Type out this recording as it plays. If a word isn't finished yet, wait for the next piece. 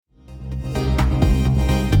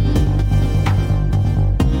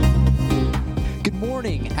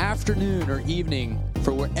afternoon, or evening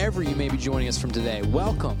for wherever you may be joining us from today.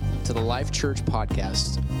 Welcome to the Life Church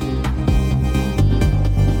Podcast.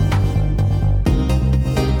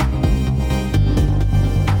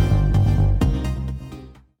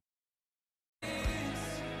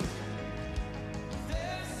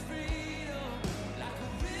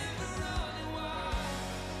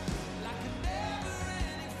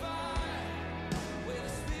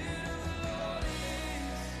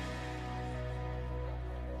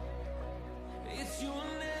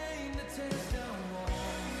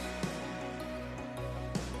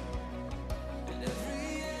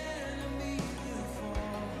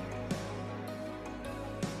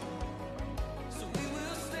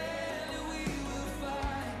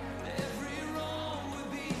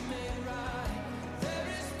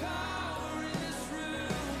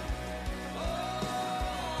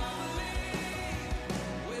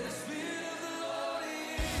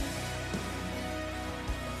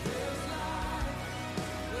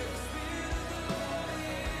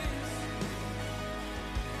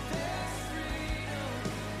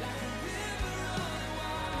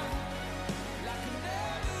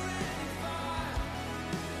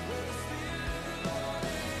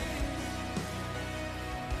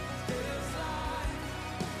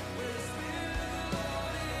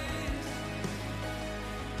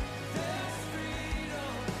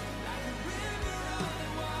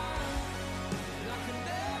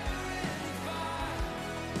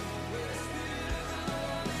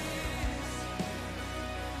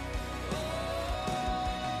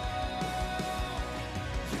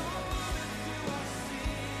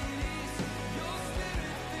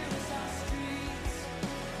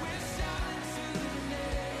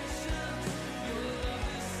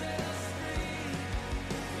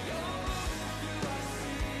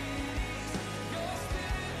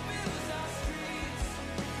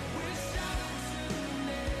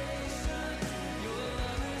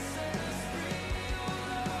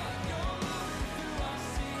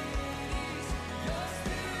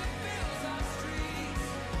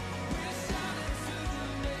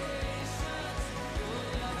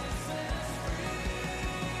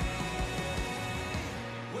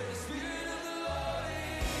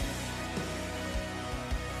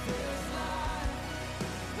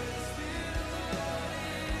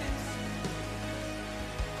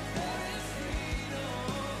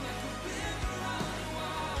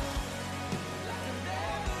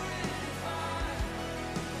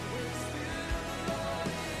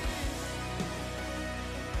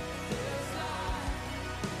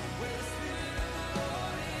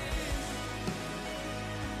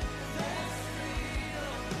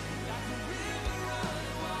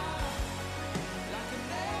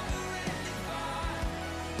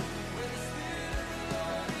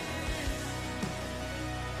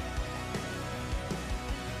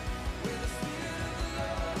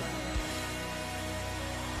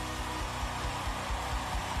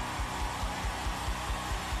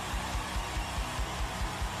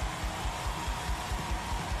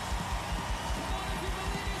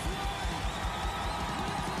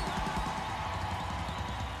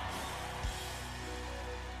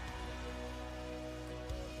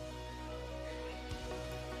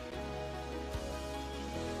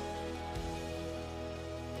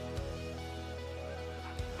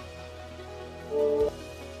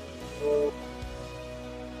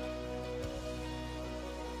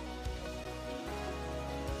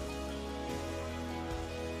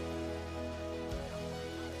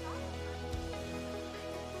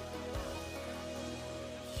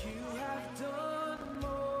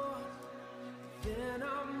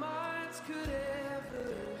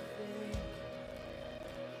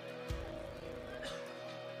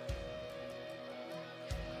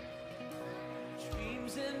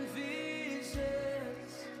 And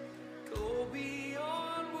visions go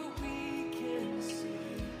beyond what we can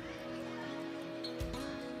see.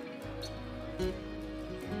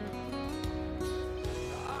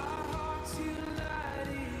 Our hearts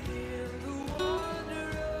united in the wonder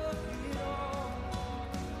of it all.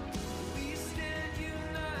 We stand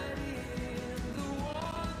united in the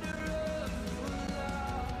wonder of your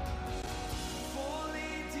love.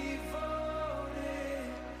 Fully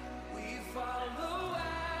devoted, we follow.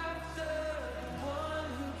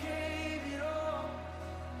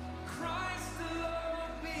 Christ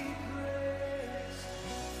alone be praised,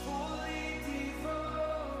 fully devoted.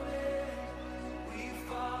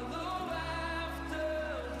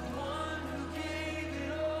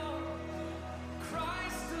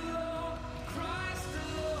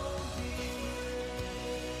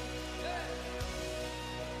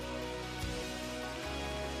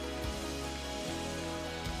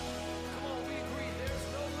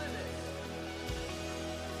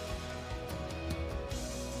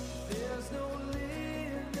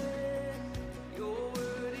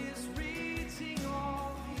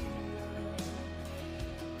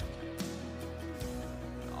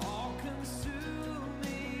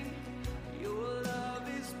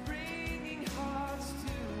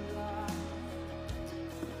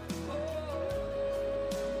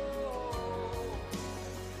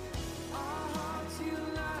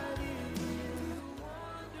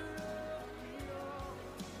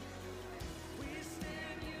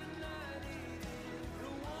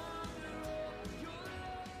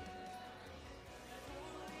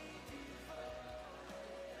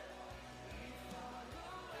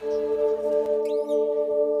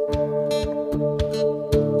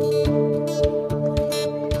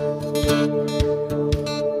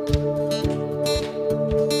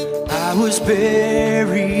 I was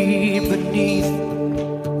buried beneath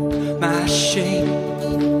my shame.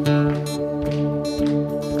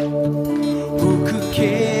 Who could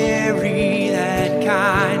carry that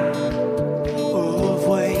kind of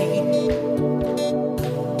weight?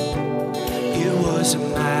 It was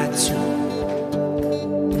my tomb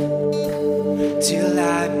till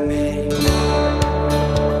I met you.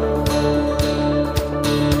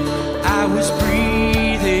 I was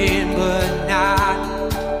breathing but not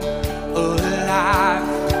alive,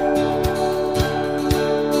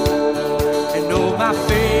 and all my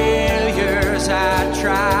failures I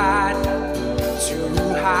tried to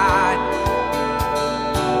hide.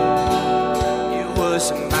 It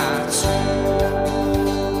was my tomb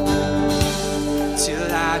till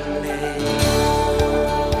I met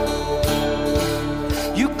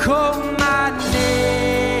you. You called my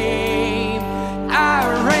name, I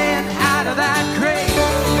ran out of that grave.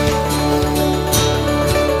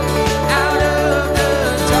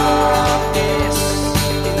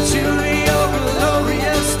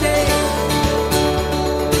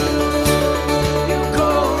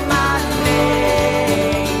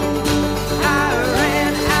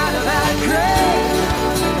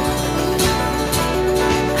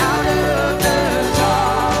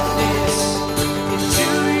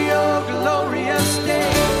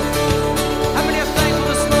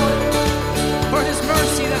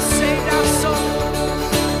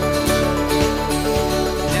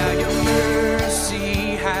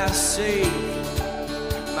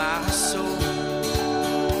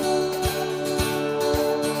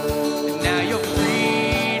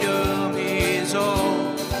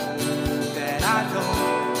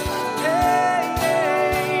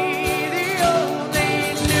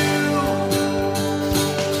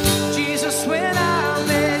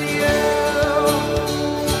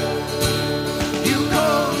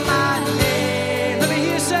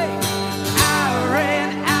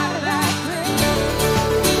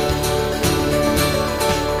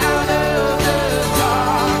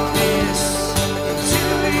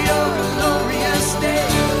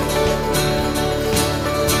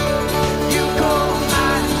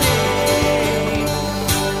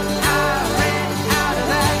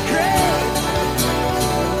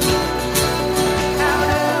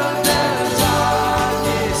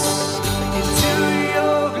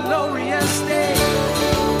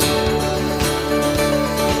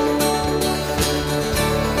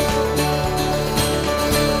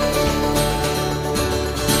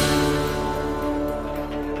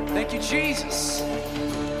 Jesus.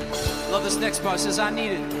 Love this next part. It says, I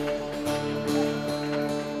needed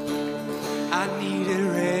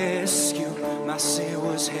rescue. My sin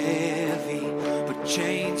was heavy, but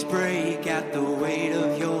chains break at the weight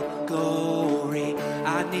of your glory.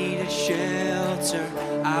 I needed shelter.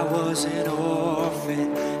 I was an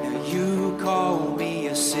orphan. Now you call me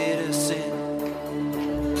a citizen.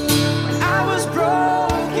 When I was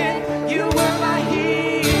broken, you were my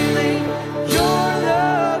healing. Your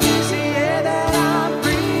love is the air that I'm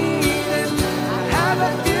breathing. I have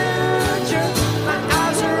a future. My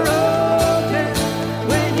eyes are open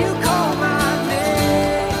when you call my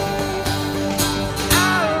name. I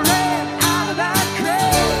ran out of that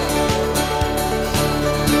grave,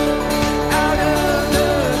 out of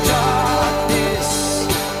the darkness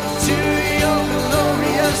to your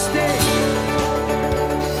glorious day.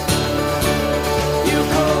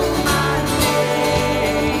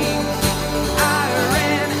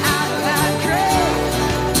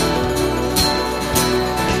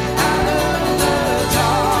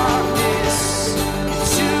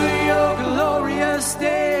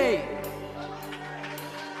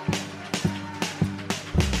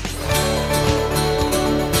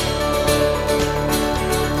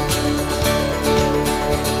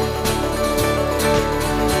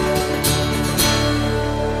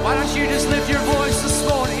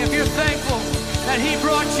 He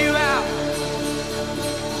brought you out.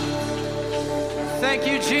 Thank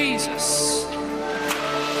you, Jesus.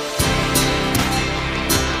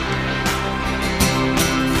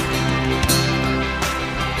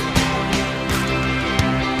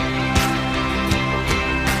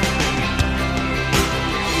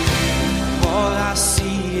 All I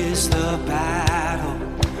see is the battle.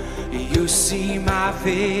 You see my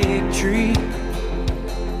victory.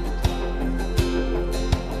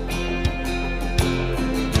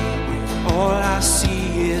 All I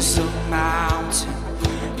see is a mountain.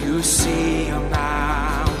 You see a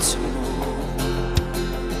mountain.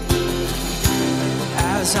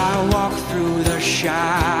 As I walk through the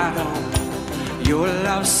shadow, your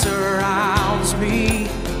love surrounds me.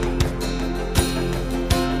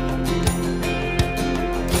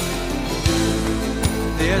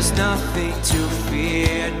 There's nothing to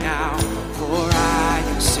fear now, for I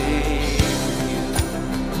am safe with you.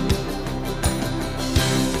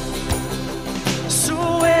 So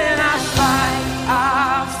when I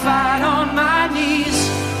fight on my knees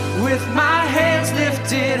with my hands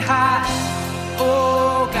lifted high.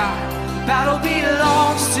 Oh God, battle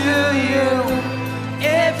belongs to you.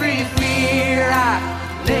 Every fear I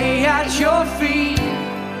lay at your feet.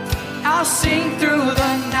 I'll sing through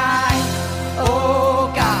the night.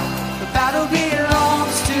 Oh God, the battle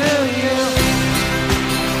belongs to you.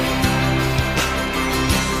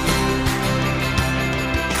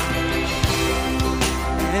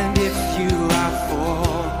 And if you are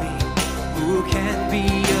for me, who can be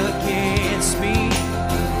against me?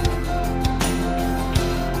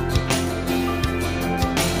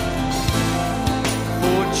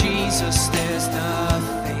 For Jesus, there's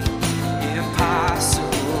nothing impossible.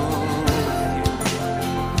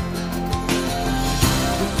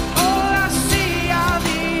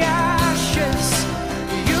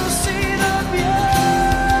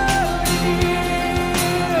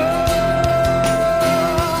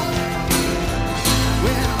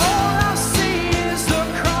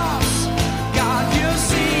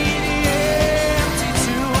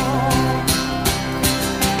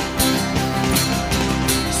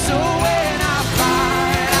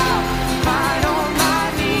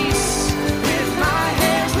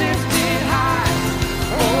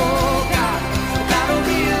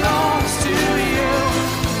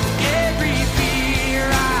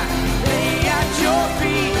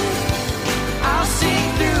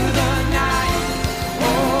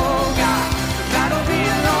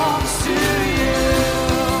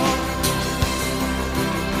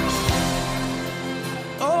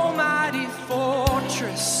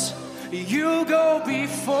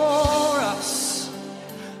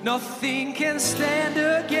 Nothing can stand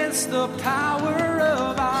against the power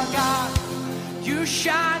of our God. You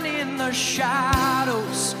shine in the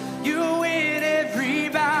shadows. You win every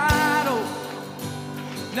battle.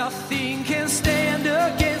 Nothing can stand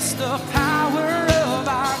against the power of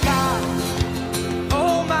our God.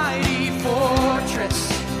 Almighty fortress,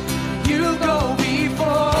 you go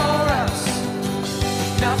before us.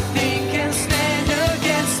 Nothing can stand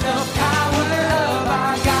against the power of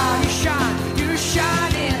our God. You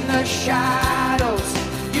shine in the shadows.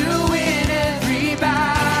 You win every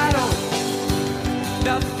battle.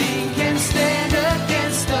 Nothing can stand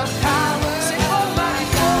against the power. Say, Almighty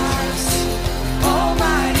fortress,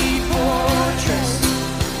 Almighty fortress,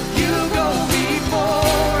 you go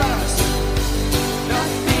before us.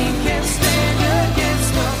 Nothing can stand against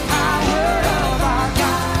the power of our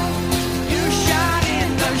God. You shine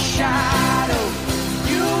in the shadow.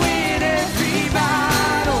 You win every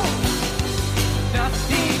battle.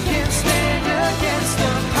 Nothing can stand against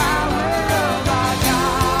the power of our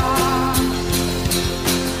God.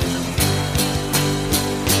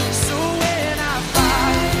 So when I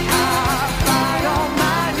fight on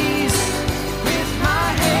my knees with my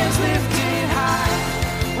hands lifted high.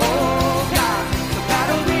 Oh God, the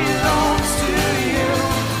battle belongs to you.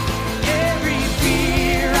 Every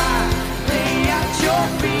fear I lay at your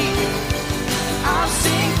feet. I'll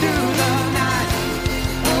sing through the night.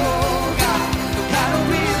 Oh God, the battle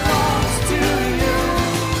belongs to you.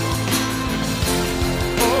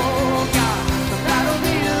 Oh God, the battle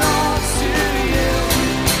belongs to you.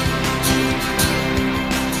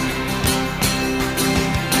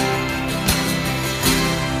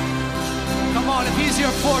 Come on, if he's your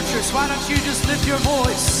fortress, why don't you just lift your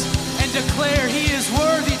voice and declare he is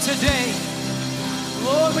worthy today.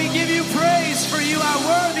 Lord, we give you praise, for you are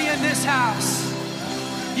worthy in this house.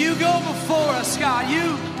 You go before us, God.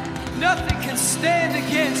 Nothing can stand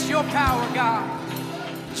against your power, God.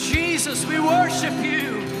 Jesus, we worship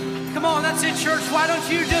you. Come on, that's it, church. Why don't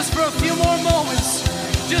you just for a few more moments,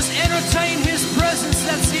 just entertain his presence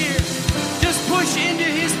that's here. Just push into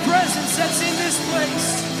his presence that's in this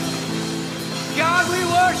place. God, we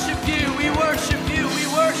worship you. We worship you. We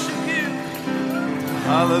worship you.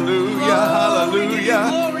 Hallelujah, Oh, we give you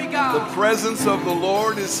hallelujah. glory, God. The presence of the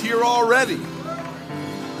Lord is here already.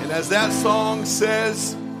 And as that song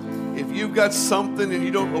says, if you've got something and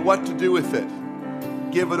you don't know what to do with it,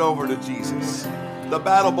 give it over to Jesus. The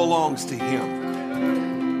battle belongs to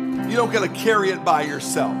him. You don't got to carry it by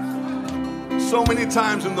yourself. So many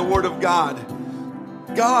times in the Word of God,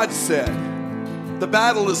 God said, the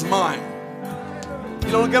battle is mine.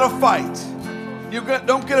 You don't got to fight. You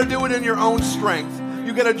don't got to do it in your own strength.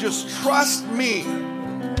 You got to just trust me.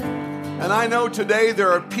 And I know today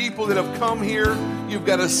there are people that have come here. You've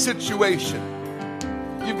got a situation.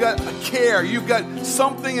 You've got a care. You've got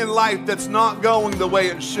something in life that's not going the way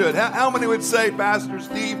it should. How many would say, Pastor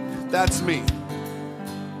Steve, that's me?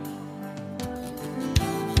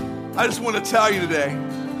 I just want to tell you today,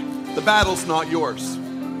 the battle's not yours.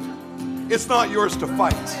 It's not yours to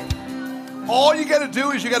fight. All you got to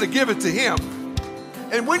do is you got to give it to him.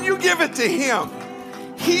 And when you give it to him,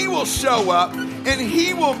 he will show up and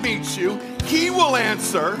he will meet you. He will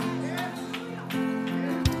answer.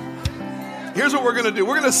 Here's what we're going to do.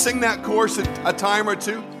 We're going to sing that chorus a time or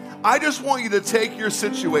two. I just want you to take your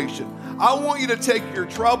situation. I want you to take your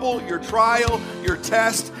trouble, your trial, your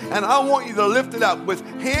test, and I want you to lift it up with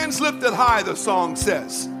hands lifted high, the song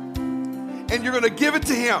says. And you're going to give it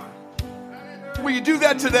to him. Will you do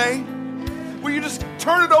that today? Will you just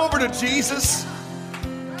turn it over to Jesus?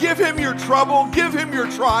 Give him your trouble, give him your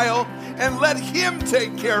trial, and let him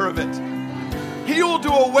take care of it. He will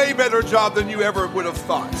do a way better job than you ever would have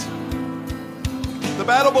thought. The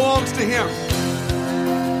battle belongs to him.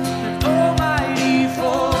 Almighty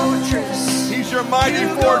fortress. He's your mighty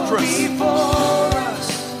fortress.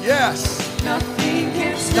 Yes. Nothing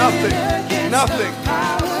can stand.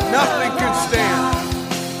 Nothing can stand.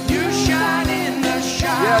 You shine in the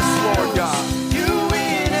shadows. Yes, Lord God. You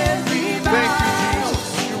win every battle. Thank you,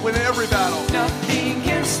 Jesus. You win every battle. Nothing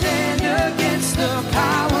can stand against the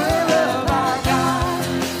power of our God.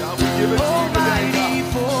 God, we give it to you today, Almighty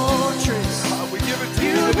fortress. God, we give it to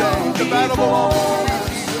you today. The battle belongs to you,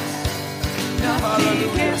 Jesus. Nothing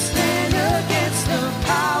can stand against the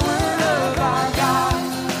power of our God.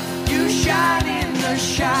 You shine in the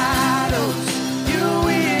shadows. You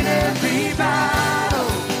win every battle.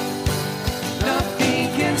 Nothing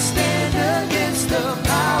can stand against the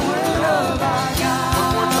power of our God.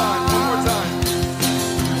 One more time.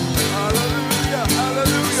 Hallelujah,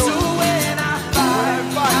 hallelujah. So when I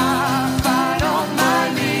fight on my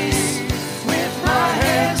knees with my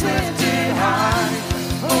hands lifted high.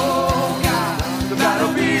 Oh God, the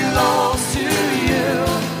battle belongs to you.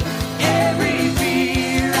 Every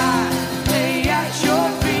fear I lay at your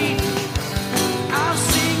feet. I'll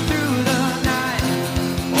sing through the night.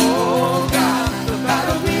 Oh God, the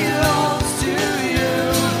battle belongs to you.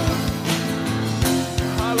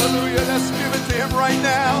 Hallelujah. Let's give it to him right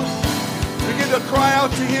now. Begin to cry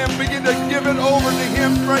out to him. Begin to give it over to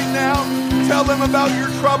him right now. Tell him about your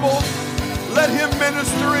troubles. Let him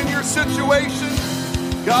minister in your situation.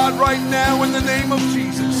 God, right now, in the name of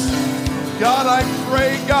Jesus. God, I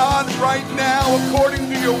pray, God, right now, according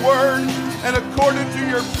to your word and according to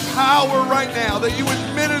your power right now, that you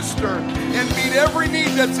would minister and meet every need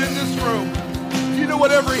that's in this room. You know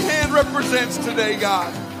what every hand represents today,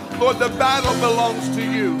 God. Lord, the battle belongs to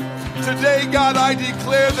you. Today, God, I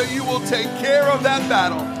declare that you will take care of that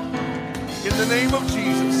battle. In the name of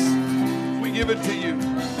Jesus, we give it to you.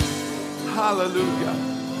 Hallelujah.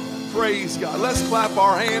 Praise God. Let's clap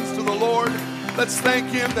our hands to the Lord. Let's thank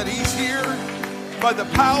him that he's here by the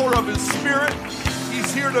power of his Spirit.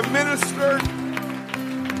 He's here to minister.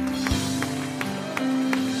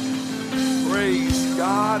 Praise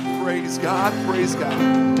God, praise God, praise God.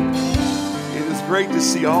 It is great to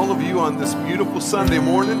see all of you on this beautiful Sunday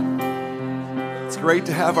morning. It's great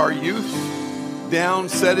to have our youth down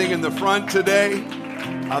sitting in the front today.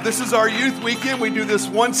 This is our youth weekend. We do this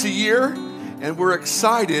once a year, and we're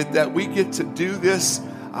excited that we get to do this.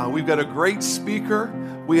 We've got a great speaker.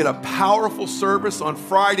 We had a powerful service on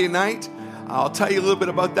Friday night. I'll tell you a little bit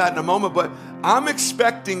about that in a moment, but I'm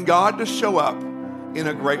expecting God to show up in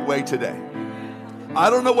a great way today. I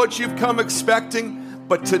don't know what you've come expecting,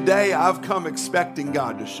 but today I've come expecting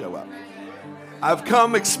God to show up. I've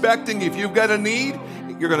come expecting if you've got a need,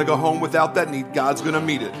 you're going to go home without that need. God's going to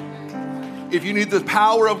meet it. If you need the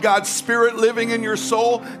power of God's Spirit living in your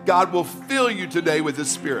soul, God will fill you today with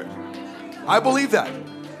His Spirit. I believe that.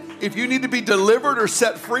 If you need to be delivered or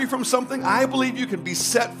set free from something, I believe you can be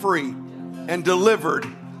set free and delivered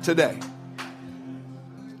today.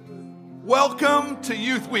 Welcome to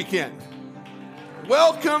Youth Weekend.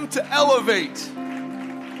 Welcome to Elevate.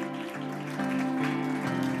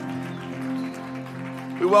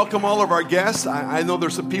 We welcome all of our guests. I know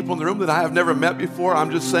there's some people in the room that I have never met before.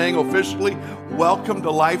 I'm just saying officially, welcome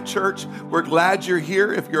to Life Church. We're glad you're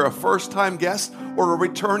here. If you're a first-time guest or a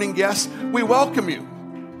returning guest, we welcome you.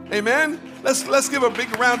 Amen? Let's give a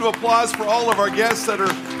big round of applause for all of our guests that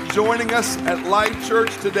are joining us at Life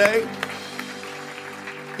Church today.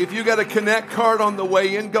 If you got a Connect card on the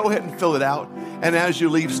way in, go ahead and fill it out. And as you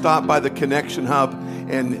leave, stop by the Connection Hub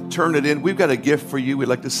and turn it in. We've got a gift for you we'd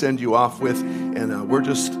like to send you off with. And we're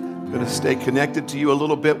just going to stay connected to you a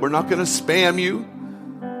little bit. We're not going to spam you.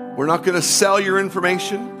 We're not going to sell your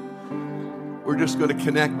information. We're just going to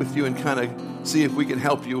connect with you and kind of see if we can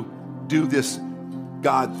help you do this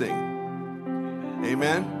God thing.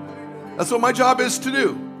 Amen? That's what my job is to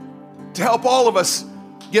do, to help all of us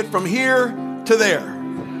get from here to there.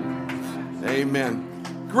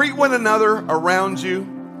 Amen. Greet one another around you.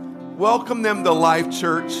 Welcome them to Life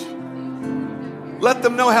Church. Let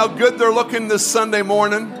them know how good they're looking this Sunday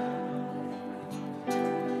morning.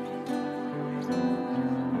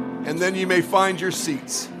 And then you may find your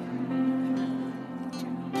seats.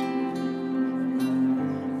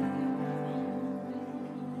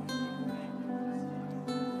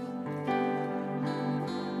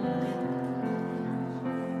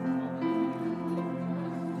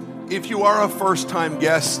 If you are a first-time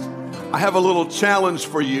guest, I have a little challenge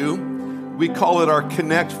for you. We call it our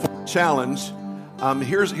Connect Challenge.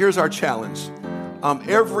 Here's our challenge.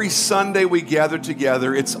 Every Sunday we gather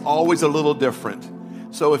together, it's always a little different.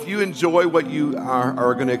 So if you enjoy what you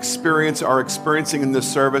are going to are experiencing in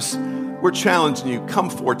this service, we're challenging you, come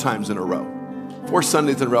 4 times in a row, 4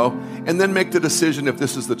 Sundays in a row, and then make the decision if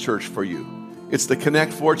this is the church for you. It's the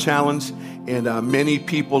Connect 4 Challenge, and many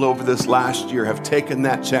people over this last year have taken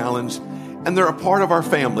that challenge, and they're a part of our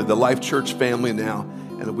family, the Life Church family now,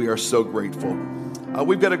 and we are so grateful.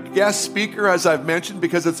 We've got a guest speaker, as I've mentioned,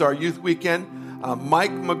 because it's our youth weekend,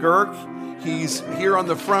 Mike McGurk. He's here on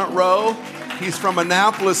the front row. He's from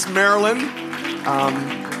Annapolis, Maryland.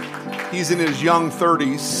 He's in his young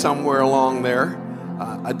 30s, somewhere along there.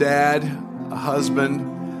 A dad, a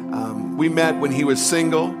husband. We met when he was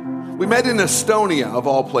single. We met in Estonia, of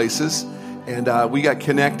all places, and we got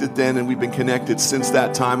connected then, and we've been connected since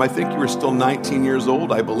that time. I think you were still 19 years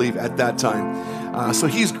old, I believe, at that time. So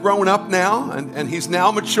he's grown up now, and he's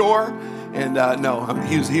now mature. And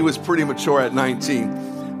he was pretty mature at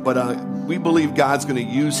 19. But we believe God's going to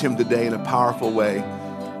use him today in a powerful way.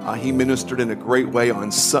 He ministered in a great way on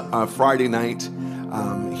Friday night.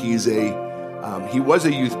 He was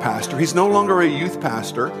a youth pastor. He's no longer a youth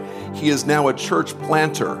pastor. He is now a church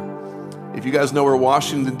planter. If you guys know where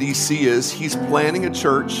Washington, D.C. is, he's planting a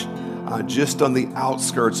church just on the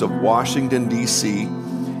outskirts of Washington, D.C.,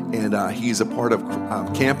 and he's a part of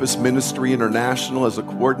Campus Ministry International as a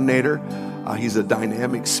coordinator. He's a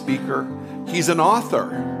dynamic speaker. He's an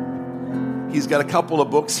author. He's got a couple of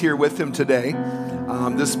books here with him today.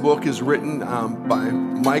 This book is written by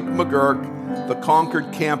Mike McGurk, The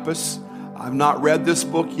Conquered Campus. I've not read this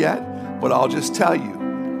book yet, but I'll just tell you,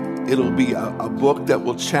 it'll be a book that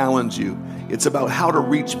will challenge you. It's about how to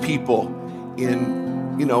reach people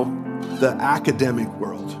in, the academic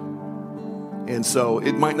world. And so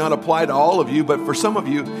it might not apply to all of you, but for some of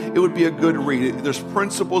you, it would be a good read. There's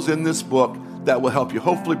principles in this book that will help you.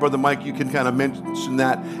 Hopefully, Brother Mike, you can kind of mention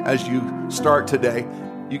that as you start today.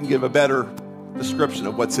 You can give a better description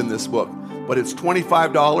of what's in this book. But it's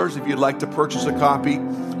 $25 if you'd like to purchase a copy.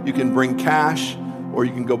 You can bring cash, or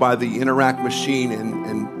you can go by the Interact machine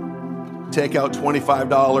and take out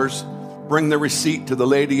 $25, bring the receipt to the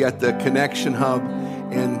lady at the Connection Hub,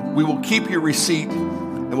 and we will keep your receipt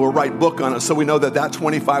and we'll write book on it so we know that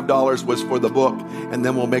 $25 was for the book, and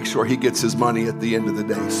then we'll make sure he gets his money at the end of the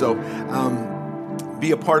day. So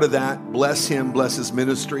be a part of that. Bless him, bless his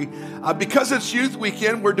ministry. Because it's Youth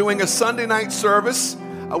Weekend, we're doing a Sunday night service.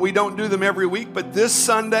 We don't do them every week, but this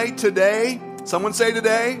Sunday, today, someone say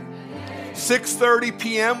today, 6:30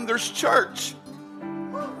 p.m., there's church.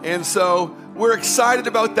 And so we're excited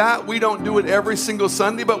about that. We don't do it every single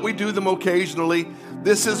Sunday, but we do them occasionally.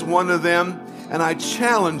 This is one of them. And I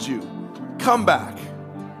challenge you, come back.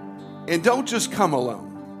 And don't just come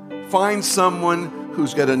alone. Find someone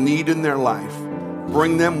who's got a need in their life.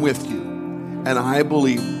 Bring them with you. And I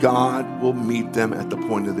believe God will meet them at the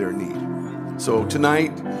point of their need. So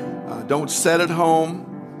tonight, don't sit at home.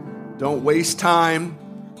 Don't waste time.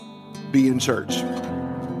 Be in church.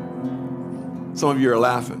 Some of you are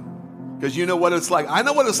laughing because you know what it's like. I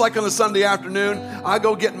know what it's like on a Sunday afternoon. I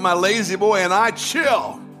go get in my lazy boy and I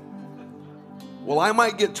chill. Well, I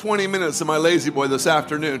might get 20 minutes of my lazy boy this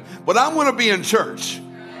afternoon, but I'm going to be in church.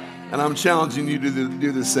 And I'm challenging you to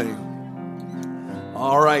do the same.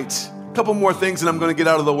 All right. A couple more things and I'm going to get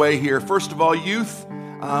out of the way here. First of all, youth,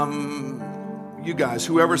 you guys,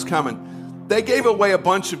 whoever's coming, they gave away a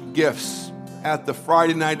bunch of gifts at the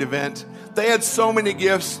Friday night event. They had so many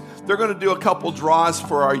gifts. They're going to do a couple draws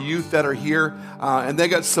for our youth that are here, and they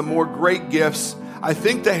got some more great gifts. I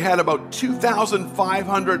think they had about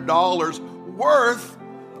 $2,500 worth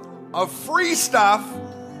of free stuff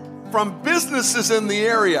from businesses in the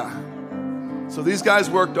area. So these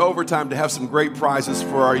guys worked overtime to have some great prizes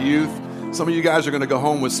for our youth. Some of you guys are going to go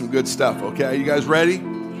home with some good stuff, okay? You guys ready?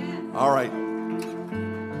 Yeah. All right.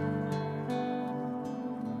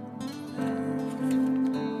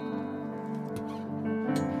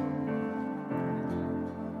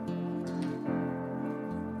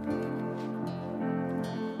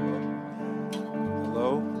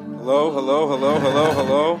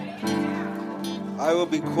 Hello. I will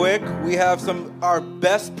be quick. We have our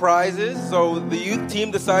best prizes. So the youth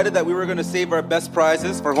team decided that we were going to save our best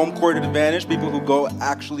prizes for home court advantage, people who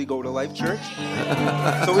actually go to Life Church.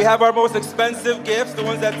 So we have our most expensive gifts, the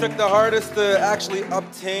ones that took the hardest to actually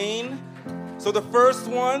obtain. So the first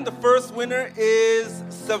winner is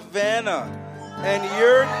Savannah. And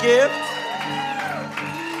your gift,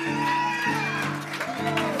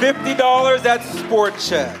 $50 at Sport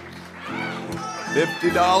Check.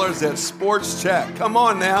 $50 at Sports Check. Come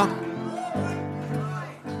on now.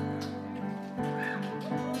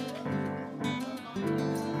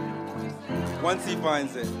 Once he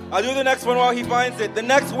finds it. I'll do the next one while he finds it. The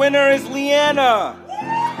next winner is Leanna.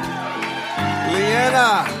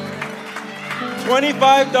 Leanna.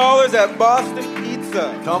 $25 at Boston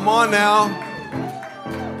Pizza. Come on now.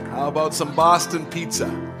 How about some Boston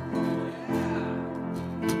pizza?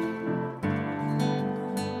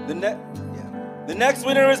 The next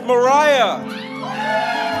winner is Mariah.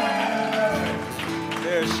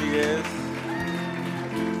 There she is.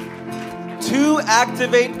 2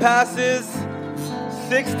 Activate passes,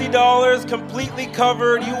 $60, completely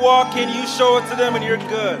covered. You walk in, you show it to them, and you're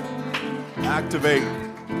good. Activate.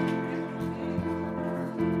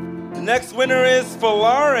 The next winner is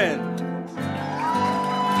Falarin.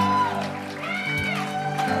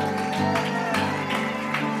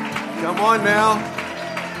 Come on now.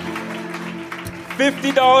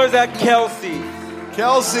 $50 at Kelsey's.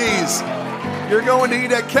 Kelsey's. You're going to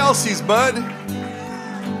eat at Kelsey's, bud.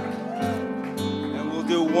 And we'll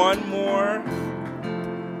do one more.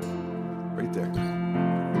 Right there.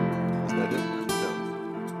 Is that it? No.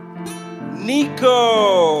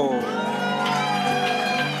 Nico.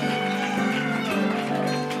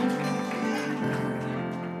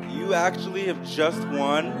 You actually have just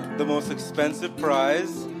won the most expensive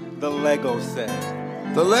prize, the Lego set.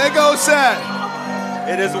 The Lego set.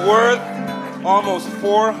 It is worth almost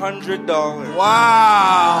 $400.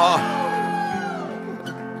 Wow.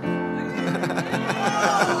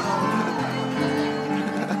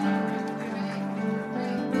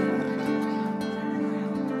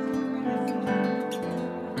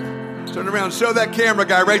 Turn around. Show that camera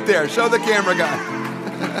guy right there. Show the camera guy.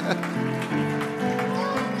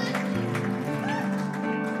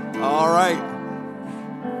 All right.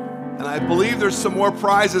 And I believe there's some more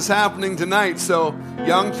prizes happening tonight. So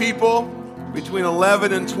young people between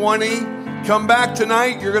 11 and 20, come back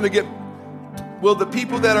tonight. You're going to get, will the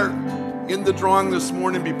people that are in the drawing this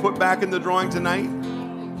morning be put back in the drawing tonight?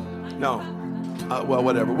 No. Well,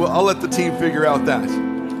 whatever. I'll let the team figure out that.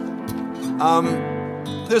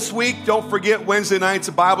 This week, don't forget Wednesday nights,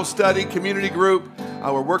 a Bible study, community group.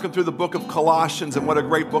 We're working through the book of Colossians, and what a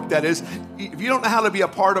great book that is. If you don't know how to be a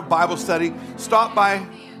part of Bible study, stop by.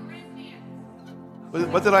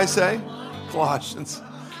 What did I say? Colossians.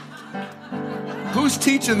 Who's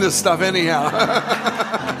teaching this stuff anyhow?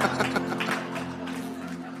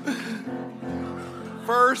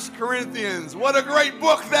 1 Corinthians. What a great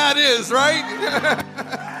book that is, right?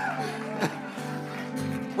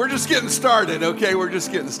 We're just getting started, okay? We're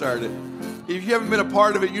just getting started. If you haven't been a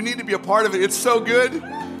part of it, you need to be a part of it. It's so good.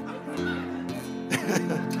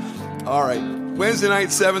 All right. Wednesday night,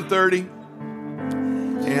 7:30.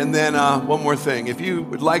 And then one more thing. If you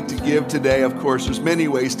would like to give today, of course, there's many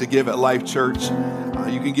ways to give at Life Church.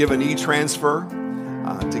 You can give an e-transfer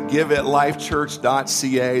to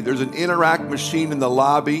give@lifechurch.ca. There's an Interact machine in the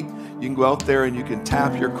lobby. You can go out there and you can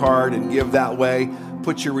tap your card and give that way.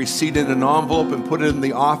 Put your receipt in an envelope and put it in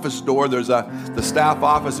the office door. There's the staff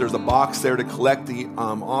office. There's a box there to collect the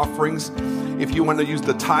offerings. If you want to use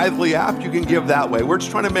the Tithely app, you can give that way. We're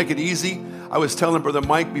just trying to make it easy. I was telling Brother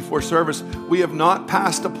Mike before service, we have not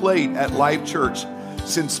passed a plate at Life Church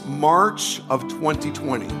since March of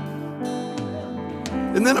 2020.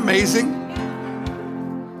 Isn't that amazing?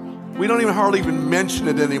 We don't even hardly mention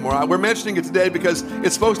it anymore. We're mentioning it today because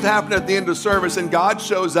it's supposed to happen at the end of service, and God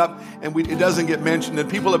shows up and it doesn't get mentioned. And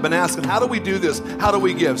people have been asking, how do we do this? How do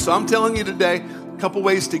we give? So I'm telling you today, a couple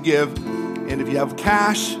ways to give. And if you have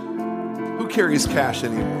cash, who carries cash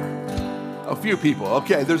anymore? A few people.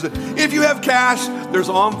 Okay, if you have cash, there's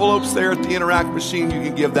envelopes there at the Interact machine. You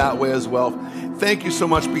can give that way as well. Thank you so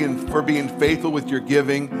much for being faithful with your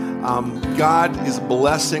giving. God is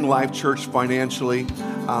blessing Life Church financially.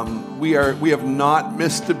 We have not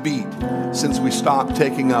missed a beat since we stopped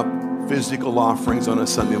taking up physical offerings on a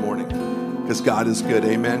Sunday morning, because God is good.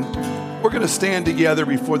 Amen. We're going to stand together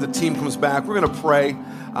before the team comes back. We're going to pray.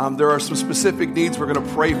 There are some specific needs we're going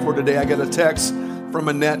to pray for today. I got a text from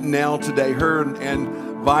Annette and Nell today. Her and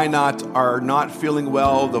Vinot are not feeling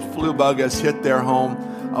well. The flu bug has hit their home.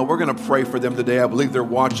 We're going to pray for them today. I believe they're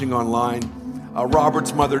watching online.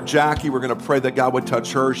 Robert's mother, Jackie, we're going to pray that God would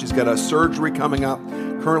touch her. She's got a surgery coming up,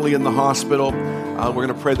 currently in the hospital. We're going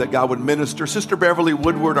to pray that God would minister. Sister Beverly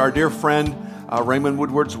Woodward, our dear friend, Raymond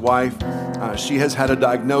Woodward's wife, she has had a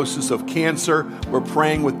diagnosis of cancer. We're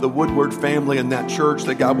praying with the Woodward family in that church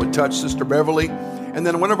that God would touch Sister Beverly. And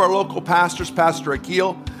then one of our local pastors, Pastor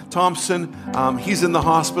Akil Thompson, he's in the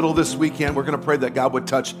hospital this weekend. We're going to pray that God would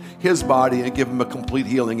touch his body and give him a complete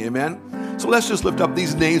healing. Amen. So let's just lift up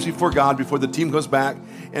these names before God before the team goes back.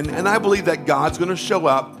 And I believe that God's going to show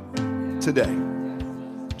up today.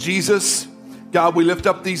 Jesus, God, we lift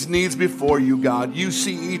up these needs before you, God. You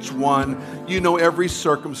see each one. You know every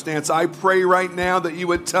circumstance. I pray right now that you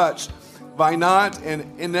would touch Vinat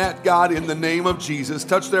and Annette, God, in the name of Jesus.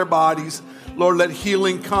 Touch their bodies. Lord, let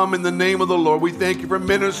healing come in the name of the Lord. We thank you for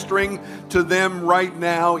ministering to them right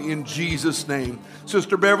now in Jesus' name.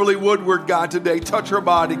 Sister Beverly Woodward, God, today, touch her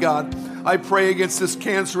body, God. I pray against this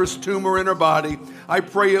cancerous tumor in her body. I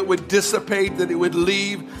pray it would dissipate, that it would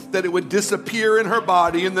leave, that it would disappear in her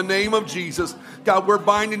body in the name of Jesus. God, we're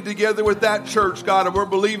binding together with that church, God, and we're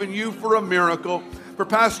believing you for a miracle. For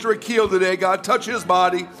Pastor Akil today, God, touch his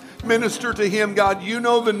body. Minister to him, God. You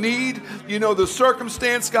know the need. You know the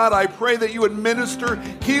circumstance, God. I pray that you would minister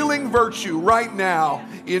healing virtue right now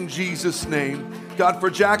in Jesus' name. God,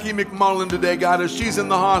 for Jackie McMullen today, God, as she's in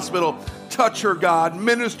the hospital, touch her, God.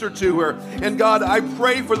 Minister to her. And God, I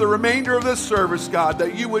pray for the remainder of this service, God,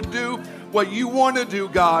 that you would do what you want to do,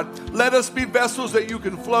 God. Let us be vessels that you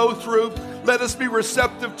can flow through. Let us be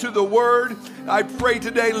receptive to the word. I pray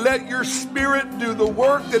today, let your spirit do the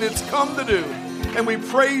work that it's come to do. And we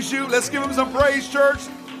praise you. Let's give him some praise, church.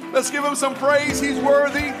 Let's give him some praise. He's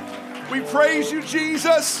worthy. We praise you,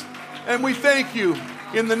 Jesus. And we thank you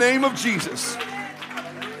in the name of Jesus.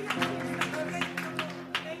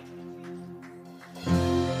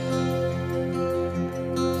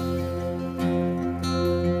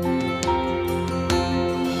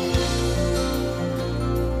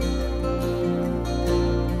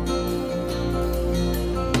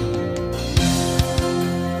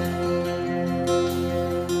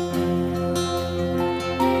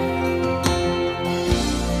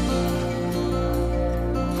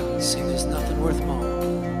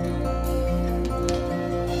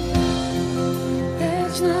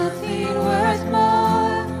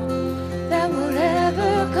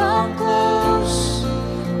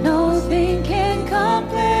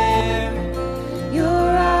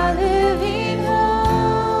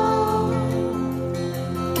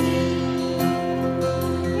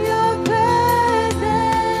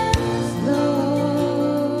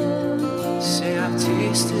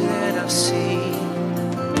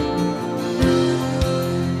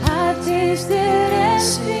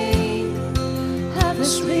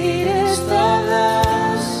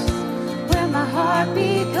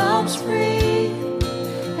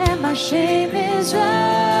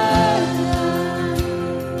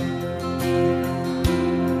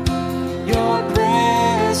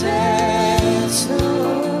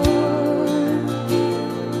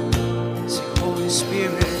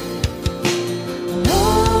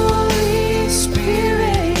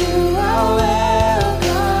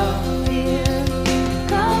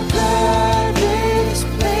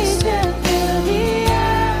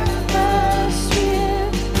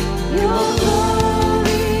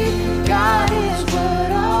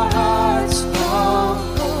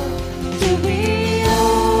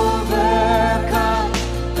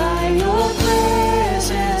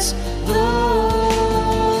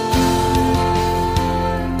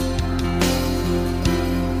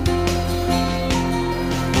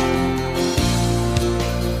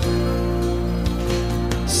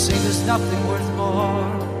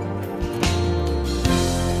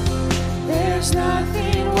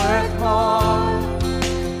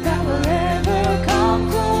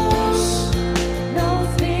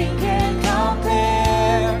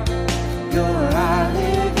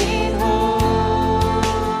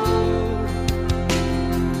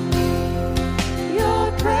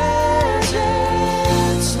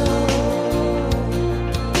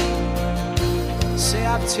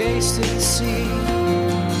 Tasted and seen.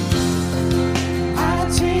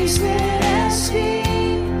 I've tasted and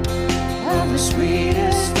seen of the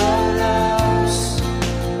sweetest of love.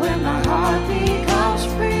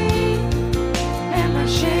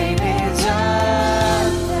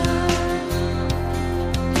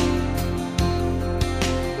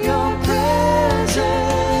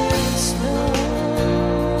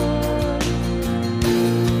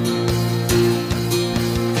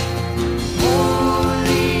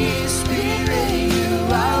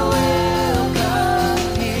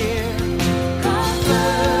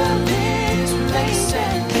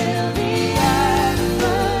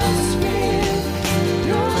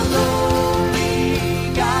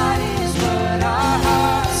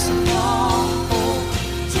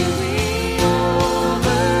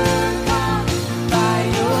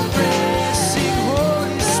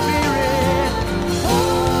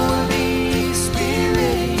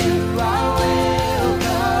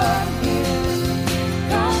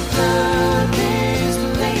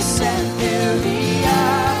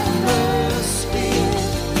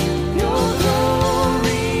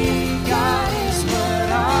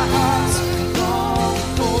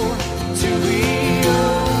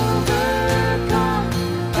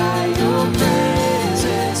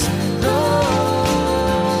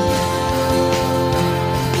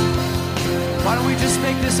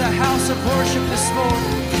 house of worship this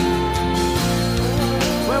morning,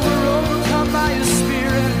 where we're overcome by His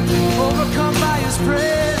Spirit, overcome by His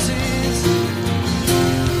presence.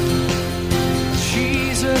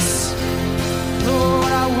 Jesus,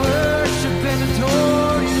 Lord, I worship and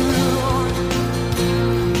adore You, Lord.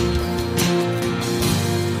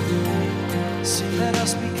 So let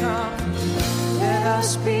us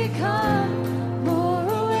become more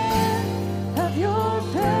aware of Your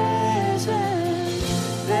presence.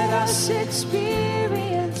 Let us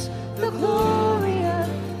experience the glory of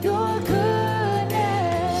Your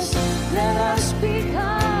goodness. Let us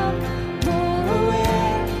become more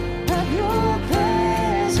aware of Your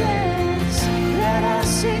presence. Let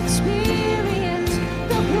us experience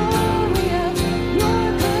the glory of Your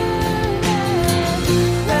goodness.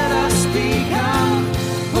 Let us become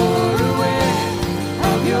more aware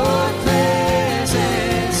of Your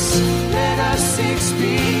presence. Let us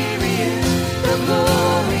experience the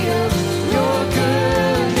glory of Your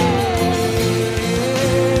goodness.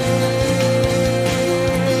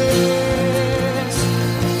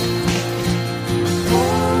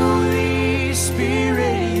 Holy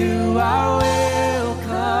Spirit, You are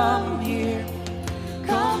welcome here.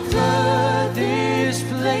 Come flood this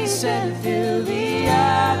place and fill the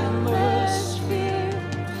atmosphere.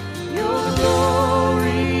 Your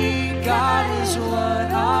glory, God, is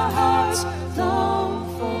what our hearts long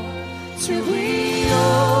for. To be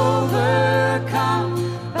overcome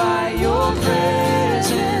by Your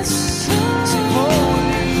presence. Sing,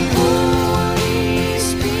 Holy, Holy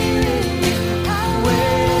Spirit, You are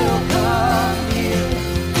welcome here.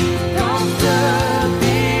 Come flood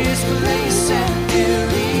this place and fill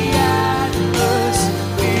the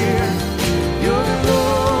atmosphere. Your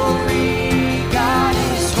glory, God,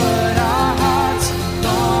 is what our hearts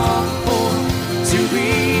long for. To be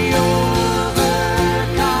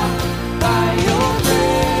overcome by Your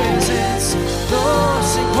presence. Lord,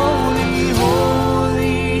 sing, Holy,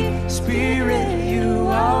 Holy Spirit, You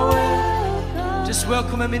are welcome. Just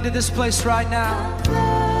welcome Him into this place right now.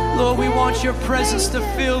 Lord, we want Your presence to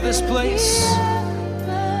fill this place.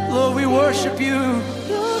 Lord, we worship You.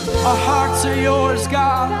 Our hearts are Yours,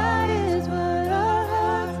 God. That is what our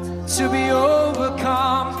hearts To be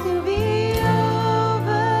overcome to be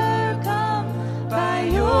overcome by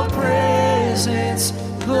Your presence,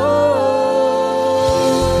 Lord.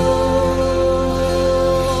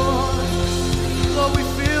 Lord, we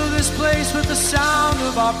fill this place with the sound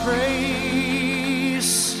of our praise.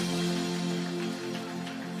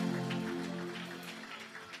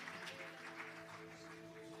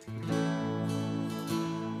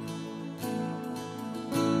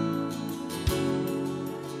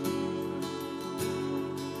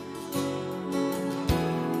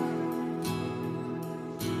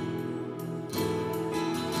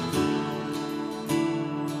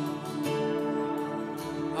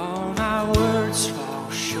 All my words fall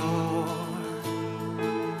short.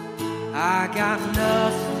 I got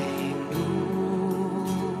nothing new.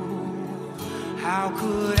 How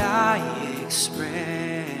could I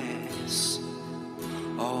express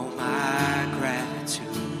all my gratitude?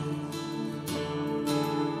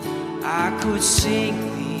 I could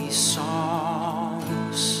sing these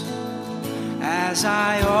songs as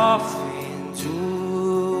I often do.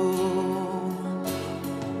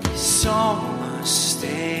 This song must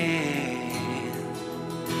stand,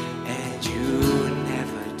 and You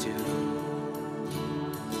never do.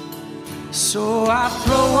 So I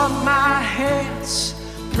throw up my hands,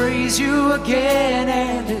 praise You again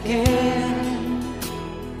and again.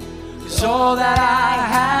 'Cause all that I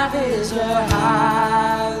have is a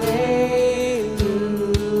hallelujah,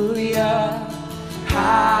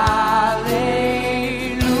 hallelujah.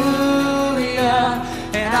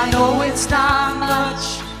 And I know it's not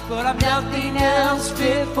much, but I've nothing else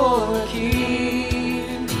fit for a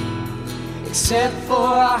king except for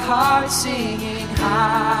a heart singing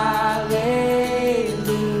hallelujah,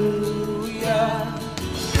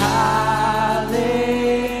 hallelujah.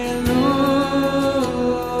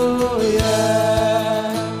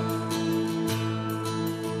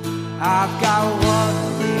 I've got one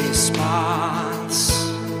response,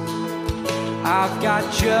 I've got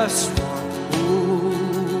just one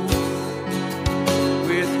move.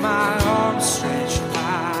 With my arms stretched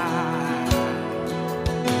wide,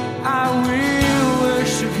 I will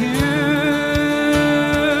worship You.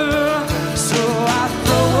 So I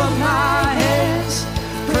throw up my hands,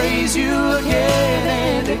 praise You again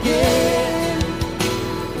and again.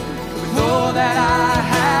 With all that I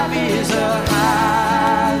have is a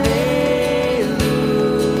hallelujah,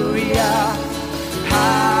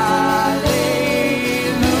 hallelujah.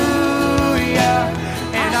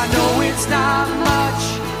 And I know it's not much,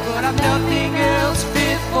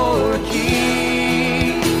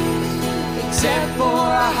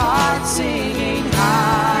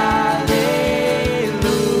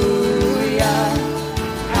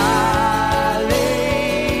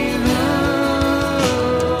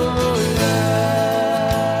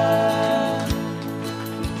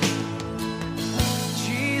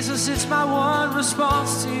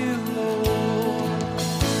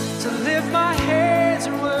 to lift my hands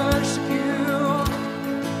and worship you.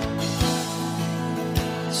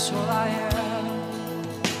 That's all I am.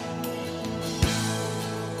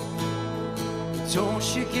 Don't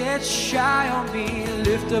you get shy on me,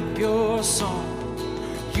 lift up your song.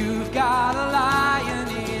 You've got a lion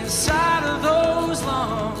inside of those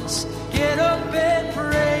lungs. Get up and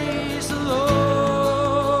praise the Lord.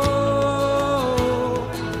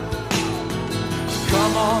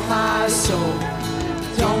 Come on, my soul,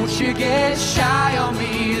 don't you get shy on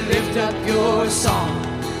me, lift up your song.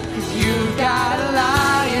 'Cause you've got a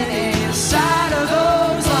lion inside of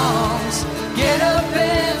those lungs. Get up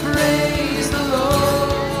and praise the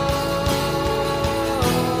Lord.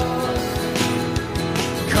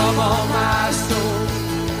 Come on, my soul,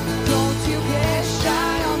 Don't you get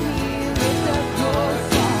shy on me, lift up your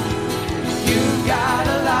song. you've got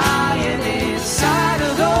a lion inside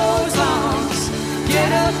of those lungs.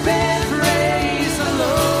 Get up and praise the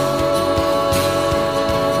Lord.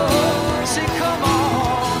 Say, come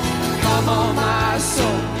on, my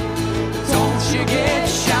soul. Don't you get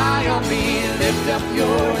shy on me, lift up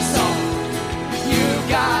your song. You've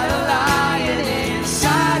got a lion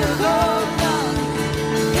inside of those lungs.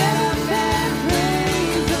 Get up and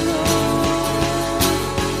praise the Lord.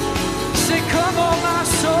 Say, come on, my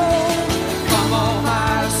soul. Come on,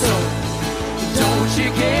 my soul. Don't you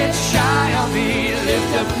get shy on me,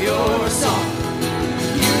 lift up your song.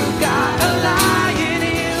 You've got a lion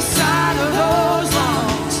inside of those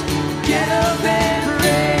lungs. Get up and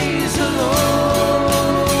praise the Lord.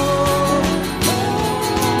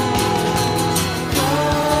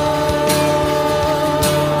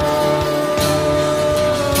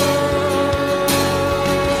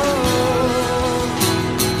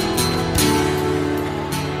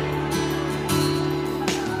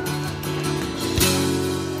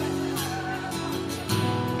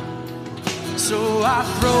 So I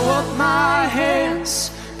throw up my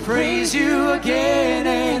hands, praise you again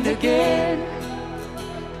and again.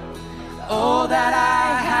 All that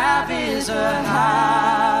I have is a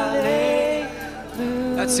hallelujah.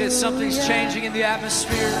 That's it, something's changing in the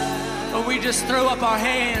atmosphere. When we just throw up our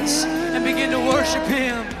hands and begin to worship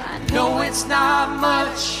Him. No, it's not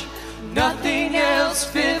much, nothing else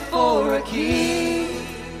fit for a king,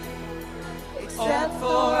 except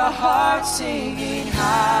for a heart singing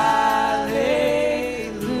hallelujah,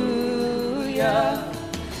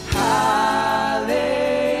 hallelujah.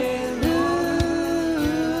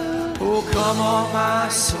 Oh, come on, my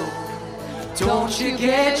soul, don't you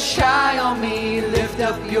get shy on me, lift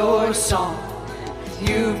up your song.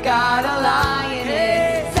 You've got a lion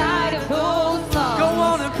inside of those lungs. Go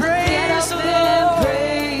on and praise the Lord.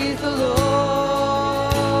 Praise the Lord.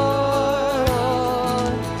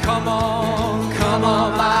 Come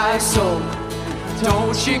on, my soul.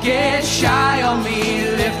 Don't you get shy on me,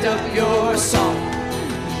 lift up your song.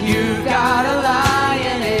 You've got a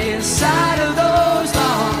lion inside of those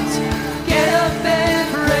lungs. Get up and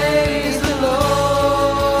praise the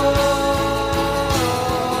Lord.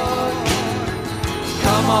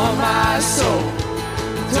 Come on, my soul.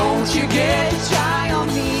 Don't you get Shy on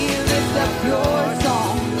me, lift up your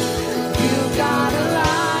song. You've got a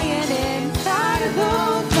lion inside of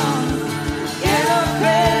those lungs. Get up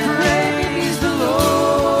and praise the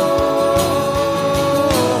Lord.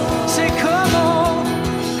 Say, come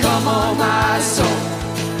on, my soul.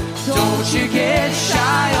 Don't you get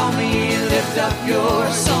shy on me, lift up your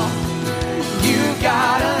song. You've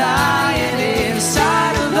got a lion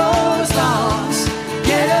inside of those lungs.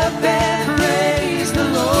 Get up and praise the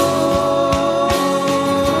Lord.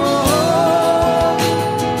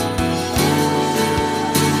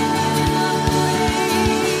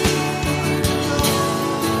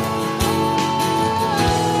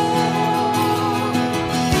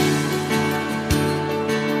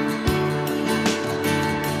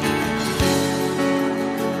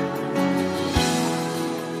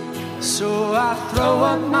 So I throw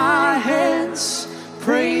up my hands,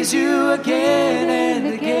 praise you again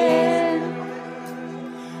and again.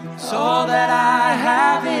 So all that I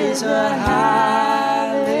have is a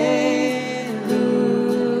hallelujah,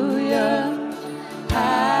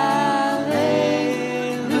 hallelujah.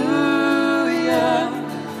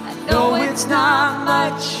 I know it's not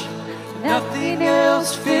much, nothing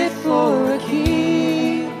else fit for a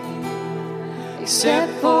king,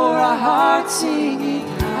 except for a heart singing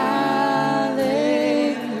hallelujah,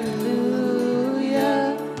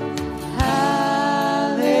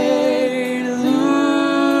 hallelujah.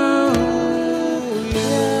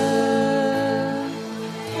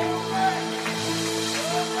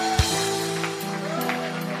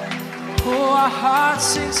 Oh, our heart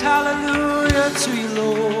sings hallelujah to you,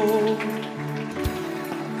 Lord.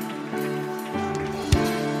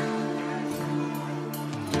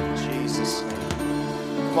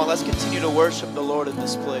 let's continue to worship the Lord in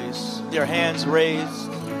this place. Your hands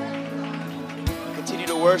raised. Continue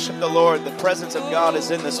to worship the Lord. The presence of God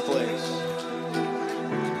is in this place.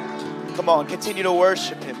 Come on, continue to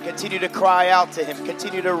worship Him. Continue to cry out to Him.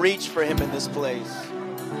 Continue to reach for Him in this place.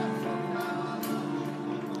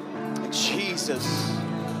 Jesus.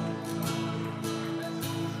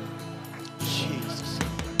 Jesus.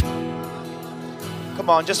 Come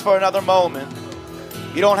on, just for another moment.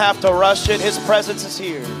 You don't have to rush it. His presence is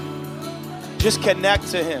here. Just connect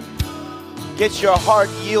to Him. Get your heart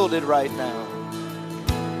yielded right now.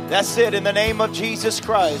 That's it. In the name of Jesus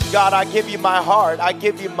Christ. God, I give you my heart. I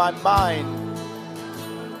give you my mind.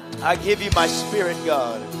 I give you my spirit,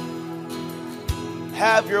 God.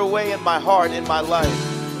 Have your way in my heart, in my life.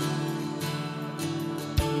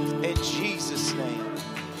 In Jesus' name.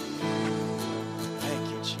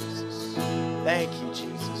 Thank you, Jesus. Thank you,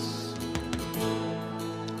 Jesus.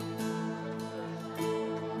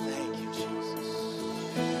 Thank you, Jesus.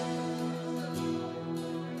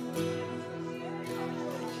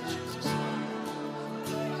 Thank you, Jesus.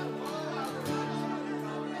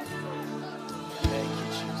 Thank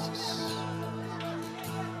you, Jesus.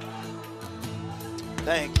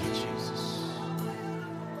 Thank you, Jesus.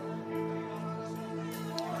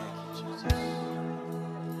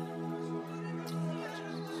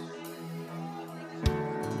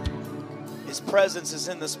 His presence is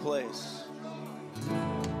in this place.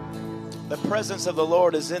 The presence of the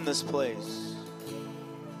Lord is in this place.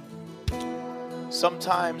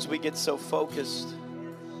 Sometimes we get so focused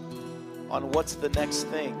on what's the next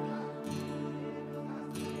thing.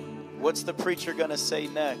 What's the preacher going to say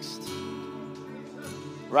next?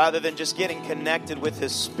 Rather than just getting connected with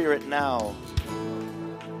His Spirit now.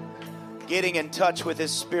 Getting in touch with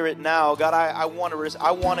His Spirit now. God, I want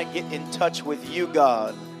to get in touch with you,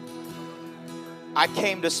 God. I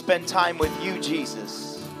came to spend time with you,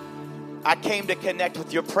 Jesus. I came to connect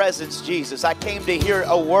with your presence, Jesus. I came to hear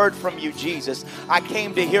a word from you, Jesus. I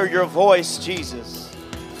came to hear your voice, Jesus.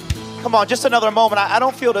 Come on, just another moment. I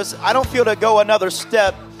don't feel to go another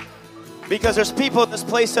step, because there's people in this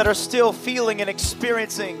place that are still feeling and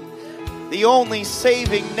experiencing the only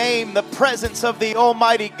saving name. The presence of the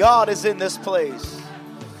Almighty God is in this place.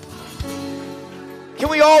 Can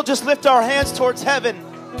we all just lift our hands towards heaven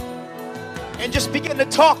and just begin to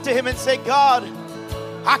talk to Him and say, God,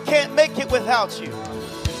 I can't make it without you.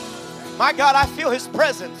 My God, I feel His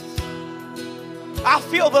presence. I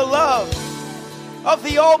feel the love of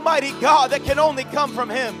the Almighty God that can only come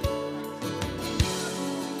from Him.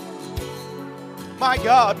 My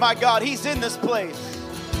God, He's in this place.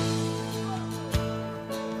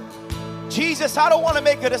 Jesus, I don't want to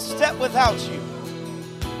make it a step without you.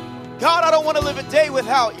 God, I don't want to live a day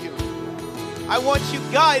without you. I want you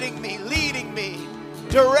guiding me, leading me,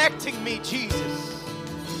 directing me, Jesus.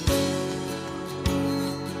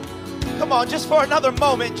 Come on, just for another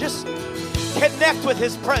moment, just connect with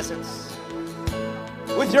His presence.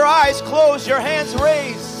 With your eyes closed, your hands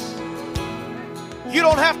raised. You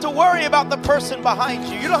don't have to worry about the person behind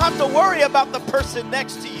you. You don't have to worry about the person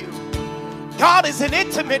next to you. God is an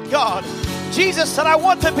intimate God. Jesus said, I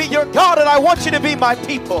want to be your God and I want you to be my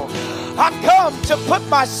people. I've come to put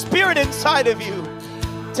my Spirit inside of you,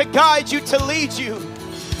 to guide you, to lead you.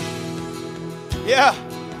 Yeah,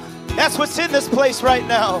 that's what's in this place right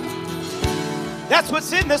now. That's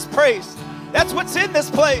what's in this place. That's what's in this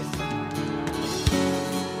place.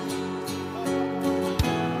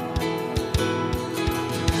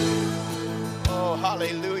 Oh,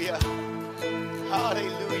 hallelujah.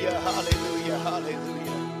 Hallelujah, hallelujah, hallelujah.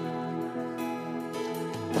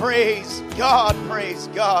 Praise God, praise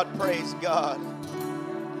God, praise God.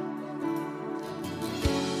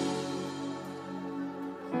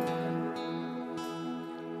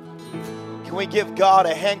 Can we give God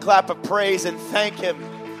a hand clap of praise and thank Him?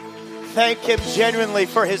 Thank Him genuinely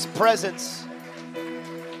for His presence.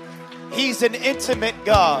 He's an intimate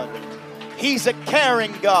God. He's a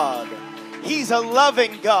caring God. He's a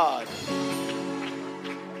loving God.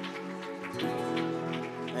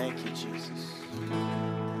 Thank you, Jesus.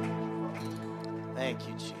 Thank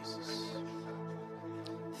you, Jesus.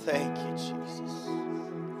 Thank you, Jesus.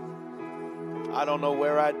 I don't know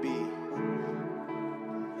where I'd be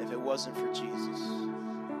if it wasn't for Jesus.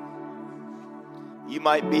 You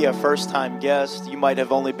might be a first-time guest. You might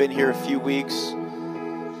have only been here a few weeks.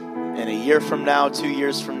 And a year from now, 2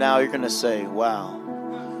 years from now, you're going to say, wow,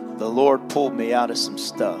 the Lord pulled me out of some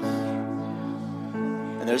stuff.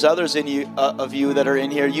 And there's others of you that are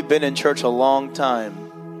in here. You've been in church a long time.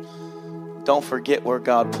 Don't forget where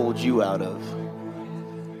God pulled you out of.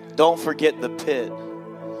 Don't forget the pit.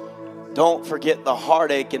 Don't forget the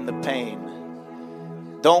heartache and the pain.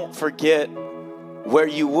 Don't forget where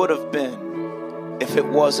you would have been if it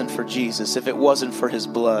wasn't for Jesus, if it wasn't for his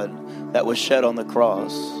blood that was shed on the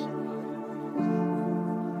cross.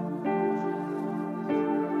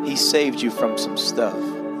 He saved you from some stuff.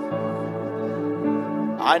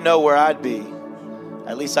 I know where I'd be.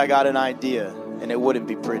 At least I got an idea, and it wouldn't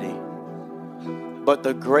be pretty. But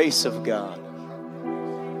the grace of God,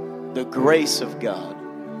 the grace of God,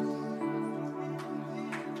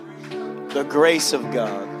 the grace of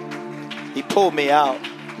God, he pulled me out.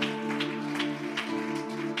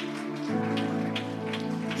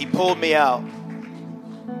 He pulled me out.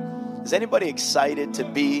 Is anybody excited to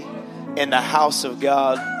be in the house of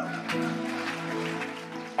God?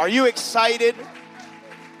 Are you excited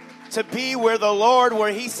to be where the Lord,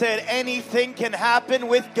 where he said anything can happen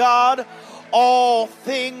with God? All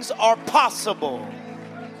things are possible.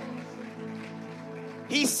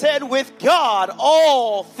 He said with God,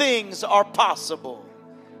 all things are possible.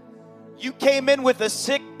 You came in with a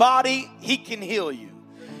sick body, he can heal you.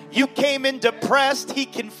 You came in depressed, he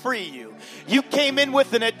can free you. You came in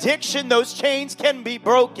with an addiction, those chains can be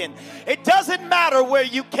broken. It doesn't matter where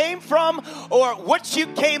you came from or what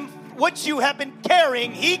you have been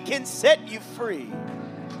carrying, he can set you free.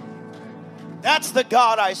 That's the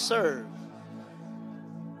God I serve.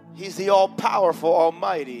 He's the all-powerful,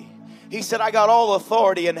 almighty. He said, I got all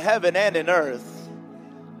authority in heaven and in earth.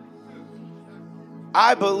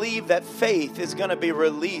 I believe that faith is going to be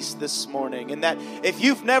released this morning, and that if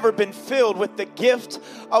you've never been filled with the gift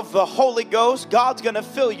of the Holy Ghost, God's going to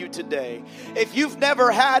fill you today. If you've never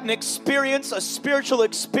had an experience, a spiritual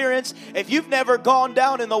experience, if you've never gone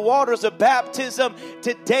down in the waters of baptism,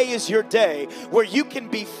 today is your day where you can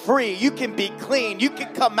be free, you can be clean, you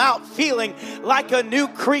can come out feeling like a new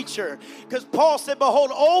creature. Because Paul said,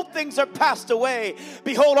 behold, old things are passed away.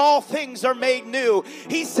 Behold, all things are made new.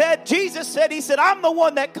 Jesus said, I'm the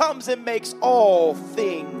one that comes and makes all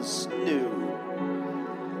things new.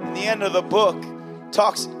 In the end of the book,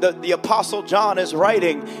 the Apostle John is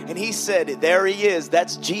writing, and he said, there he is,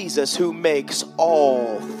 that's Jesus who makes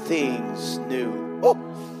all things new. Oh.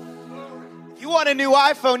 If you want a new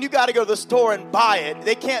iPhone, you got to go to the store and buy it.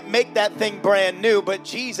 They can't make that thing brand new, but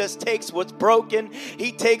Jesus takes what's broken.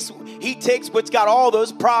 He takes what's got all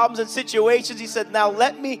those problems and situations. He said, now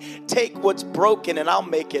let me take what's broken and I'll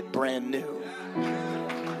make it brand new.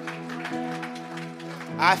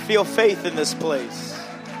 I feel faith in this place.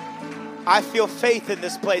 I feel faith in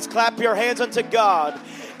this place. Clap your hands unto God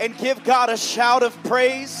and give God a shout of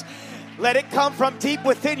praise. Let it come from deep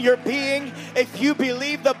within your being. If you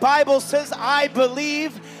believe, the Bible says, I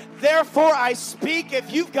believe, therefore I speak.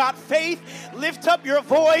 If you've got faith, lift up your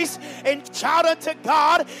voice and shout unto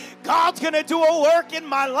God. God's going to do a work in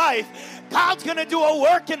my life. God's going to do a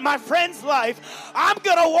work in my friend's life. I'm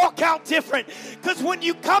going to walk out different. Because when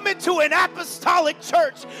you come into an apostolic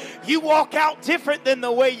church, you walk out different than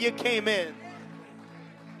the way you came in.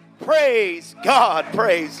 Praise God.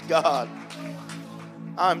 Praise God.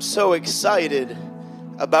 I'm so excited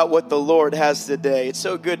about what the Lord has today. It's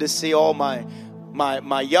so good to see all my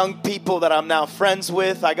young people that I'm now friends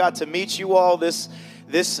with. I got to meet you all this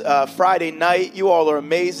Friday night. You all are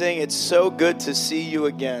amazing. It's so good to see you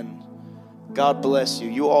again. God bless you.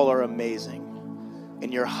 You all are amazing.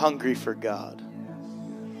 And you're hungry for God.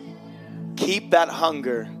 Keep that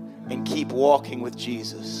hunger and keep walking with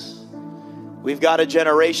Jesus. We've got a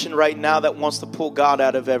generation right now that wants to pull God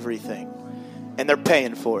out of everything. And they're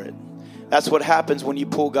paying for it. That's what happens when you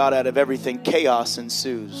pull God out of everything. Chaos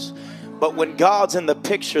ensues. But when God's in the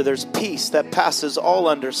picture, there's peace that passes all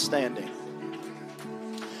understanding.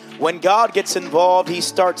 When God gets involved, he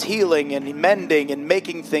starts healing and mending and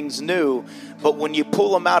making things new. But when you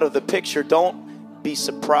pull him out of the picture, don't be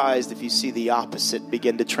surprised if you see the opposite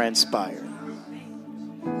begin to transpire.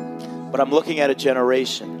 But I'm looking at a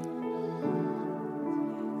generation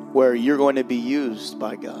where you're going to be used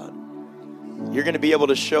by God. You're going to be able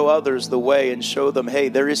to show others the way and show them, hey,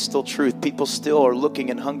 there is still truth. People still are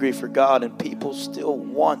looking and hungry for God, and people still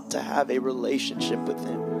want to have a relationship with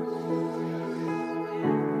him.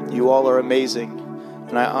 You all are amazing,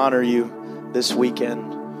 and I honor you this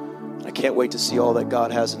weekend. I can't wait to see all that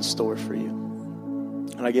God has in store for you.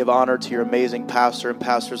 And I give honor to your amazing pastor and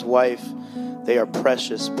pastor's wife. They are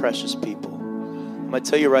precious, precious people. I'm going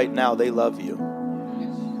to tell you right now, they love you.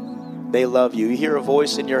 They love you. You hear a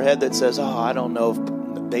voice in your head that says, oh, I don't know if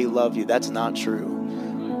they love you. That's not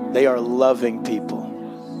true. They are loving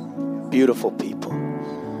people, beautiful people.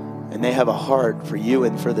 And they have a heart for you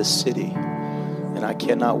and for the city. And I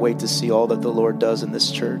cannot wait to see all that the Lord does in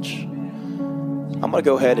this church. I'm going to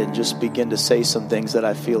go ahead and just begin to say some things that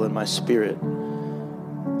I feel in my spirit.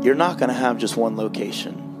 you're not going to have just one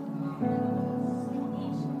location.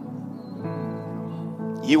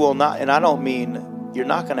 You will not, and I don't mean you're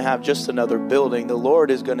not going to have just another building. The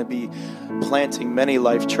Lord is going to be planting many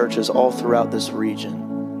life churches all throughout this region.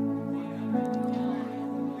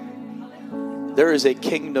 There is a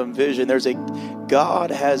kingdom vision. God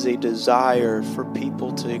has a desire for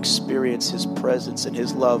people to experience His presence and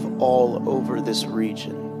His love all over this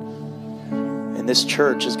region. And this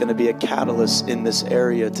church is going to be a catalyst in this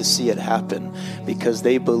area to see it happen, because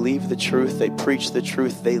they believe the truth, they preach the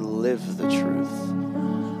truth, they live the truth.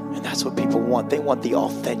 And that's what people want. They want the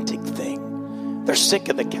authentic thing. They're sick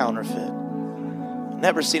of the counterfeit.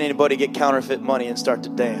 Never seen anybody get counterfeit money and start to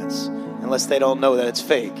dance unless they don't know that it's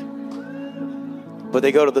fake. But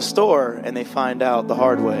they go to the store and they find out the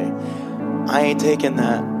hard way, I ain't taking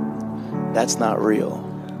that. That's not real.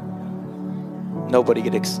 No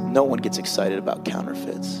one gets excited about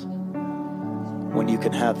counterfeits when you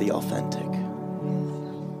can have the authentic.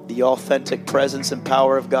 The authentic presence and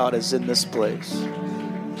power of God is in this place.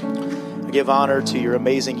 I give honor to your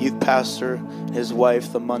amazing youth pastor, his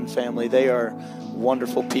wife, the Munn family. They are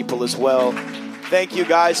wonderful people as well. Thank you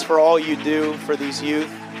guys for all you do for these youth.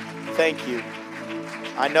 Thank you.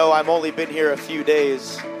 I know I've only been here a few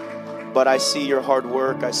days, but I see your hard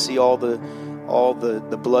work. I see all the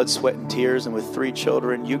blood, sweat, and tears. And with 3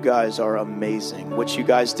 children, you guys are amazing. What you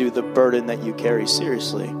guys do, the burden that you carry,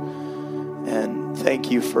 seriously. And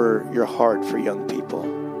thank you for your heart for young people.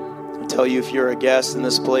 I tell you, if you're a guest in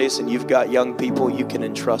this place and you've got young people, you can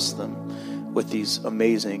entrust them with these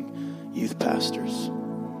amazing youth pastors.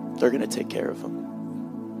 They're going to take care of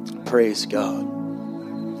them. Praise God.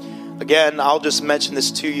 Again, I'll just mention this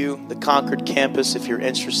to you. The Concord campus, if you're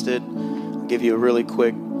interested, I'll give you a really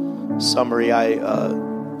quick summary. A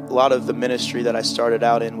lot of the ministry that I started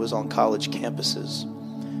out in was on college campuses.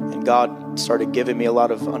 And God started giving me a lot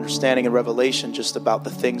of understanding and revelation just about the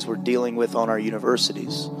things we're dealing with on our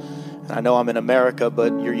universities. And I know I'm in America,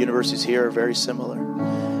 but your universities here are very similar.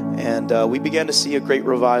 And we began to see a great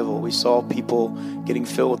revival. We saw people getting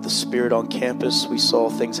filled with the Spirit on campus. We saw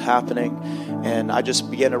things happening. And I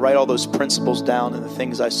just began to write all those principles down and the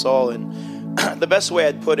things I saw. And the best way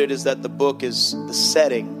I'd put it is that the book is the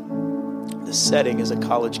setting. The setting is a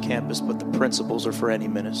college campus, but the principles are for any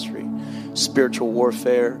ministry. Spiritual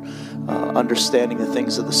warfare, understanding the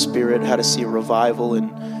things of the Spirit, how to see a revival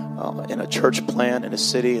in a church plant in a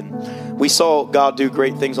city. And we saw God do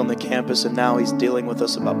great things on the campus, and now He's dealing with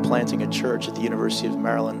us about planting a church at the University of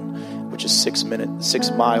Maryland, which is 6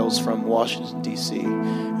 miles from Washington, D.C.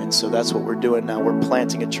 And so that's what we're doing now. We're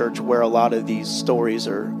planting a church where a lot of these stories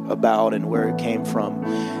are about and where it came from.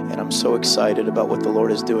 And I'm so excited about what the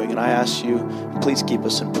Lord is doing. And I ask you, please keep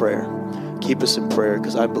us in prayer. Keep us in prayer,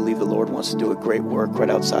 because I believe the Lord wants to do a great work right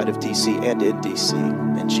outside of D.C. and in D.C.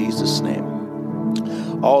 in Jesus' name.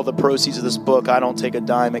 All the proceeds of this book, I don't take a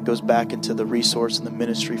dime. It goes back into the resource and the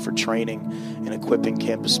ministry for training and equipping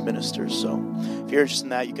campus ministers. So if you're interested in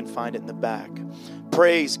that, you can find it in the back.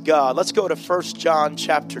 Praise God. Let's go to 1 John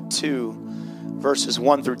chapter 2, verses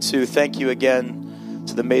 1 through 2. Thank you again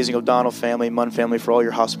to the amazing O'Donnell family, Munn family, for all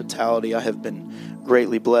your hospitality. I have been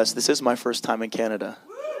greatly blessed. This is my first time in Canada.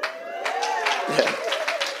 Yeah.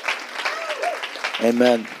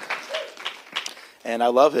 Amen. And I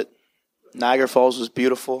love it. Niagara Falls was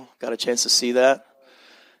beautiful. Got a chance to see that.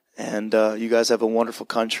 And you guys have a wonderful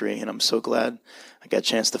country, and I'm so glad I got a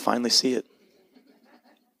chance to finally see it.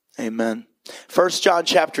 Amen. 1 John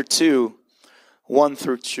chapter 2, 1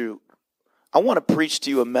 through 2. I want to preach to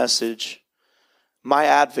you a message. My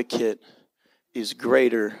advocate is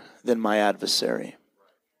greater than my adversary.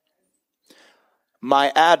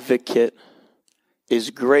 My advocate is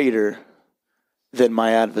greater than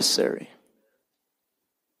my adversary.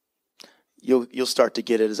 You'll start to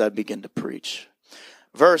get it as I begin to preach.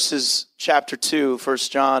 Verses chapter 2, 1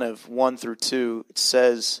 John of 1 through 2, it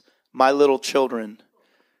says, My little children,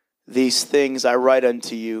 these things I write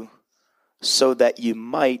unto you, so that you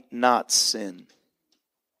might not sin.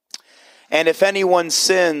 And if anyone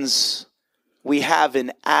sins, we have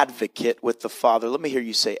an advocate with the Father. Let me hear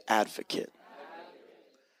you say advocate.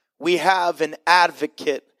 We have an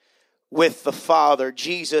advocate with the Father,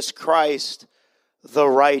 Jesus Christ, the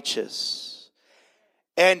righteous.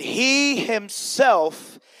 And He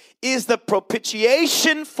Himself is the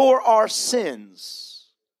propitiation for our sins.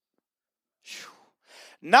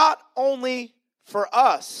 Not only for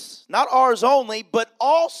us, not ours only, but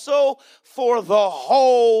also for the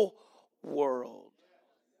whole world.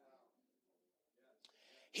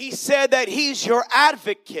 He said that He's your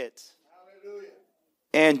advocate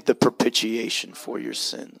and the propitiation for your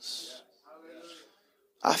sins.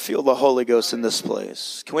 I feel the Holy Ghost in this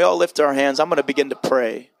place. Can we all lift our hands? I'm going to begin to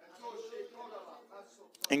pray.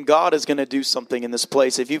 And God is going to do something in this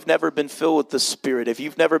place. If you've never been filled with the Spirit, if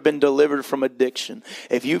you've never been delivered from addiction,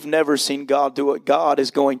 if you've never seen God do it, God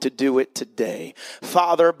is going to do it today.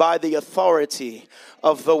 Father, by the authority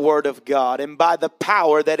of the Word of God and by the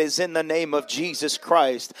power that is in the name of Jesus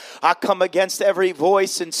Christ, I come against every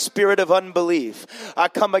voice and spirit of unbelief. I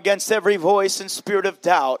come against every voice and spirit of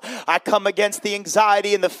doubt. I come against the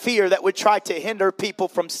anxiety and the fear that would try to hinder people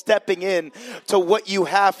from stepping in to what you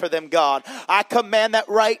have for them, God. I command that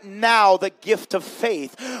right now the gift of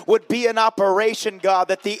faith would be in operation, God,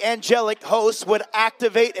 that the angelic hosts would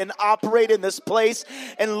activate and operate in this place.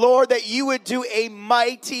 And Lord, that you would do a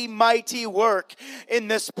mighty, mighty work in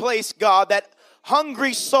this place, God, that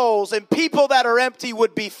hungry souls and people that are empty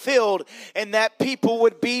would be filled, and that people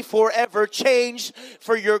would be forever changed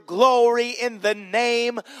for your glory. In the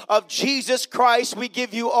name of Jesus Christ, we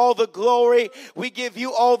give you all the glory. We give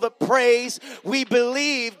you all the praise. We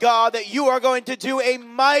believe, God, that you are going to do a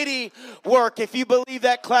mighty work. If you believe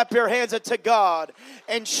that, clap your hands unto God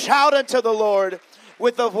and shout unto the Lord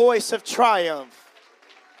with a voice of triumph.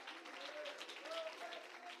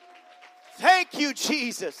 Thank you,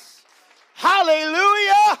 Jesus.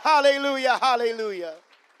 Hallelujah, hallelujah, hallelujah.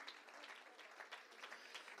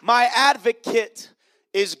 My advocate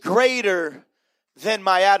is greater than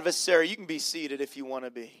my adversary. You can be seated if you want to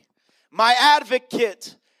be. My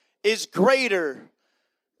advocate is greater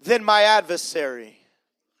than my adversary.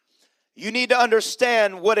 You need to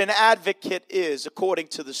understand what an advocate is according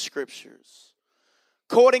to the Scriptures.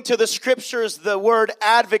 According to the Scriptures, the word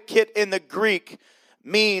advocate in the Greek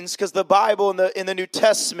means, because the Bible in the New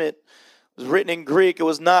Testament was written in Greek, it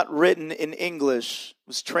was not written in English, it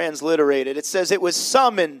was transliterated. It says it was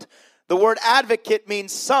summoned. The word advocate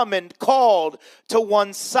means summoned, called to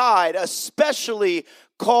one's side, especially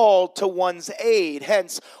called to one's aid.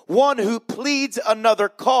 Hence, one who pleads another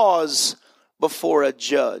cause before a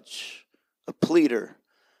judge, a pleader,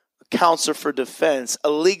 a counsel for defense, a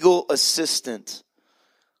legal assistant,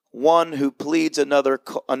 one who pleads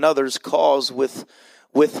another's cause with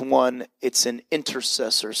one. It's an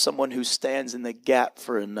intercessor, someone who stands in the gap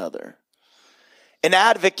for another. An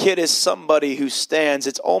advocate is somebody who stands.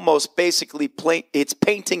 It's almost basically it's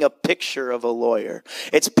painting a picture of a lawyer.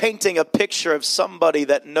 It's painting a picture of somebody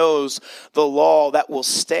that knows the law, that will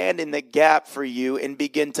stand in the gap for you and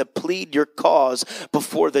begin to plead your cause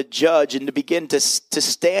before the judge, and to begin to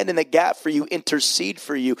stand in the gap for you, intercede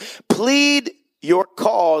for you, plead your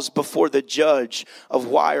cause before the judge of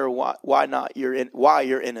why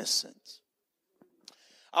you're innocent.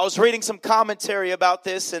 I was reading some commentary about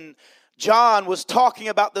this, and John was talking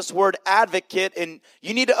about this word advocate, and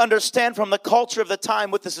you need to understand from the culture of the time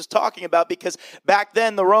what this is talking about, because back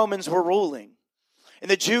then the Romans were ruling. And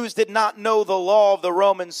the Jews did not know the law of the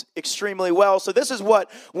Romans extremely well. So this is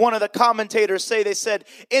what one of the commentators say. They said,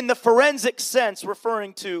 in the forensic sense,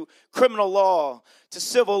 referring to criminal law, to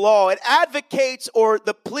civil law, it advocates, or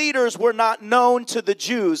the pleaders, were not known to the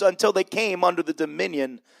Jews until they came under the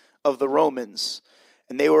dominion of the Romans.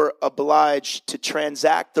 And they were obliged to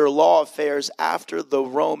transact their law affairs after the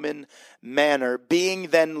Roman manner, being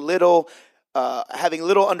then having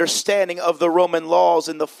little understanding of the Roman laws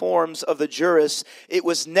and the forms of the juris. It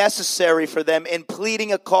was necessary for them, in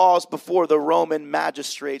pleading a cause before the Roman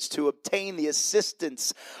magistrates, to obtain the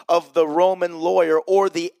assistance of the Roman lawyer or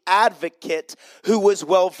the advocate who was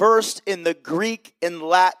well versed in the Greek and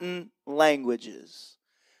Latin languages.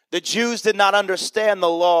 The Jews did not understand the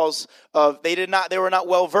laws they were not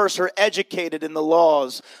well versed or educated in the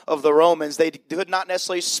laws of the Romans. They could not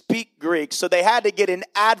necessarily speak Greek. So they had to get an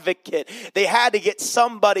advocate. They had to get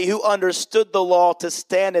somebody who understood the law to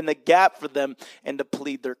stand in the gap for them and to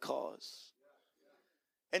plead their cause.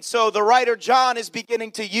 And so the writer John is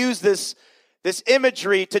beginning to use this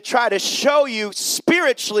imagery to try to show you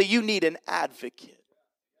spiritually you need an advocate.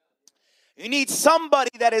 You need somebody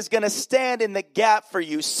that is going to stand in the gap for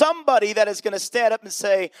you. Somebody that is going to stand up and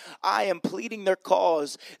say, I am pleading their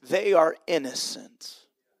cause. They are innocent.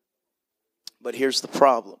 But here's the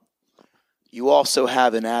problem. You also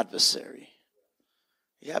have an adversary.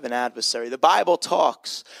 You have an adversary. The Bible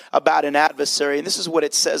talks about an adversary, and this is what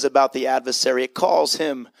it says about the adversary. It calls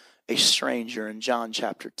him a stranger in John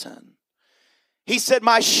chapter 10. He said,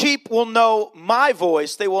 my sheep will know my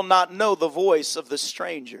voice. They will not know the voice of the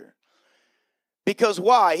stranger. Because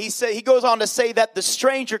why? He goes on to say that the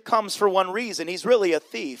stranger comes for one reason. He's really a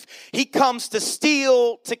thief. He comes to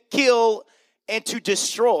steal, to kill, and to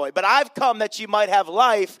destroy. But I've come that you might have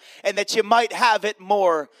life and that you might have it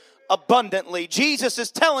more abundantly. Jesus is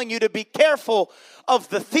telling you to be careful of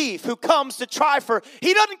the thief who comes to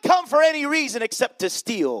he doesn't come for any reason except to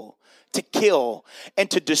steal, to kill, and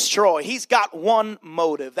to destroy. He's got one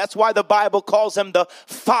motive. That's why the Bible calls him the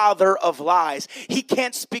father of lies. He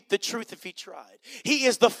can't speak the truth if he tried. He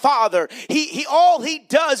is the father. All he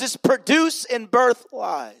does is produce and birth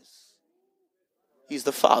lies. He's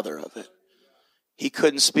the father of it. He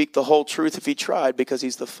couldn't speak the whole truth if he tried because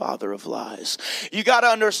he's the father of lies. You got to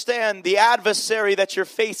understand the adversary that you're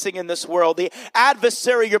facing in this world, the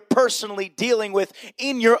adversary you're personally dealing with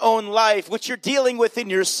in your own life, which you're dealing with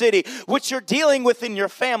in your city, which you're dealing with in your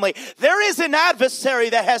family. There is an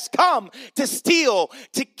adversary that has come to steal,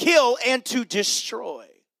 to kill, and to destroy.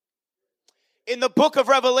 In the book of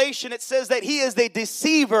Revelation, it says that he is the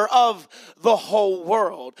deceiver of the whole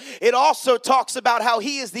world. It also talks about how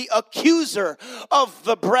he is the accuser of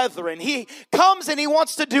the brethren. He comes and he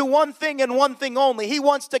wants to do one thing and one thing only. He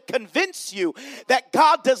wants to convince you that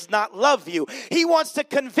God does not love you. He wants to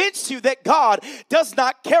convince you that God does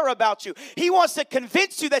not care about you. He wants to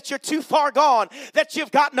convince you that you're too far gone, that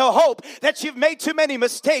you've got no hope, that you've made too many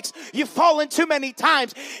mistakes, you've fallen too many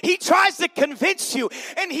times. He tries to convince you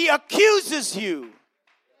and he accuses you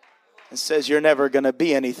and says you're never going to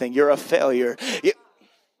be anything. You're a failure.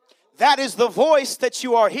 That is the voice that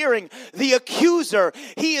you are hearing. The accuser.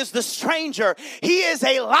 He is the stranger. He is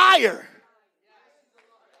a liar.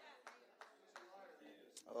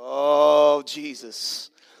 Oh, Jesus.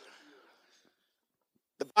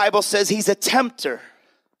 The Bible says he's a tempter.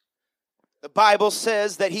 The Bible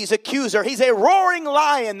says that he's accuser. He's a roaring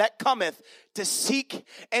lion that cometh to seek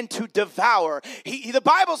and to devour. The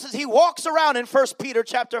Bible says he walks around in 1 Peter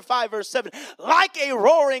chapter 5 verse 7 like a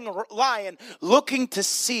roaring lion looking to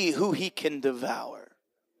see who he can devour.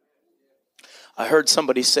 I heard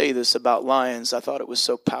somebody say this about lions. I thought it was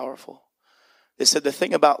so powerful. They said the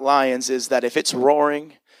thing about lions is that if it's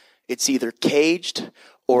roaring, it's either caged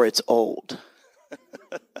or it's old.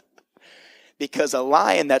 Because a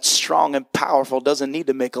lion that's strong and powerful doesn't need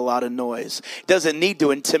to make a lot of noise. Doesn't need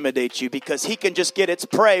to intimidate you because he can just get its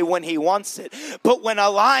prey when he wants it. But when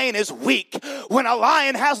a lion is weak, when a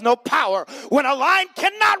lion has no power, when a lion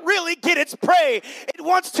cannot really get its prey, it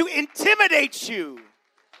wants to intimidate you.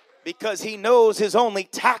 Because he knows his only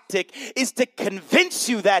tactic is to convince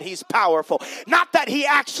you that he's powerful. Not that he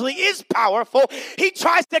actually is powerful. He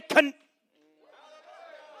tries to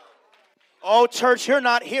Oh, church, you're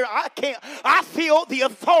not here. I feel the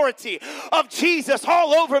authority of Jesus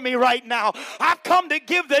all over me right now. I've come to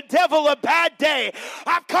give the devil a bad day.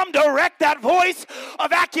 I've come to wreck that voice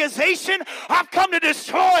of accusation. I've come to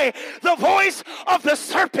destroy the voice of the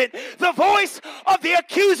serpent, the voice of the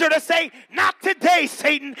accuser to say, not today,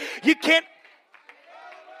 Satan. You can't.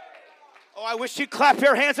 Oh, I wish you'd clap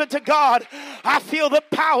your hands unto God. I feel the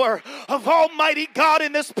power of Almighty God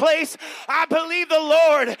in this place. I believe the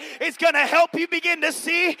Lord is going to help you begin to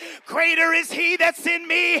see greater is he that's in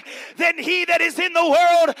me than he that is in the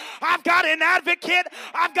world. I've got an advocate.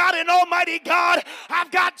 I've got an Almighty God. I've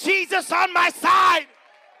got Jesus on my side.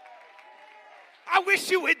 I wish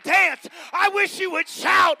you would dance. I wish you would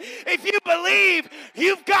shout. If you believe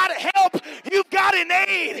you've got help, you've got an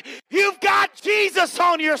aid, you've got Jesus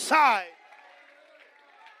on your side.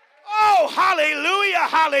 Oh, hallelujah,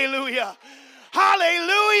 hallelujah,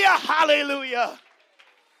 hallelujah, hallelujah.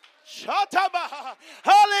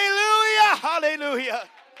 Hallelujah, hallelujah.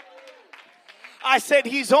 I said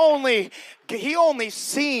he only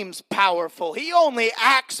seems powerful. He only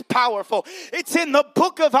acts powerful. It's in the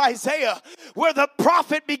book of Isaiah where the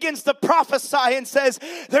prophet begins to prophesy and says,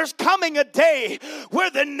 there's coming a day where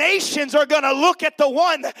the nations are going to look at the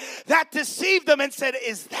one that deceived them and said,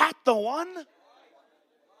 is that the one?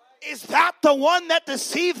 Is that the one that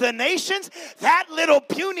deceived the nations? That little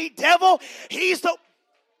puny devil? He's the...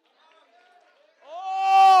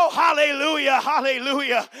 Oh, hallelujah,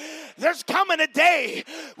 hallelujah. There's coming a day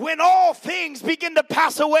when all things begin to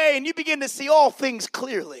pass away and you begin to see all things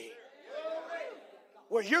clearly.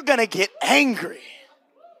 Where you're going to get angry.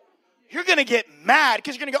 You're going to get mad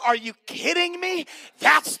because you're going to go, are you kidding me?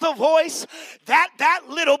 That's the voice. That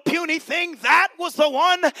little puny thing, that was the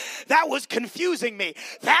one that was confusing me.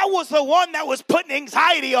 That was the one that was putting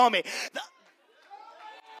anxiety on me.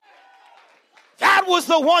 That was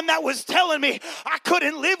the one that was telling me I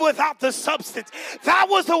couldn't live without the substance. That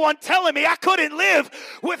was the one telling me I couldn't live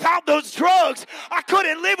without those drugs. I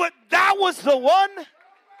couldn't live with, that was the one.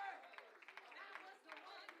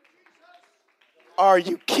 Are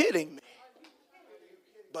you kidding me?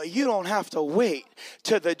 But you don't have to wait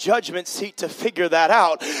to the judgment seat to figure that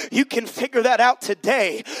out. You can figure that out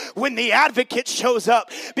today when the advocate shows up,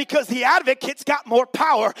 because the advocate's got more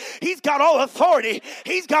power. He's got all authority.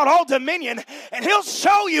 He's got all dominion. And he'll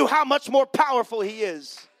show you how much more powerful he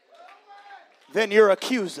is than your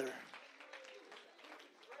accuser.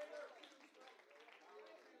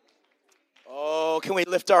 Oh, can we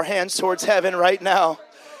lift our hands towards heaven right now?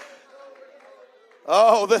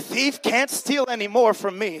 Oh, the thief can't steal anymore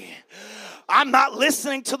from me. I'm not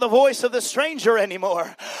listening to the voice of the stranger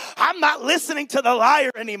anymore. I'm not listening to the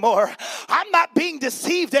liar anymore. I'm not being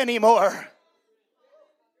deceived anymore.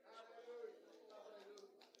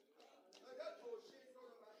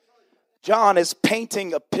 John is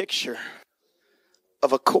painting a picture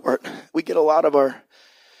of a court. We get a lot of our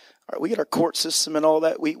court system and all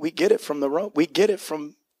that. We get it from we get it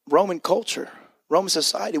from Roman culture, Roman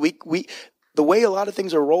society. The way a lot of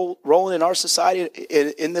things are rolling in our society,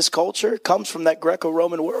 in this culture, comes from that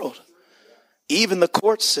Greco-Roman world. Even the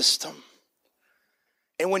court system.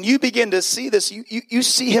 And when you begin to see this, you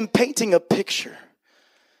see him painting a picture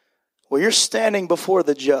where you're standing before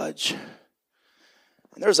the judge.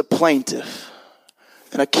 And there's a plaintiff,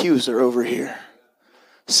 an accuser over here,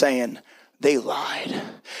 saying, they lied.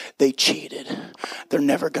 They cheated. They're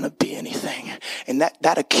never going to be anything. And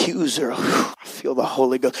that accuser, I feel the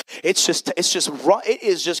Holy Ghost. It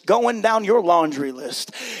is just going down your laundry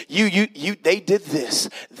list. They did this.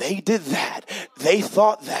 They did that. They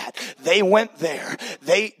thought that. They went there.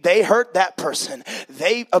 They hurt that person.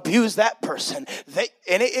 They abused that person.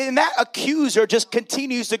 And that accuser just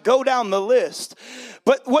continues to go down the list.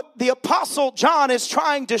 But what the Apostle John is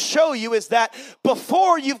trying to show you is that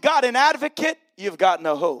before you've got an advocate, you've got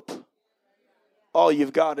no hope. All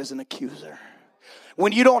you've got is an accuser.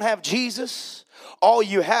 When you don't have Jesus, all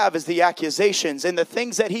you have is the accusations and the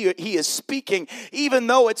things that he is speaking, even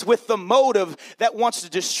though it's with the motive that wants to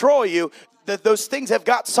destroy you. Those things have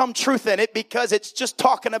got some truth in it, because it's just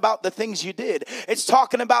talking about the things you did. It's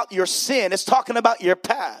talking about your sin. It's talking about your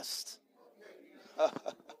past.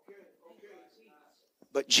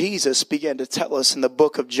 But Jesus began to tell us in the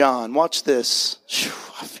book of John. Watch this.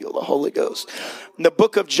 I feel the Holy Ghost. In the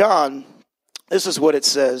book of John, this is what it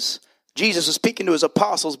says. Jesus was speaking to his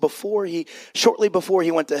apostles shortly before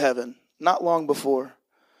he went to heaven. Not long before.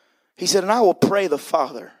 He said, and I will pray the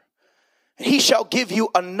Father, and he shall give you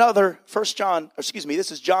another,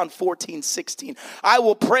 this is John 14:16. I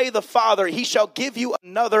will pray the Father, he shall give you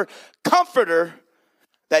another comforter,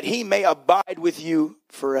 that he may abide with you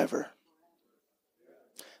forever.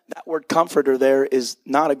 That word comforter there is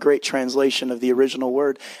not a great translation of the original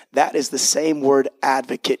word. That is the same word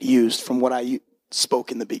advocate used from what I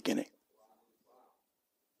spoke in the beginning.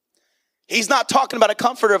 He's not talking about a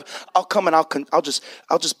comforter of, I'll come and I'll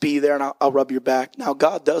just be there and I'll rub your back. Now,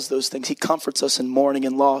 God does those things. He comforts us in mourning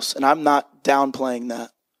and loss, and I'm not downplaying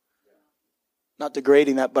that. Not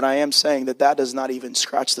degrading that, but I am saying that does not even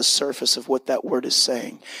scratch the surface of what that word is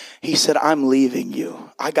saying. He said, I'm leaving you.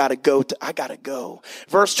 I gotta go.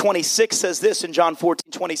 Verse 26 says this in John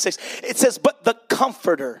 14:26. It says, but the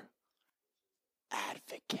comforter,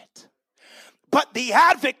 advocate. But the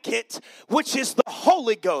advocate, which is the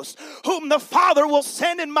Holy Ghost, whom the Father will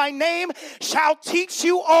send in my name, shall teach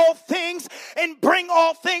you all things and bring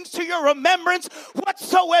all things to your remembrance,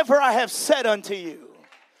 whatsoever I have said unto you.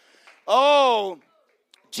 Oh,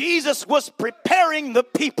 Jesus was preparing the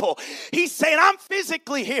people. He's saying, I'm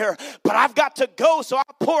physically here, but I've got to go so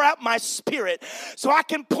I'll pour out my spirit. So I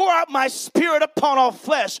can pour out my spirit upon all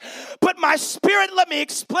flesh. But my spirit, let me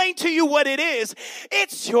explain to you what it is.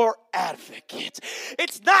 It's your advocate.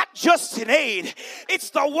 It's not just an aid. It's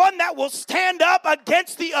the one that will stand up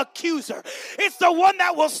against the accuser. It's the one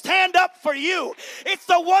that will stand up for you. It's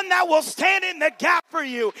the one that will stand in the gap for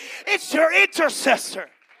you. It's your intercessor.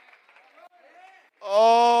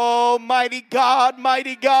 Oh, mighty God,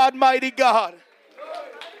 mighty God, mighty God.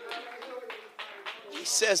 He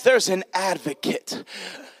says there's an advocate.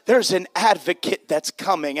 There's an advocate that's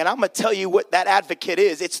coming. And I'm going to tell you what that advocate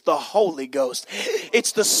is. It's the Holy Ghost.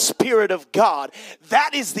 It's the Spirit of God.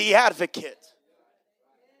 That is the advocate.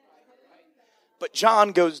 But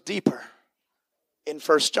John goes deeper. In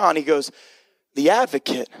 1 John, he goes, the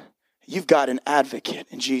advocate, you've got an advocate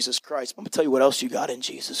in Jesus Christ. I'm going to tell you what else you got in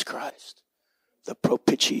Jesus Christ. The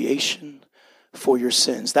propitiation for your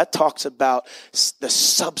sins. That talks about the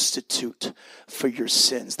substitute for your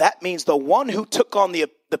sins. That means the one who took on the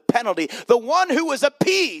penalty, the one who was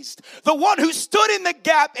appeased, the one who stood in the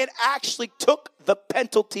gap and actually took the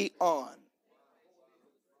penalty on.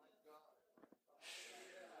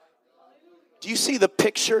 Do you see the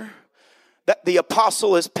picture that the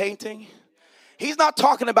apostle is painting? He's not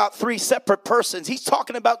talking about three separate persons. He's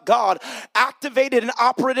talking about God activated and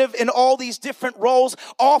operative in all these different roles,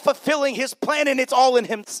 all fulfilling his plan, and it's all in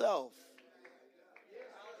himself.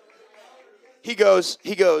 He goes,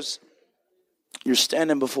 you're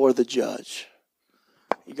standing before the judge.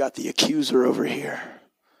 You got the accuser over here.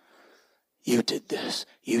 You did this.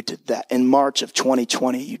 You did that. In March of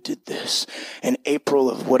 2020, you did this. In April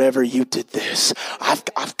of whatever, you did this.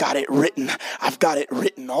 I've got it written. I've got it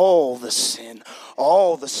written. All the sin,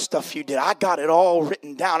 all the stuff you did. I got it all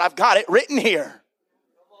written down. I've got it written here.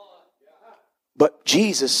 But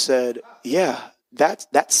Jesus said, yeah,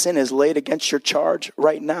 that sin is laid against your charge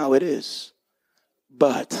right now. It is.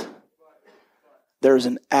 But there's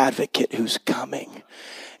an advocate who's coming.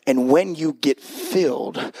 And when you get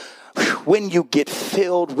filled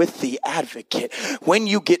with the advocate, when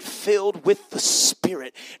you get filled with the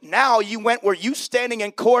Spirit, now you went where you standing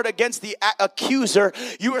in court against the accuser,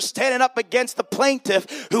 you were standing up against the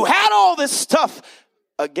plaintiff who had all this stuff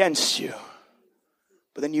against you.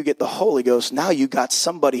 But then you get the Holy Ghost. Now you got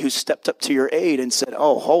somebody who stepped up to your aid and said,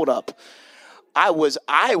 oh, hold up. I was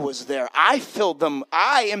there. I filled them.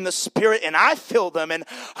 I am the Spirit, and I filled them, and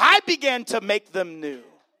I began to make them new.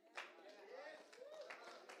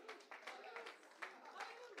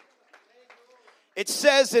 It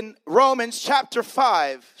says in Romans chapter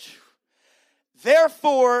 5,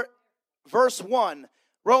 therefore, verse 1,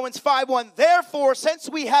 Romans 5:1, therefore, since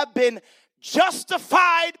we have been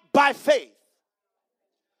justified by faith,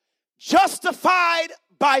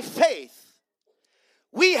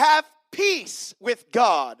 we have peace with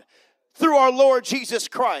God through our Lord Jesus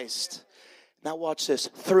Christ. Now watch this.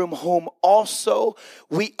 Through whom also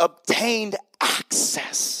we obtained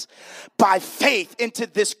access by faith into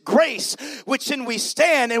this grace which in we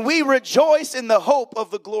stand, and we rejoice in the hope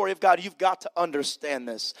of the glory of God. You've got to understand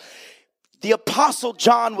this. The Apostle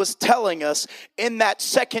John was telling us in that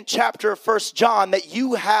second chapter of 1 John that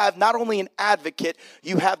you have not only an advocate,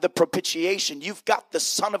 you have the propitiation. You've got the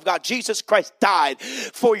Son of God. Jesus Christ died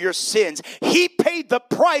for your sins. He paid the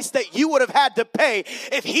price that you would have had to pay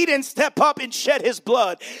if he didn't step up and shed his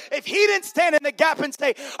blood. If he didn't stand in the gap and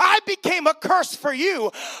say, I became a curse for you.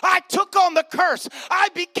 I took on the curse. I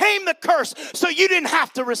became the curse so you didn't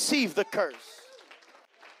have to receive the curse.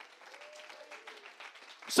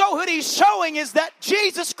 So what he's showing is that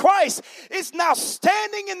Jesus Christ is now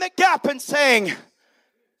standing in the gap and saying,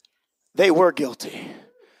 they were guilty,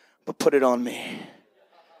 but put it on me.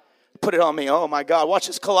 Put it on me. Oh my God. Watch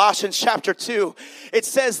this. Colossians chapter 2. It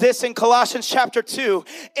says this in Colossians chapter 2.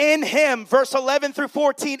 In him, verse 11 through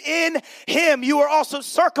 14. In him you are also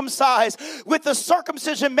circumcised with the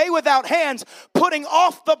circumcision made without hands, putting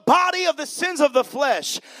off the body of the sins of the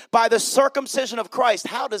flesh by the circumcision of Christ.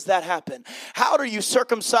 How does that happen? How are you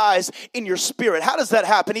circumcised in your spirit? How does that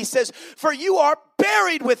happen? He says, for you are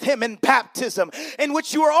buried with him in baptism, in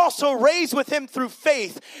which you are also raised with him through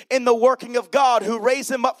faith in the working of God who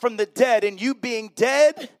raised him up from the dead, and you being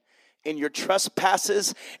dead in your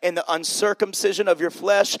trespasses and the uncircumcision of your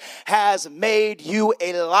flesh has made you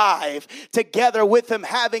alive together with him,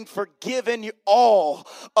 having forgiven you all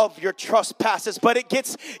of your trespasses. But it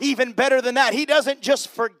gets even better than that. He doesn't just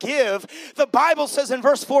forgive. The Bible says in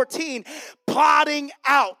verse 14, blotting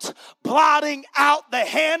out the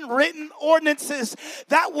handwritten ordinances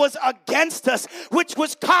that was against us, which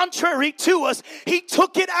was contrary to us. He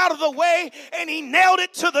took it out of the way and he nailed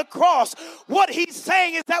it to the cross. What he's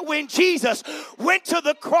saying is that when Jesus went to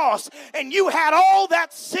the cross and you had all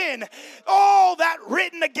that sin, all that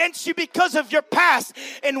written against you because of your past,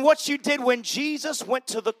 and what you did when Jesus went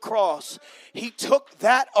to the cross, he took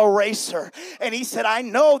that eraser and he said, I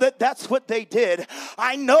know that that's what they did.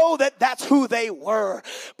 I know that that's who they were,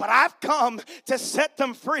 but I've come to set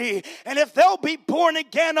them free. And if they'll be born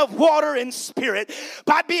again of water and spirit,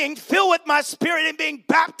 by being filled with my spirit and being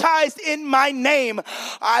baptized in my name,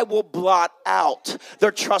 I will blot out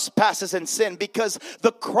their trespasses and sin, because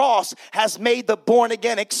the cross has made the born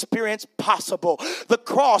again experience possible. The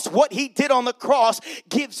cross, what he did on the cross,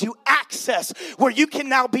 gives you access where you can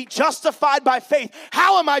now be justified by faith.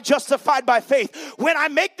 How am I justified by faith? When I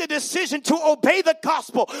make the decision to obey the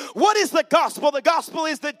gospel. What is the gospel? The gospel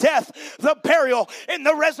is the death, the burial, and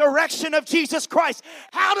the resurrection of Jesus Christ.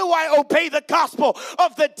 How do I obey the gospel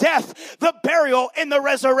of the death, the burial, and the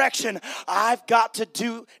resurrection? I've got to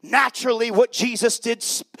do naturally what Jesus did.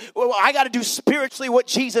 I got to do spiritually what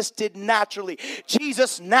Jesus did naturally.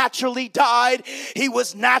 Jesus naturally died. He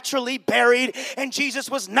was naturally buried, and Jesus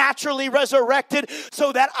was naturally resurrected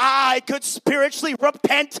so that I could spiritually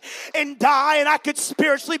repent and die, and I could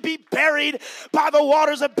spiritually be buried by the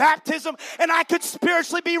waters of baptism, and I could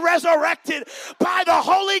spiritually be resurrected by the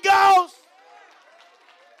Holy Ghost.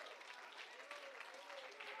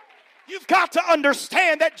 got to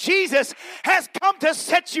understand that Jesus has come to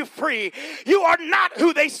set you free. You are not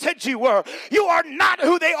who they said you were. You are not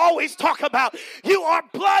who they always talk about. You are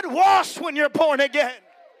blood washed when you're born again.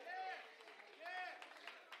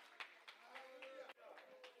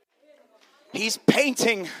 He's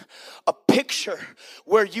painting a picture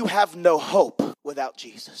where you have no hope without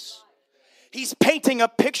Jesus. He's painting a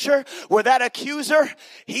picture where that accuser,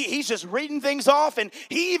 he's just reading things off, and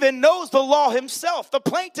he even knows the law himself. The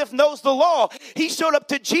plaintiff knows the law. He showed up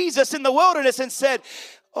to Jesus in the wilderness and said,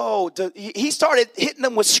 he started hitting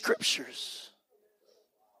them with scriptures.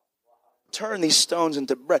 Turn these stones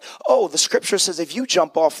into bread. Oh, the scripture says if you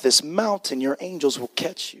jump off this mountain, your angels will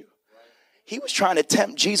catch you. He was trying to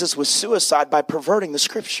tempt Jesus with suicide by perverting the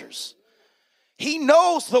scriptures. He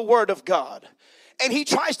knows the word of God, and he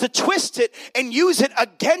tries to twist it and use it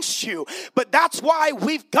against you. But that's why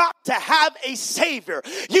we've got to have a Savior.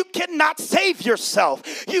 You cannot save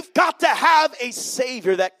yourself. You've got to have a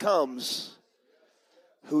Savior that comes,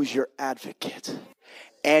 who's your advocate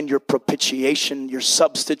and your propitiation, your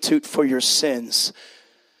substitute for your sins.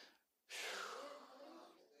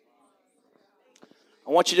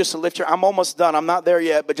 I want you just to lift I'm almost done. I'm not there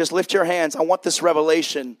yet, but just lift your hands. I want this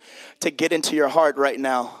revelation to get into your heart right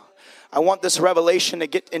now. I want this revelation to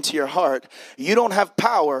get into your heart. You don't have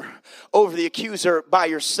power over the accuser by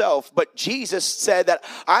yourself, but Jesus said that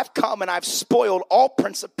I've come and I've spoiled all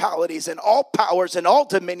principalities and all powers and all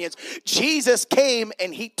dominions. Jesus came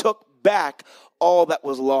and he took back all that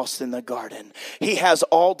was lost in the garden. He has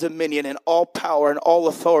all dominion and all power and all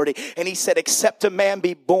authority. And he said, except a man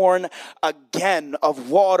be born again of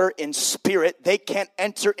water and spirit, they can't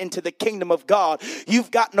enter into the kingdom of God. You've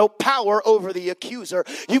got no power over the accuser.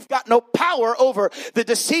 You've got no power over the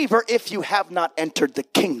deceiver if you have not entered the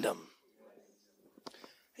kingdom.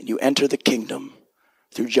 And you enter the kingdom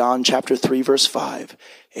through John chapter 3, verse 5.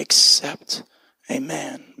 Except a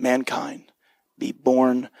mankind, be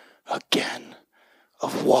born again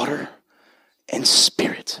of water and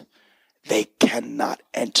spirit, they cannot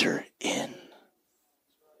enter in.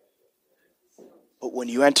 But when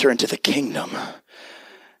you enter into the kingdom,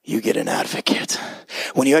 you get an advocate.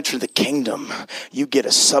 When you enter the kingdom, you get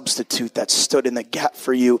a substitute that stood in the gap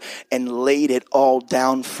for you and laid it all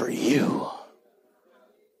down for you.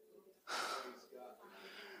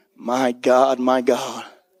 My God, my God.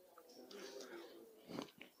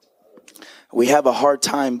 We have a hard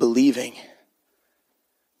time believing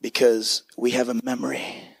because we have a memory.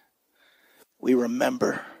 We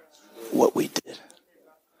remember what we did.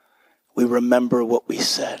 We remember what we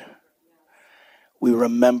said. We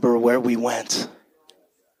remember where we went.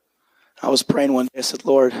 I was praying one day. I said,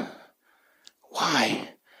 Lord, why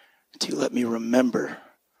do you let me remember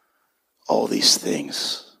all these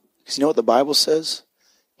things? Because you know what the Bible says?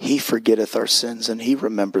 He forgetteth our sins and he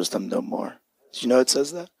remembers them no more. Did you know it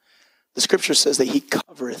says that? The scripture says that he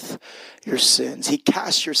covereth your sins. He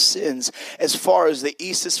casts your sins as far as the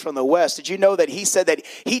east is from the west. Did you know that he said that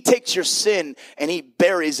he takes your sin and he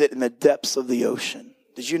buries it in the depths of the ocean?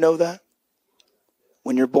 Did you know that?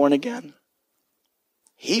 When you're born again,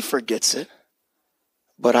 he forgets it,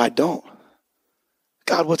 but I don't.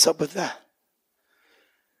 God, what's up with that?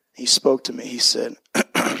 He spoke to me. He said,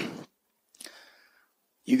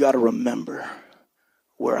 you got to remember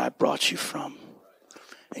where I brought you from.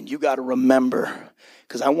 And you got to remember,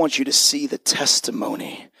 because I want you to see the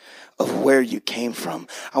testimony of where you came from.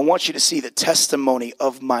 I want you to see the testimony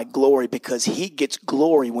of my glory, because he gets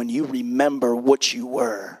glory when you remember what you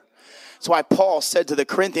were. That's why Paul said to the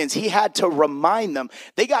Corinthians, he had to remind them.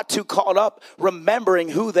 They got too caught up remembering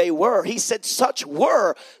who they were. He said, such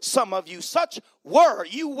were some of you.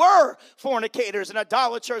 You were fornicators and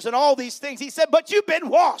idolaters and all these things. He said, but you've been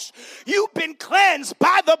washed. You've been cleansed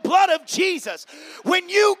by the blood of Jesus. When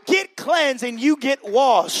you get cleansed and you get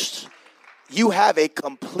washed, you have a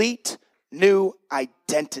complete new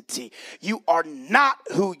identity. You are not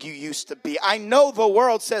who you used to be. I know the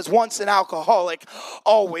world says once an alcoholic,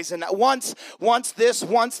 always an once this,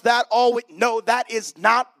 once that, always. No, that is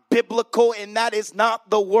not biblical, and that is not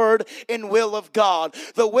the word and will of God.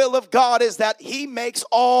 The will of God is that he makes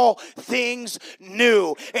all things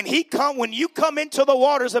new. And when you come into the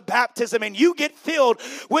waters of baptism and you get filled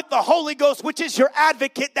with the Holy Ghost, which is your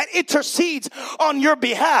advocate that intercedes on your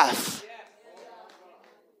behalf.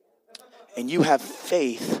 And you have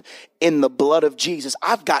faith in the blood of Jesus.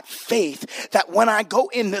 I've got faith that when I go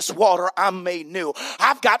in this water, I'm made new.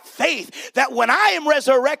 I've got faith that when I am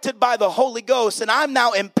resurrected by the Holy Ghost and I'm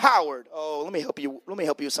now empowered. Oh, let me help you. Let me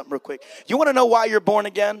help you with something real quick. You want to know why you're born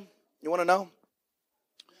again? You want to know? I'm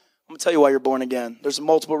going to tell you why you're born again. There's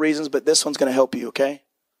multiple reasons, but this one's going to help you, okay?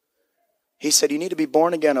 He said, you need to be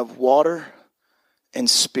born again of water and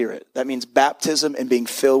spirit. That means baptism and being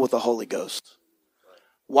filled with the Holy Ghost.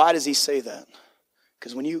 Why does he say that?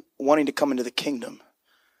 Because when you wanting to come into the kingdom,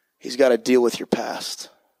 he's got to deal with your past.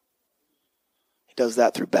 He does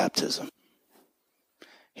that through baptism.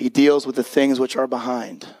 He deals with the things which are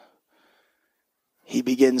behind. He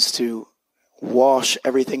begins to wash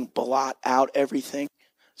everything, blot out everything.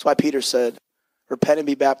 That's why Peter said, repent and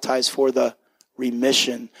be baptized for the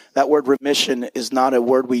remission. That word remission is not a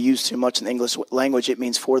word we use too much in the English language. It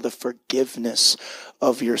means for the forgiveness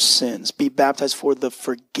of your sins. Be baptized for the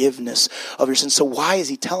forgiveness of your sins. So why is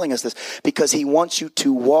he telling us this? Because he wants you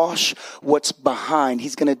to wash what's behind.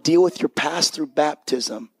 He's going to deal with your past through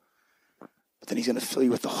baptism. But then he's going to fill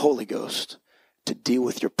you with the Holy Ghost to deal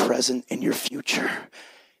with your present and your future.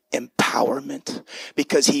 Empowerment,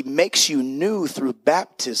 because he makes you new through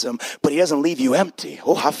baptism, but he doesn't leave you empty.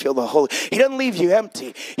 Oh, I feel the Holy. He doesn't leave you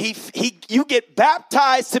empty. You get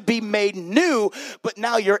baptized to be made new, but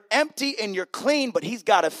now you're empty and you're clean, but he's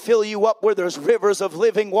got to fill you up where there's rivers of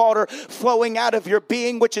living water flowing out of your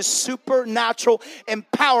being, which is supernatural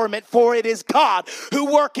empowerment. For it is God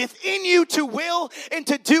who worketh in you to will and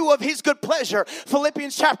to do of his good pleasure.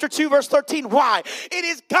 Philippians chapter 2, verse 13. Why? It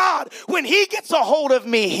is God. When he gets a hold of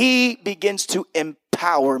me, he begins to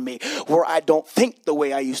empower me where I don't think the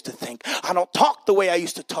way I used to think. I don't talk the way I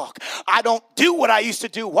used to talk. I don't do what I used to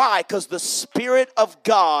do. Why? Because the Spirit of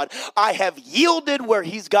God, I have yielded where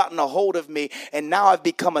he's gotten a hold of me. And now I've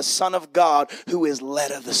become a son of God who is led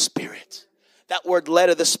of the Spirit. That word led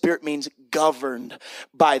of the Spirit means governed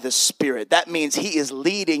by the Spirit. That means he is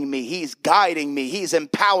leading me. He's guiding me. He's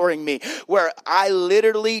empowering me where I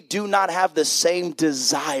literally do not have the same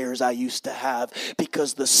desires I used to have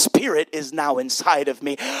because the Spirit is now inside of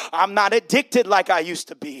me. I'm not addicted like I used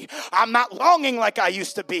to be. I'm not longing like I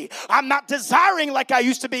used to be. I'm not desiring like I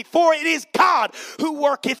used to be. For it is God who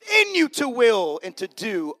worketh in you to will and to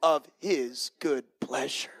do of his good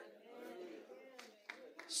pleasure.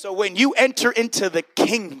 So when you enter into the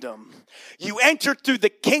kingdom, you enter through the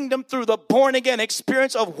kingdom through the born again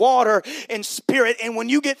experience of water and spirit. And when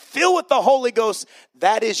you get filled with the Holy Ghost,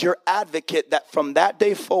 that is your advocate that from that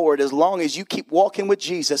day forward, as long as you keep walking with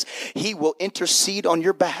Jesus, he will intercede on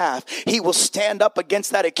your behalf. He will stand up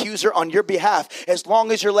against that accuser on your behalf. As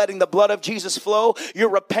long as you're letting the blood of Jesus flow, you're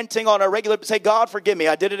repenting on a regular, say, God, forgive me.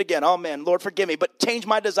 I did it again. Oh man, Lord, forgive me, but change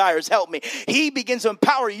my desires. Help me. He begins to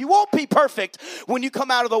empower you. You won't be perfect when you come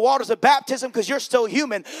out of the waters of baptism because you're still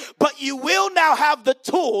human, but you will now have the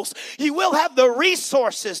tools. You will have the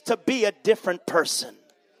resources to be a different person.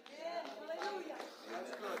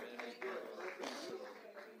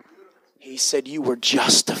 He said you were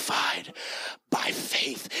justified by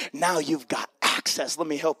faith. Now you've got access. Let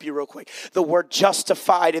me help you real quick. The word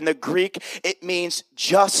justified in the Greek, it means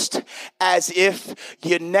just as if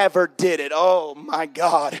you never did it. Oh my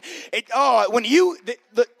God.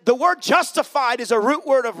 The word justified is a root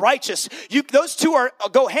word of righteous. Those two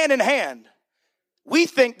go hand in hand. We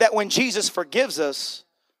think that when Jesus forgives us,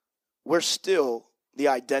 we're still the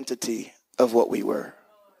identity of what we were.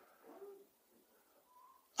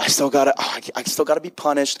 I still gotta be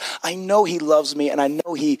punished. I know he loves me and I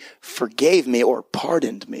know he forgave me or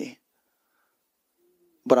pardoned me.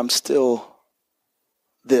 But I'm still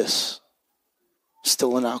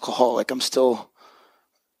still an alcoholic. I'm still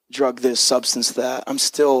drug this, substance that. I'm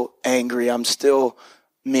still angry. I'm still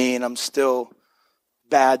mean. I'm still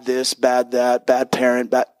bad this, bad that, bad parent,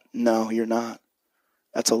 bad. No, you're not.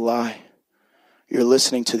 That's a lie. You're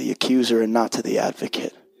listening to the accuser and not to the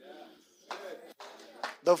advocate.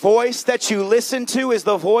 The voice that you listen to is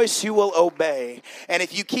the voice you will obey. And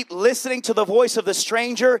if you keep listening to the voice of the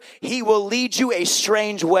stranger, he will lead you a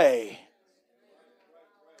strange way.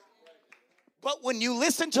 But when you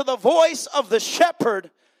listen to the voice of the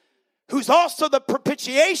shepherd, who's also the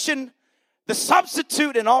propitiation, the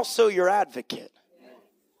substitute, and also your advocate,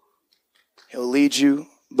 he'll lead you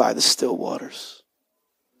by the still waters.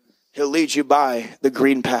 He'll lead you by the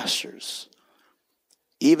green pastures.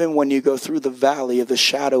 Even when you go through the valley of the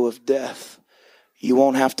shadow of death, you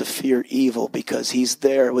won't have to fear evil because he's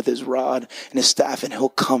there with his rod and his staff and he'll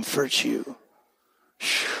comfort you.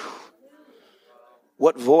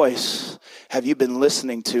 What voice have you been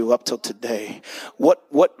listening to up till today?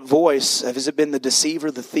 What voice? Has it been the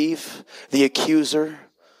deceiver, the thief, the accuser,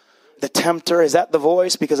 the tempter? Is that the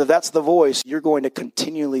voice? Because if that's the voice, you're going to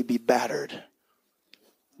continually be battered.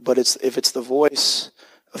 But if it's the voice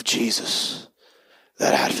of Jesus,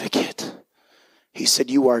 that advocate, he said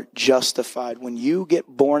you are justified. When you get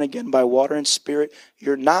born again by water and spirit,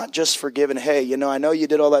 you're not just forgiven. Hey, I know you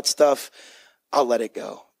did all that stuff. I'll let it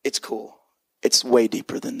go. It's cool. It's way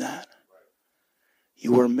deeper than that.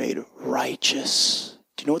 You were made righteous.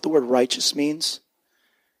 Do you know what the word righteous means?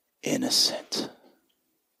 Innocent.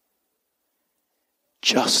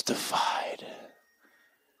 Justified.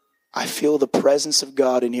 I feel the presence of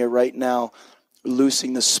God in here right now,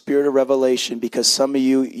 loosing the spirit of revelation, because some of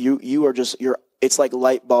you are just, it's like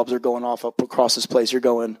light bulbs are going off up across this place. You're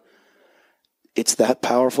going, it's that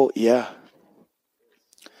powerful? Yeah.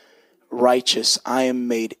 Righteous. I am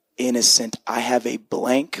made innocent. I have a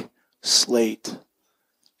blank slate.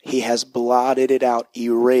 He has blotted it out,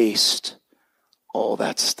 erased all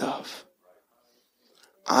that stuff.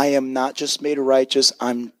 I am not just made righteous,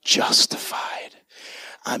 I'm justified.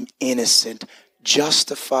 I'm innocent.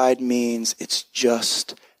 Justified means it's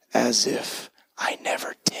just as if I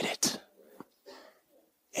never did it.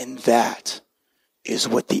 And that is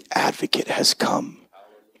what the advocate has come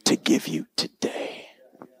to give you today.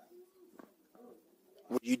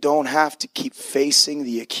 You don't have to keep facing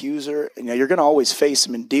the accuser. You know, you're going to always face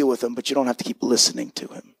him and deal with him, but you don't have to keep listening to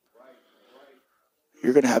him.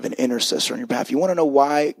 You're going to have an intercessor on your behalf. You want to know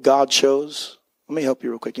why God chose? Let me help you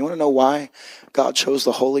real quick. You want to know why God chose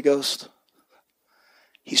the Holy Ghost?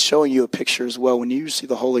 He's showing you a picture as well. When you see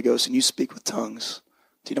the Holy Ghost and you speak with tongues,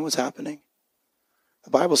 do you know what's happening? The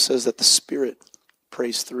Bible says that the Spirit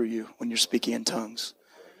prays through you when you're speaking in tongues.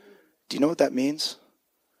 Do you know what that means?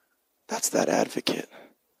 That's that advocate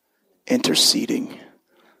interceding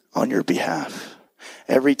on your behalf.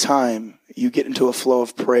 Every time you get into a flow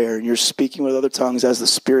of prayer and you're speaking with other tongues as the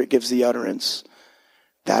Spirit gives the utterance,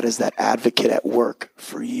 that is that advocate at work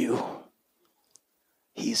for you.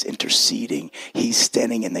 He's interceding. He's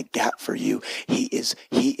standing in the gap for you. He is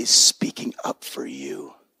speaking up for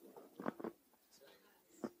you.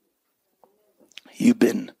 You've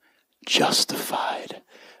been justified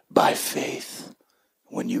by faith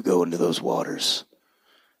when you go into those waters.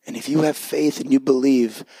 And if you have faith and you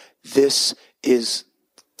believe this is,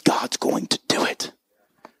 God's going to do it.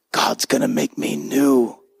 God's going to make me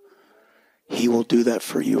new. He will do that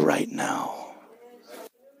for you right now.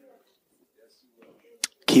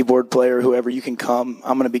 Keyboard player, whoever, you can come.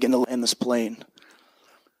 I'm going to begin to land this plane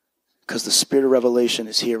because the Spirit of revelation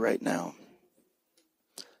is here right now.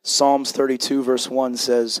 Psalms 32 verse 1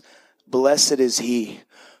 says, "Blessed is he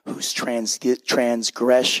whose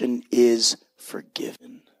transgression is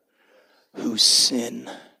forgiven, whose sin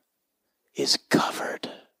is covered."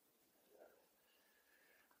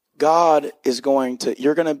 God is going to,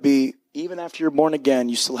 you're going to be, even after you're born again,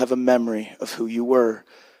 you still have a memory of who you were,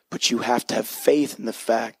 but you have to have faith in the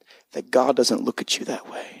fact that God doesn't look at you that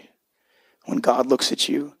way. When God looks at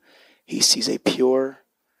you, he sees a pure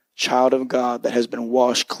child of God that has been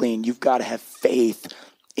washed clean. You've got to have faith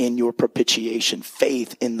in your propitiation,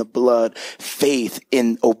 faith in the blood, faith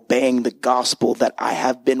in obeying the gospel that I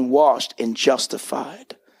have been washed and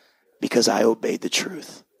justified because I obeyed the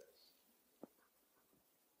truth.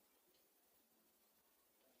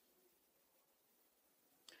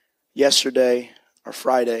 Yesterday or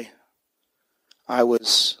Friday, I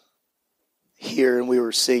was here and we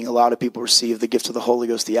were seeing a lot of people receive the gift of the Holy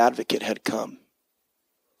Ghost. The advocate had come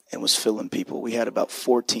and was filling people. We had about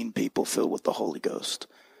 14 people filled with the Holy Ghost.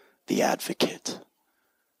 The advocate.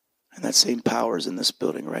 And that same power is in this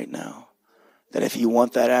building right now. That if you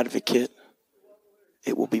want that advocate,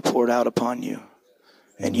 it will be poured out upon you.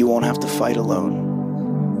 And you won't have to fight alone.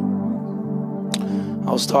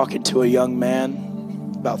 I was talking to a young man,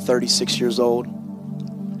 about 36 years old.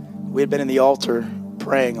 We had been in the altar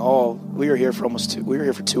praying we were here for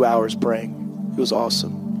 2 hours praying. It was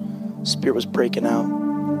awesome. Spirit was breaking out.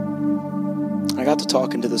 I got to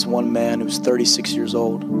talking to this one man who was 36 years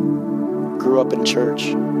old, grew up in church.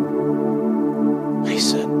 He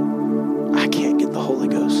said, "I can't get the Holy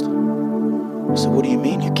Ghost." I said, "What do you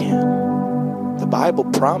mean you can't?" The Bible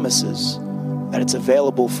promises that it's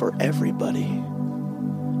available for everybody.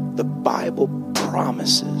 The Bible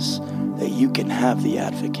promises that you can have the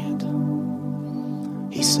advocate.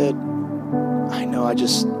 He said, I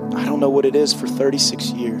don't know what it is. For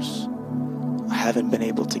 36 years, I haven't been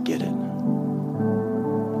able to get it.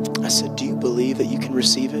 I said, "Do you believe that you can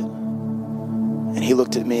receive it?" And he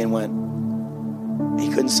looked at me and went, he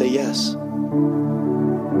couldn't say yes.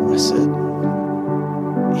 I said,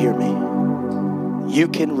 "Hear me. You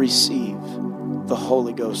can receive the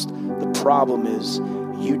Holy Ghost. The problem is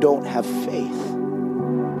you don't have faith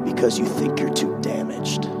because you think you're too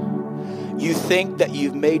damaged. You think that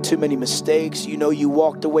you've made too many mistakes. You know you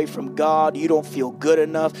walked away from God. You don't feel good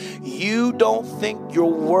enough. You don't think you're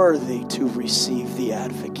worthy to receive the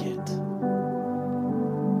advocate."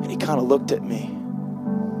 And he kind of looked at me.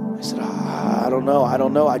 I said, I don't know.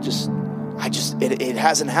 It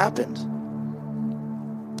hasn't happened.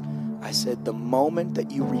 I I said, the moment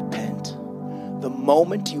that you repent, the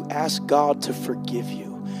moment you ask God to forgive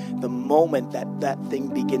you, the moment that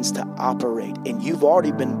thing begins to operate, and you've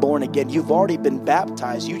already been born again, you've already been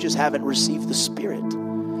baptized, you just haven't received the Spirit.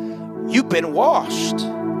 You've been washed.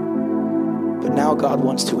 But now God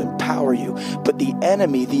wants to empower you. But the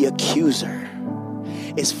enemy, the accuser,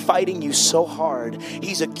 is fighting you so hard.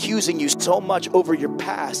 He's accusing you so much over your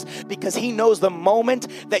past because he knows the moment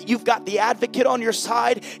that you've got the advocate on your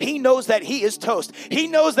side, he knows that he is toast. He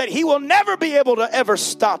knows that he will never be able to ever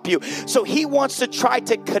stop you. So he wants to try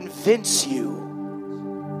to convince you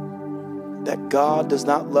that God does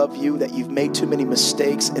not love you, that you've made too many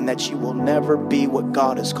mistakes, and that you will never be what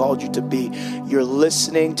God has called you to be. You're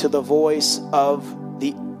listening to the voice of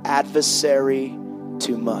the adversary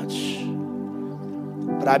too much.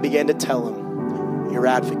 But I began to tell him, your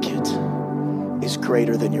advocate is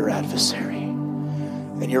greater than your adversary.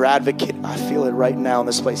 And your advocate, I feel it right now in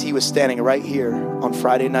this place. He was standing right here on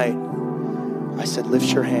Friday night. I said,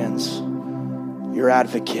 lift your hands. Your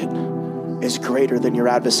advocate is greater than your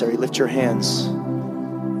adversary. Lift your hands.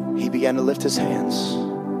 He began to lift his hands.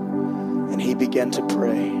 And he began to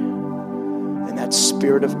pray. And that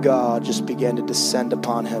Spirit of God just began to descend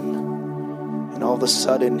upon him. And all of a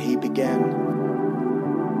sudden, he began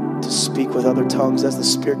to speak with other tongues. As the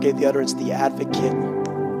Spirit gave the utterance, the advocate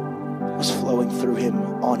was flowing through him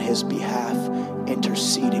on his behalf,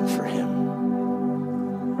 interceding for him.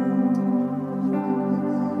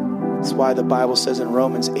 That's why the Bible says in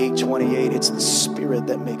Romans 8:28, it's the Spirit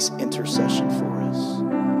that makes intercession for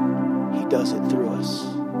us. He does it through us.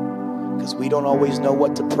 Because we don't always know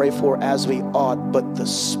what to pray for as we ought, but the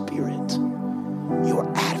Spirit, your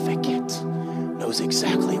advocate, knows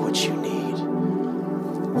exactly what you need.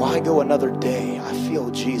 Why go another day? I feel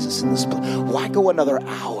Jesus in this place. Why go another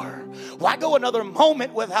hour? Why go another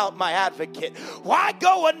moment without my advocate? Why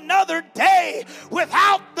go another day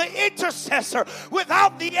without the intercessor,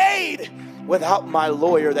 without the aid, without my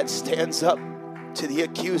lawyer that stands up to the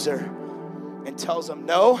accuser and tells him,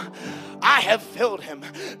 no, I have filled him.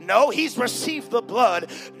 No, he's received the blood.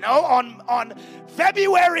 No, on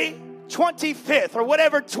February 25th or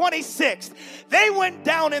whatever, 26th, they went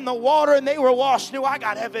down in the water and they were washed new. I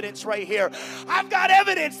got evidence right here. I've got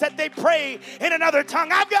evidence that they pray in another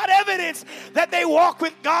tongue. I've got evidence that they walk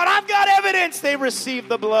with God. I've got evidence they received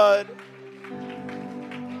the blood.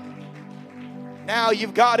 Now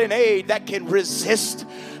you've got an aid that can resist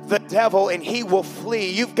the devil and he will flee.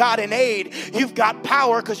 You've got an aid. You've got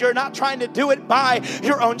power because you're not trying to do it by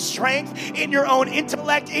your own strength, in your own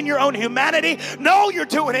intellect, in your own humanity. No, you're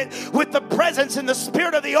doing it with the presence and the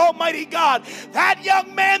Spirit of the Almighty God. That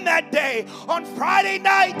young man that day on Friday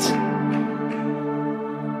night,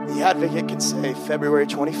 the advocate can say, February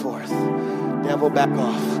 24th, devil back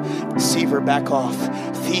off, deceiver back off,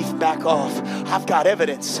 thief back off. I've got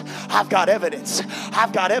evidence. I've got evidence.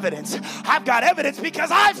 I've got evidence. I've got evidence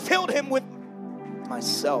because I filled him with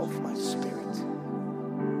myself, my Spirit.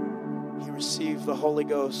 He received the Holy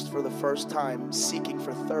Ghost for the first time, seeking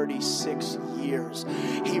for 36 years.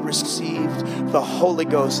 He received the Holy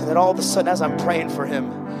Ghost, and then all of a sudden, as I'm praying for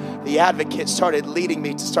him, the advocate started leading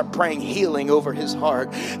me to start praying healing over his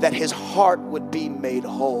heart, that his heart would be made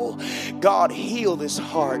whole. God, heal this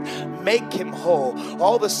heart. Make him whole.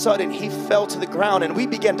 All of a sudden, he fell to the ground, and we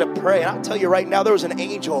began to pray. And I'll tell you right now, there was an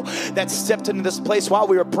angel that stepped into this place while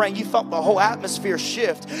we were praying. You felt the whole atmosphere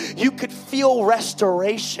shift. You could feel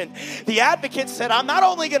restoration. The advocate said, I'm not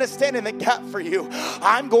only going to stand in the gap for you,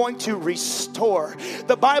 I'm going to restore.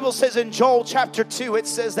 The Bible says in Joel chapter 2, it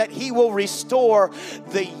says that he will restore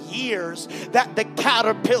the years that the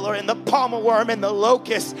caterpillar and the palmer worm and the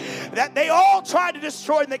locust, that they all tried to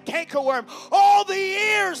destroy, and the cankerworm, all the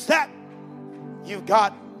years that you've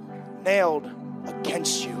got nailed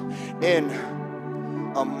against you in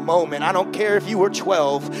a moment. I don't care if you were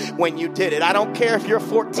 12 when you did it. I don't care if you're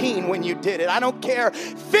 14 when you did it. I don't care.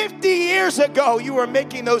 50 years ago you were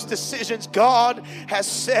making those decisions. God has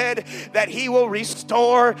said that he will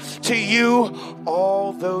restore to you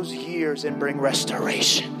all those years and bring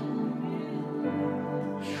restoration.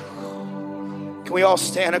 Can we all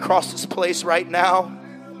stand across this place right now?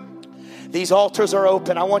 These altars are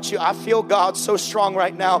open. I feel God so strong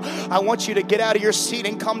right now. I want you to get out of your seat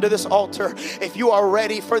and come to this altar if you are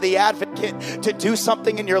ready for the advocate to do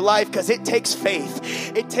something in your life, because it takes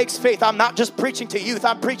faith. It takes faith. I'm not just preaching to youth.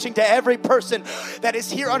 I'm preaching to every person that is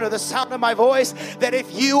here under the sound of my voice, that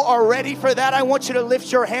if you are ready for that, I want you to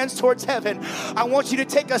lift your hands towards heaven. I want you to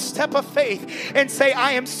take a step of faith and say,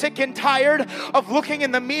 I am sick and tired of looking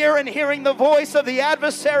in the mirror and hearing the voice of the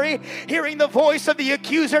adversary, hearing the voice of the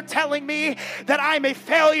accuser telling me me that I'm a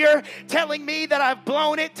failure, telling me that I've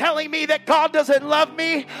blown it, telling me that God doesn't love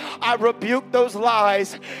me, I rebuke those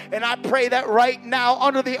lies. And I pray that right now,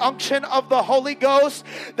 under the unction of the Holy Ghost,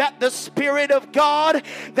 that the Spirit of God,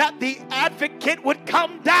 that the advocate would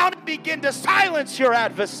come down and begin to silence your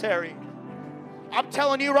adversary. I'm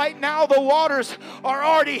telling you right now, the waters are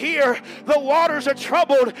already here. The waters are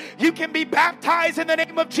troubled. You can be baptized in the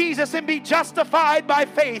name of Jesus and be justified by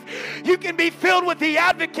faith. You can be filled with the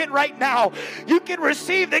advocate right now. You can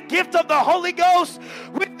receive the gift of the Holy Ghost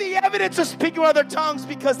with the evidence of speaking with other tongues,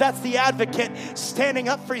 because that's the advocate standing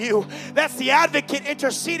up for you. That's the advocate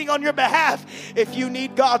interceding on your behalf. If you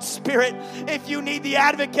need God's Spirit, if you need the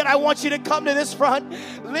advocate, I want you to come to this front.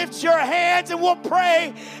 Lift your hands and we'll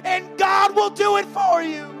pray, and God will do it for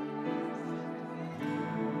you.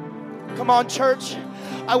 Come on, church.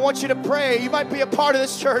 I want you to pray. You might be a part of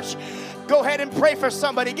this church. Go ahead and pray for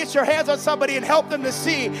somebody. Get your hands on somebody and help them to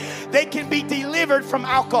see they can be delivered from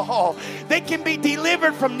alcohol. They can be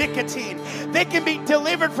delivered from nicotine. They can be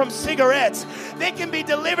delivered from cigarettes. They can be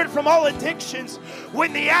delivered from all addictions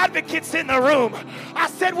when the advocate's in the room. I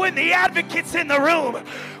said when the advocate's in the room.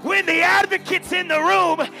 When the advocate's in the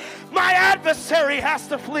room, my adversary has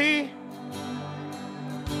to flee.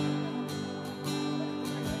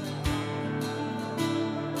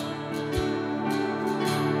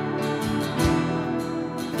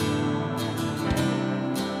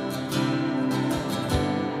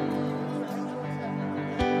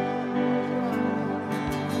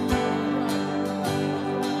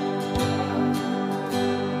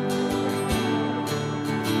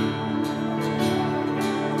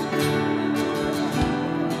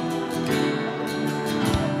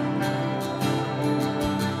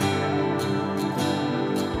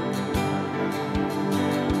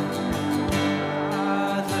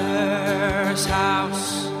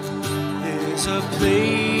 House, there's a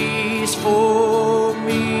place for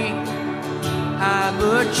me. I'm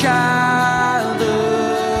a child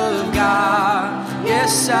of God.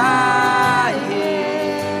 Yes, I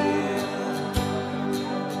am.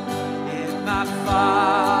 In my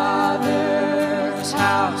Father's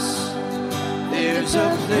house, there's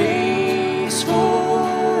a place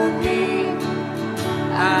for me.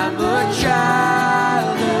 I'm a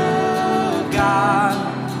child of God.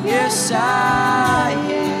 Yes, I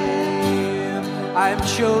am. I'm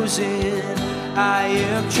chosen. I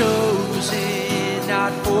am chosen,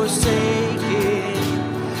 not forsaken.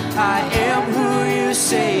 I am who you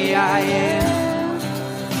say I am.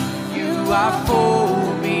 You are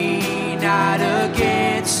for me, not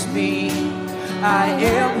against me. I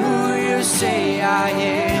am who you say I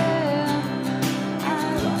am.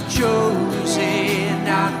 I'm chosen,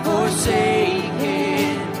 not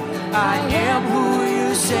forsaken. I am who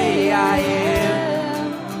you say I am.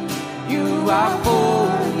 You are for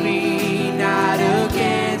me, not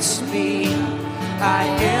against me. I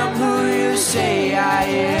am who you say I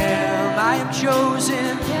am. I am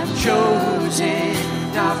chosen, chosen,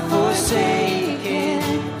 not forsaken.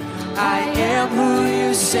 I am who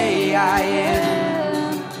you say I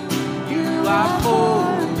am. You are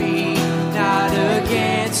for me, not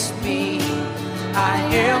against me. I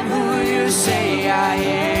am who you say I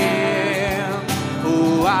am.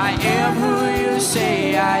 Oh, I am who you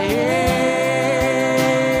say I am.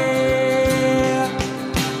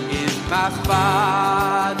 In my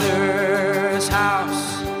Father's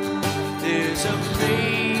house, there's a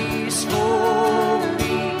place for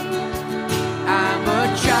me. I'm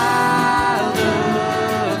a child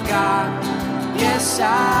of God. Yes,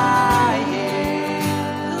 I am.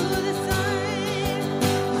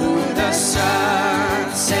 Who the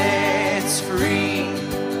Son sets free,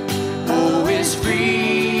 who is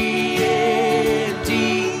free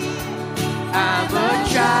indeed. I'm a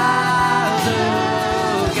child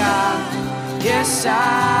of God. Yes,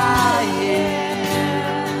 I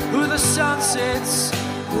am. Who the Son sets,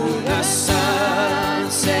 who the Son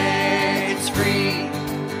sets free,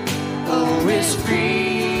 who is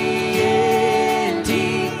free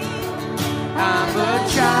indeed. I'm a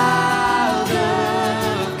child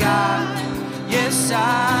of God. Yes,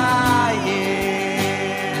 I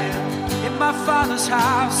am. In my Father's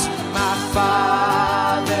house, my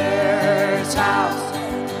Father's house,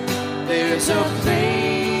 there's a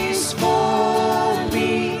place for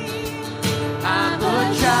me. I'm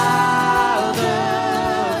a child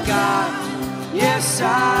of God. Yes,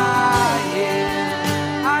 I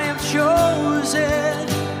am. I am chosen.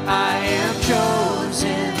 I am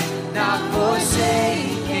chosen, not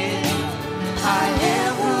forsaken. I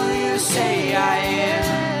am who you say I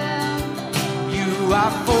am. You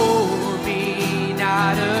are for me,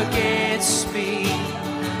 not against me.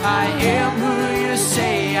 I am who you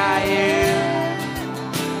say I I am.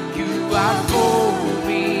 You are for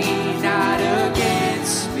me, not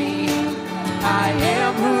against me. I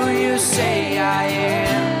am who you say I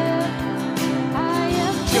am. I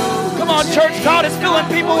am chosen. Come on, church. God is filling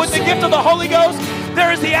people with the gift of the Holy Ghost.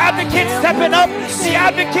 There is the advocate stepping up. The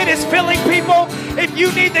advocate is filling people. If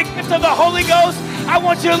you need the gift of the Holy Ghost, I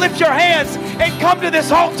want you to lift your hands and come to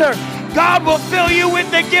this altar. God will fill you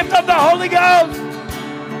with the gift of the Holy Ghost.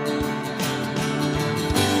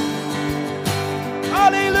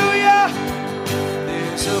 Hallelujah.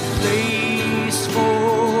 There's a place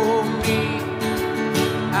for me.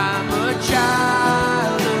 I'm a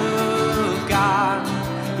child of God.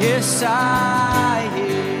 Yes, I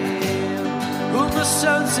am. Whom the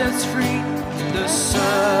Son sets free, the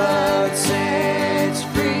Son sets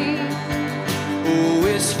free. Who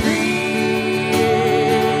is free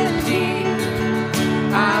indeed?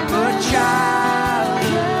 I'm a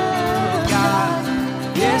child of God.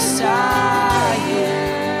 Yes, I am.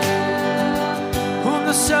 Whom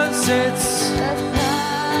the Son sets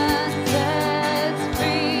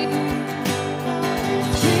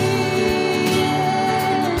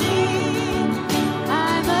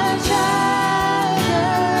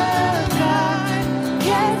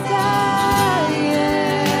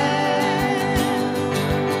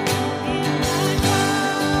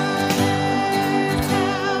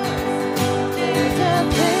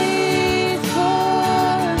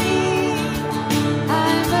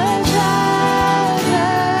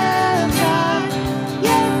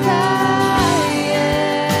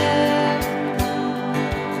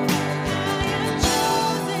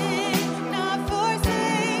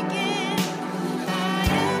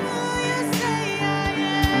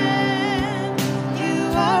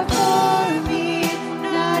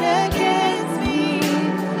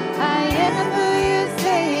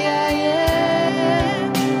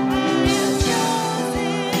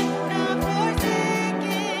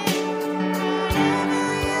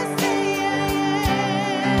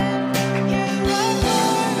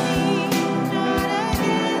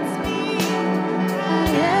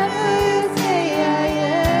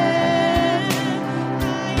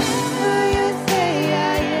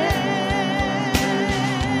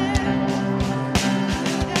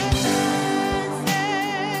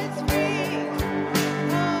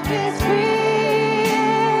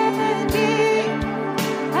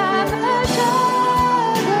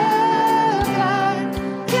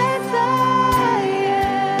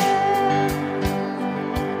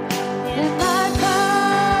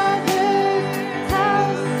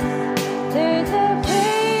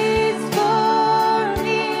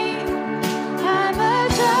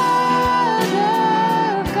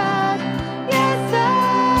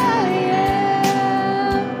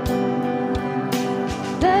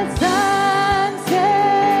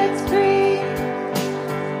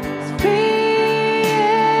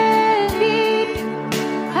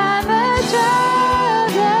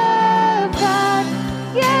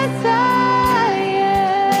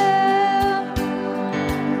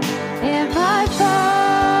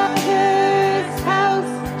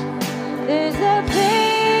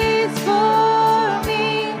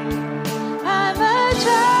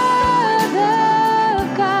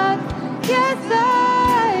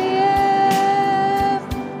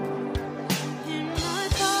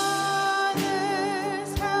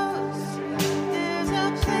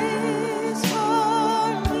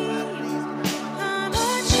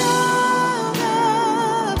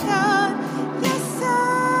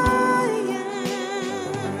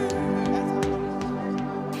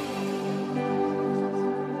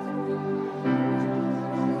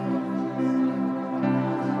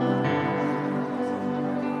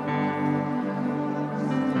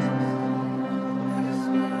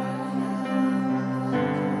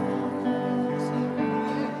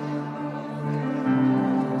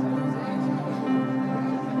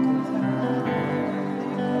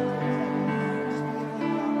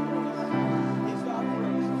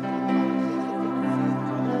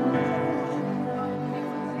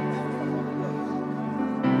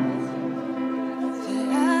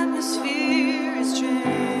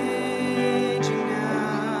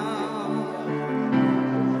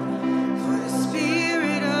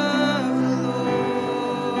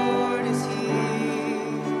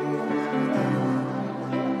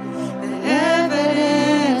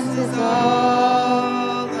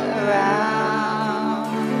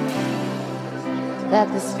that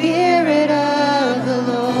the Spirit of the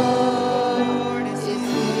Lord is here.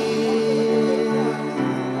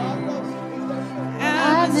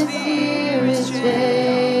 Atmosphere is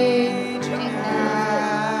changing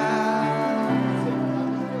now,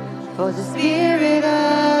 for the Spirit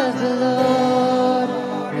of the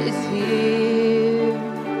Lord is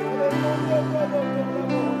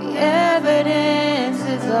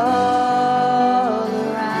floods all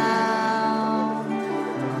around.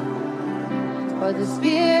 For the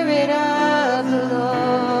Spirit of the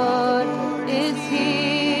Lord is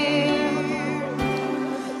here.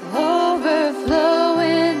 Overflow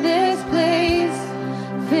in this place.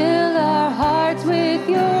 Fill our hearts with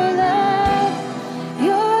your love.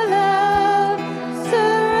 Your love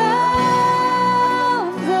surrounds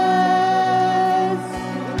us.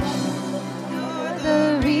 You're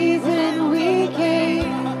the reason we came.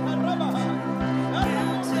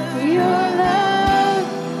 Your love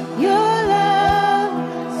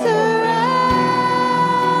surrounds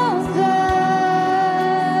us.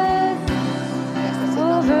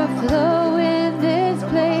 Overflow in this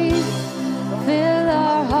place. Fill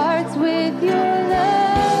our hearts with your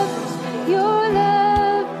love. Your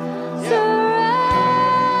love surrounds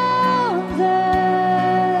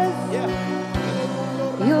us.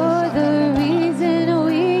 You're the reason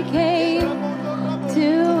we came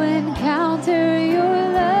to encounter your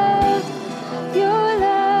love. Your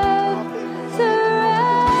love surrounds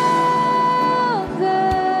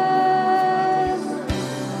us.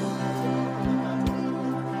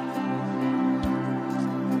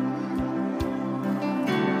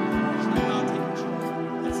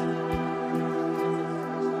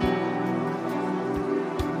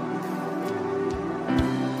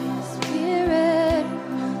 Spirit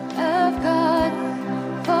of God,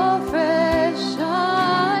 fall fresh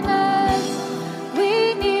on us.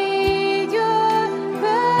 We need your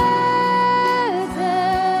presence.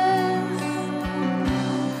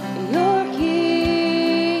 Your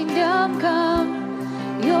kingdom come,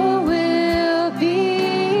 your will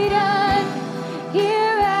be done,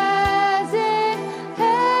 here as in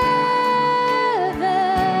heaven.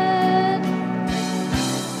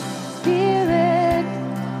 Spirit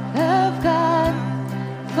of God,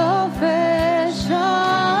 fall fresh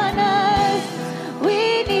on us.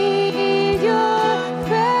 We need your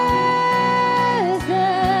presence.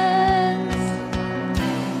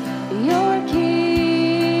 Your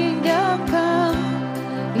kingdom come,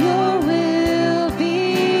 your will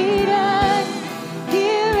be done,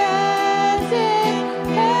 here as in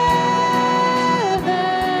heaven.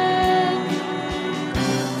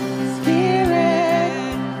 Spirit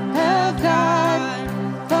of God,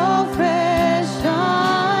 fall fresh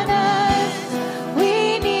on us.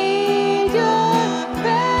 We need your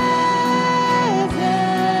presence.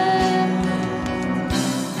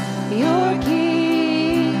 Your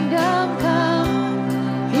kingdom come,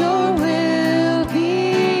 your will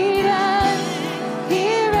be done,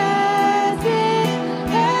 here as in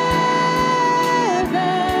heaven.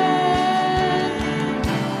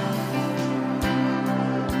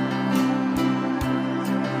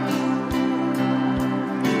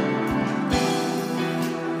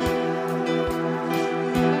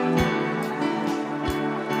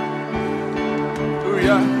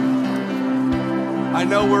 Hallelujah. I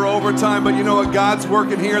know we're over time, but you know what? God's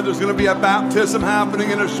working here. There's going to be a baptism happening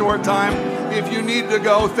in a short time. If you need to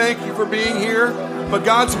go, thank you for being here. But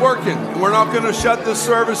God's working. We're not going to shut this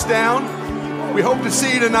service down. We hope to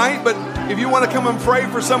see you tonight, but if you want to come and pray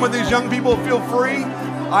for some of these young people, feel free.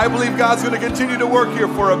 I believe God's going to continue to work here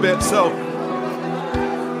for a bit. So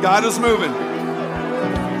God is moving.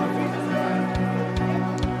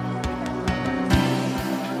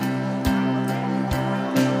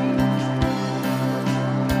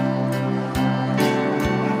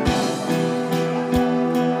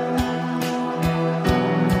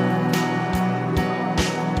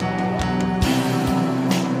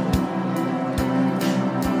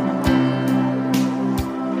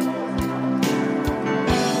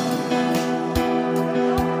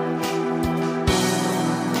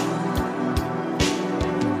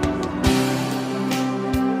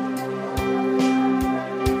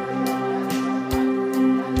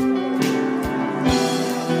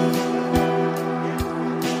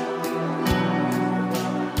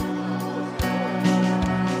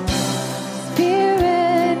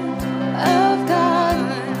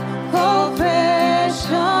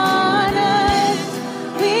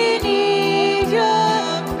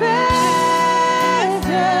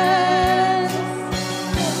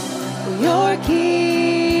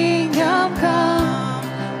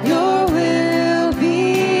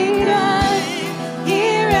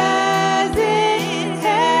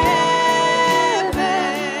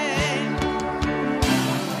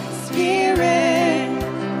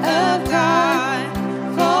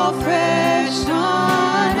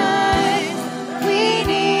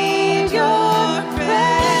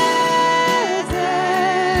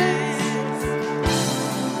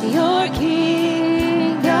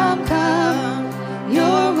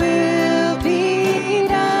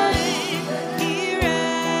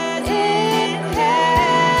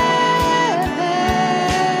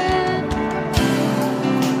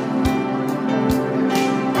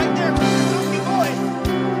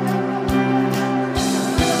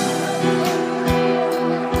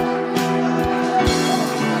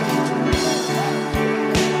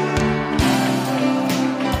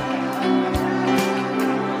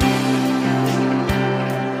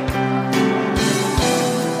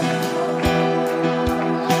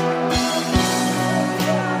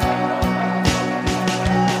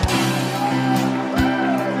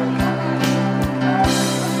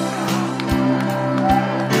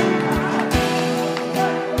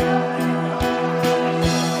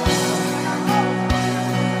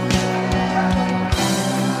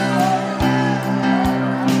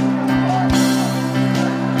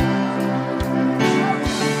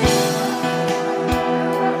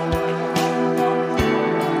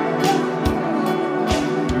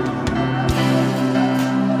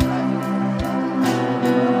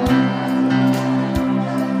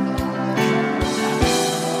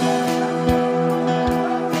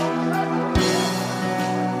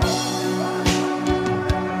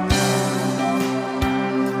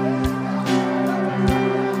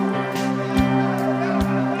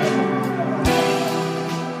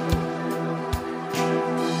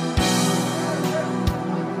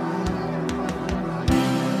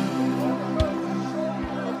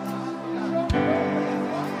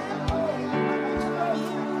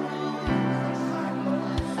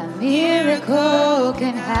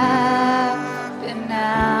 happen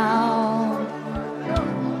now.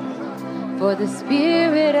 For the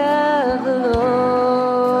Spirit of the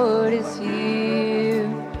Lord is here.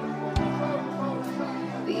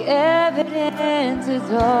 The evidence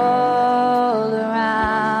is all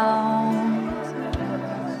around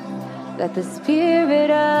that the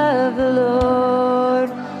Spirit of the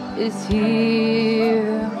Lord is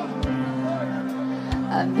here.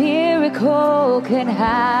 A miracle can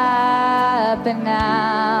happen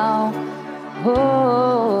now.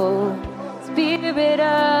 Oh, Spirit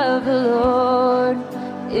of the Lord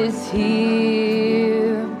is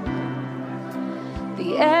here.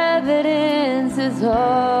 The evidence is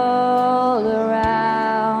all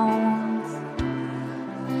around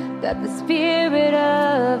that the Spirit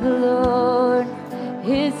of the Lord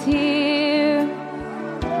is here.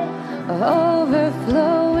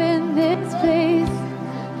 Overflow in this place.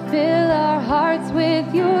 Fill our hearts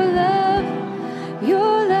with your love.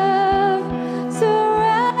 Your love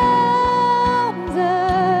surrounds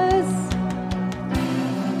us.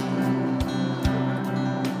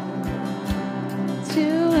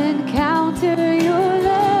 To encounter your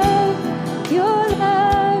love. Your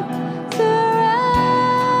love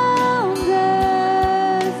surrounds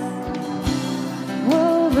us.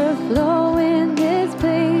 Overflow in this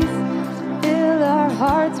place. Fill our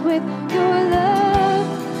hearts with your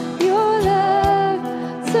love. Your love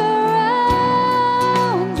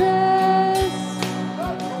surrounds us.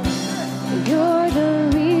 You're the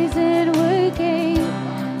reason we came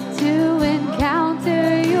to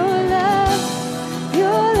encounter your love.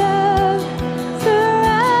 Your love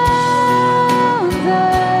surrounds us.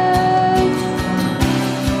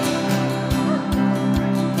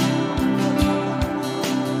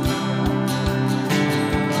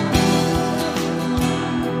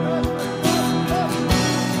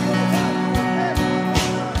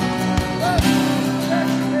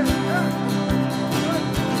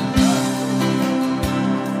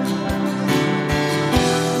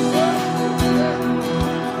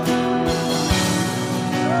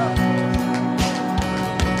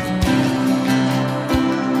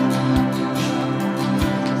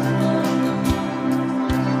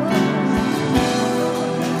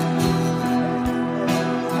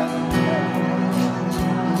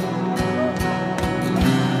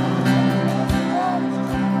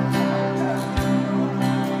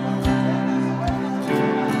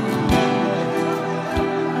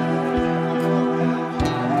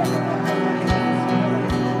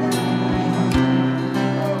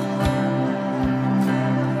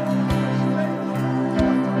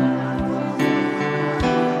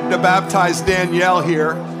 To baptize Danielle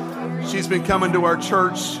here. She's been coming to our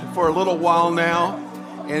church for a little while now,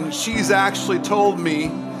 and she's actually told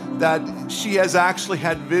me that she has actually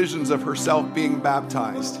had visions of herself being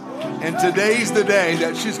baptized. And today's the day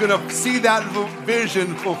that she's going to see that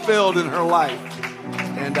vision fulfilled in her life.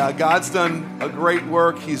 And God's done a great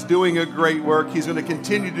work. He's doing a great work. He's going to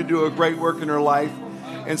continue to do a great work in her life.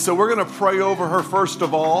 And so we're going to pray over her first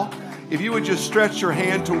of all. If you would just stretch your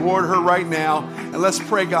hand toward her right now, and let's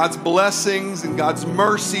pray God's blessings and God's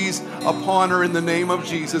mercies upon her in the name of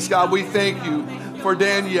Jesus. God, we thank you for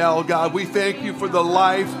Danielle. God, we thank you for the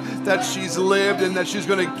life that she's lived and that she's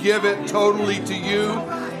going to give it totally to you.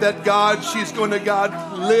 That, God, she's going to,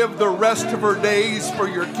 God, live the rest of her days for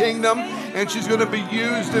your kingdom, and she's going to be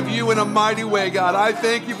used of you in a mighty way, God. I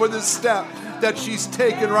thank you for this step that she's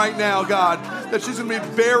taken right now, God, that she's going to be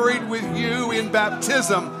buried with you in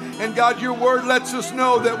baptism. And God, your word lets us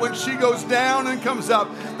know that when she goes down and comes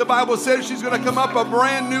up, the Bible says she's going to come up a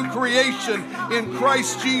brand new creation in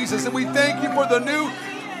Christ Jesus. And we thank you for the new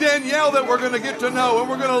Danielle that we're going to get to know and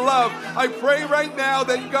we're going to love. I pray right now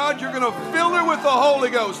that, God, you're going to fill her with the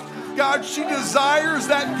Holy Ghost. God, she desires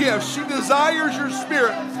that gift. She desires your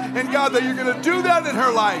spirit. And God, that you're going to do that in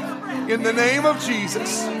her life. In the name of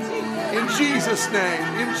Jesus. In Jesus' name.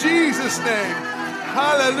 In Jesus' name.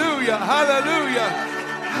 Hallelujah. Hallelujah.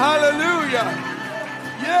 Hallelujah.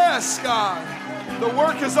 Yes, God. The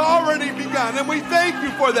work has already begun, and we thank you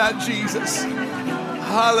for that, Jesus.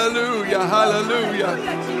 Hallelujah. Hallelujah.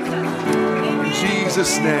 In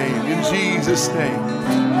Jesus' name. In Jesus' name.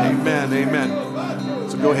 Amen. Amen.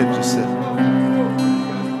 So go ahead and just sit.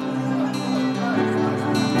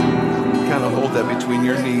 Kind of hold that between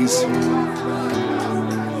your knees.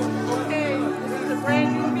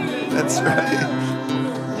 That's right.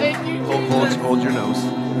 Hold your nose.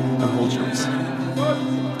 And hold yours.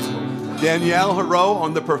 Danielle Haro,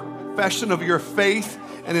 on the profession of your faith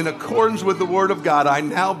and in accordance with the word of God, I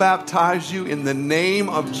now baptize you in the name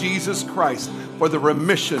of Jesus Christ for the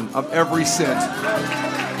remission of every sin.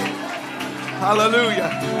 Hallelujah.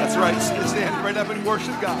 That's right. Stand right up and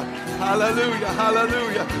worship God. Hallelujah.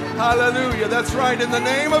 Hallelujah. Hallelujah. That's right. In the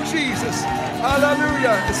name of Jesus.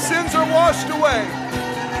 Hallelujah. The sins are washed away.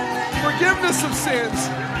 Forgiveness of sins.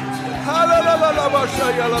 Hallelujah.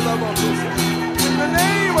 In the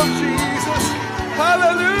name of Jesus.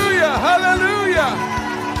 Hallelujah. Hallelujah.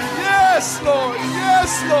 Yes, Lord.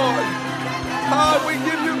 Yes, Lord. God, we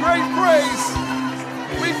give you great praise.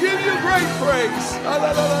 We give you great praise.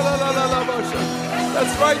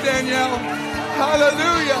 That's right, Danielle.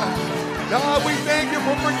 Hallelujah. God, we thank you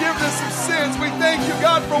for forgiveness of sins. We thank you,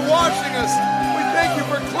 God, for washing us. We thank you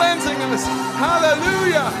for cleansing us.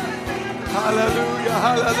 Hallelujah. Hallelujah.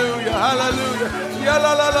 Hallelujah. Hallelujah.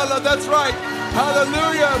 That's right.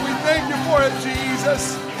 Hallelujah. We thank you for it,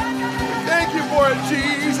 Jesus. We thank you for it,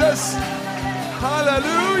 Jesus.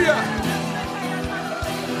 Hallelujah.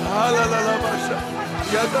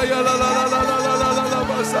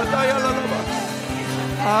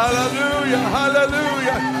 Hallelujah.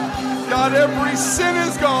 Hallelujah. God, every sin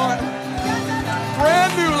is gone.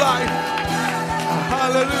 Brand new life.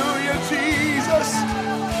 Hallelujah, Jesus.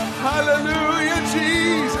 Hallelujah,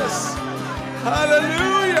 Jesus.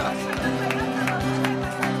 Hallelujah.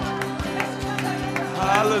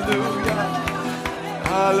 Hallelujah.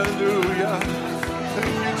 Hallelujah.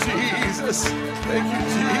 Thank you, Jesus. Thank you,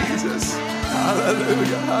 Jesus.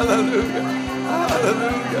 Hallelujah. Hallelujah.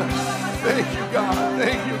 Hallelujah. Thank you, God.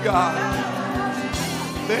 Thank you, God.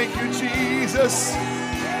 Thank you, Jesus.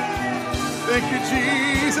 Thank you,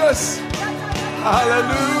 Jesus.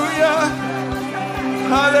 Hallelujah.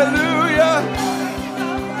 Hallelujah.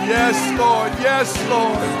 Yes, Lord. Yes,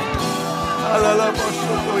 Lord.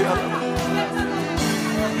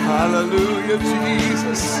 Hallelujah,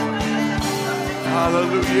 Jesus.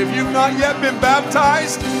 Hallelujah. If you've not yet been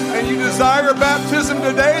baptized and you desire baptism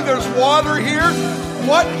today, there's water here.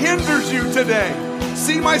 What hinders you today?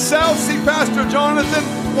 See myself, see Pastor Jonathan,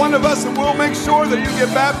 one of us, and we'll make sure that you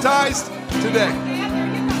get baptized today.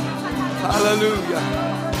 Hallelujah.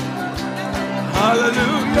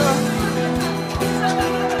 Hallelujah.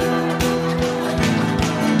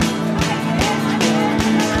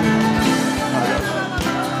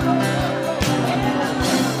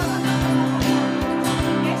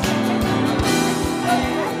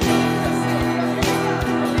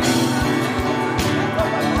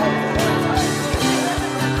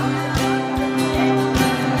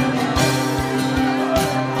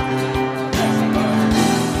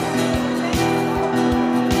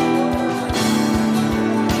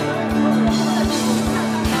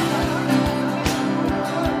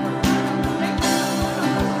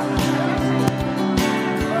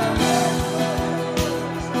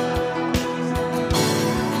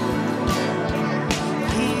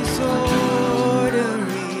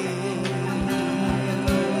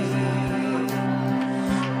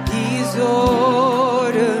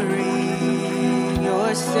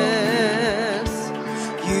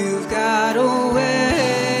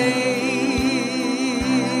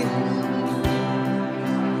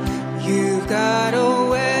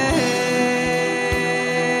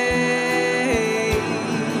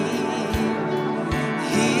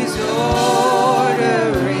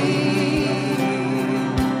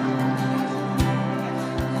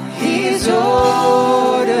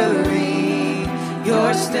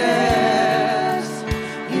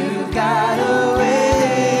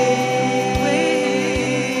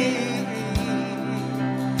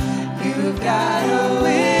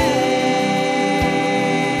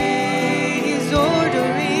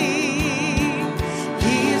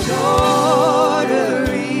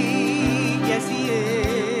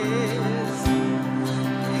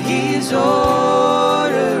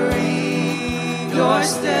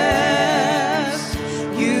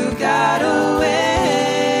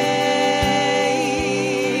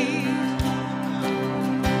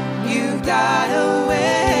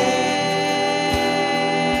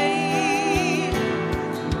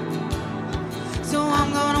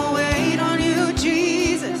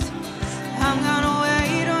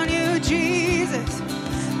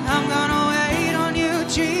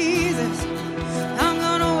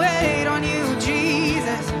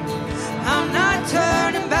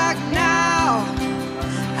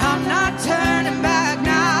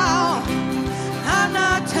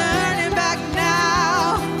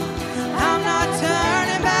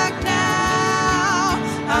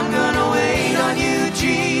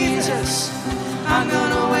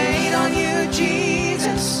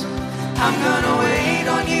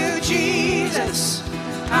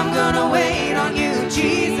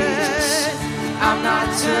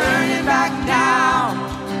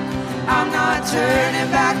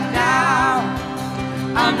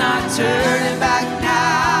 I'm not turning back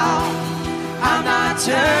now. I'm not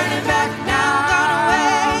turning back now.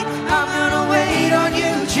 I'm gonna wait on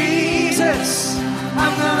you, Jesus.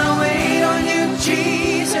 I'm gonna wait on you,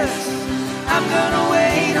 Jesus. I'm gonna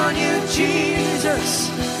wait on you,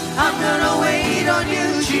 Jesus. I'm gonna wait on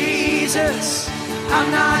you, Jesus.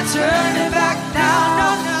 I'm not turning back now, no,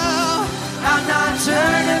 no. I'm not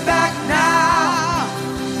turning back now.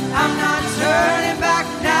 I'm not turning back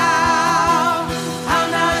now.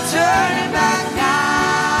 I'm not turning back now.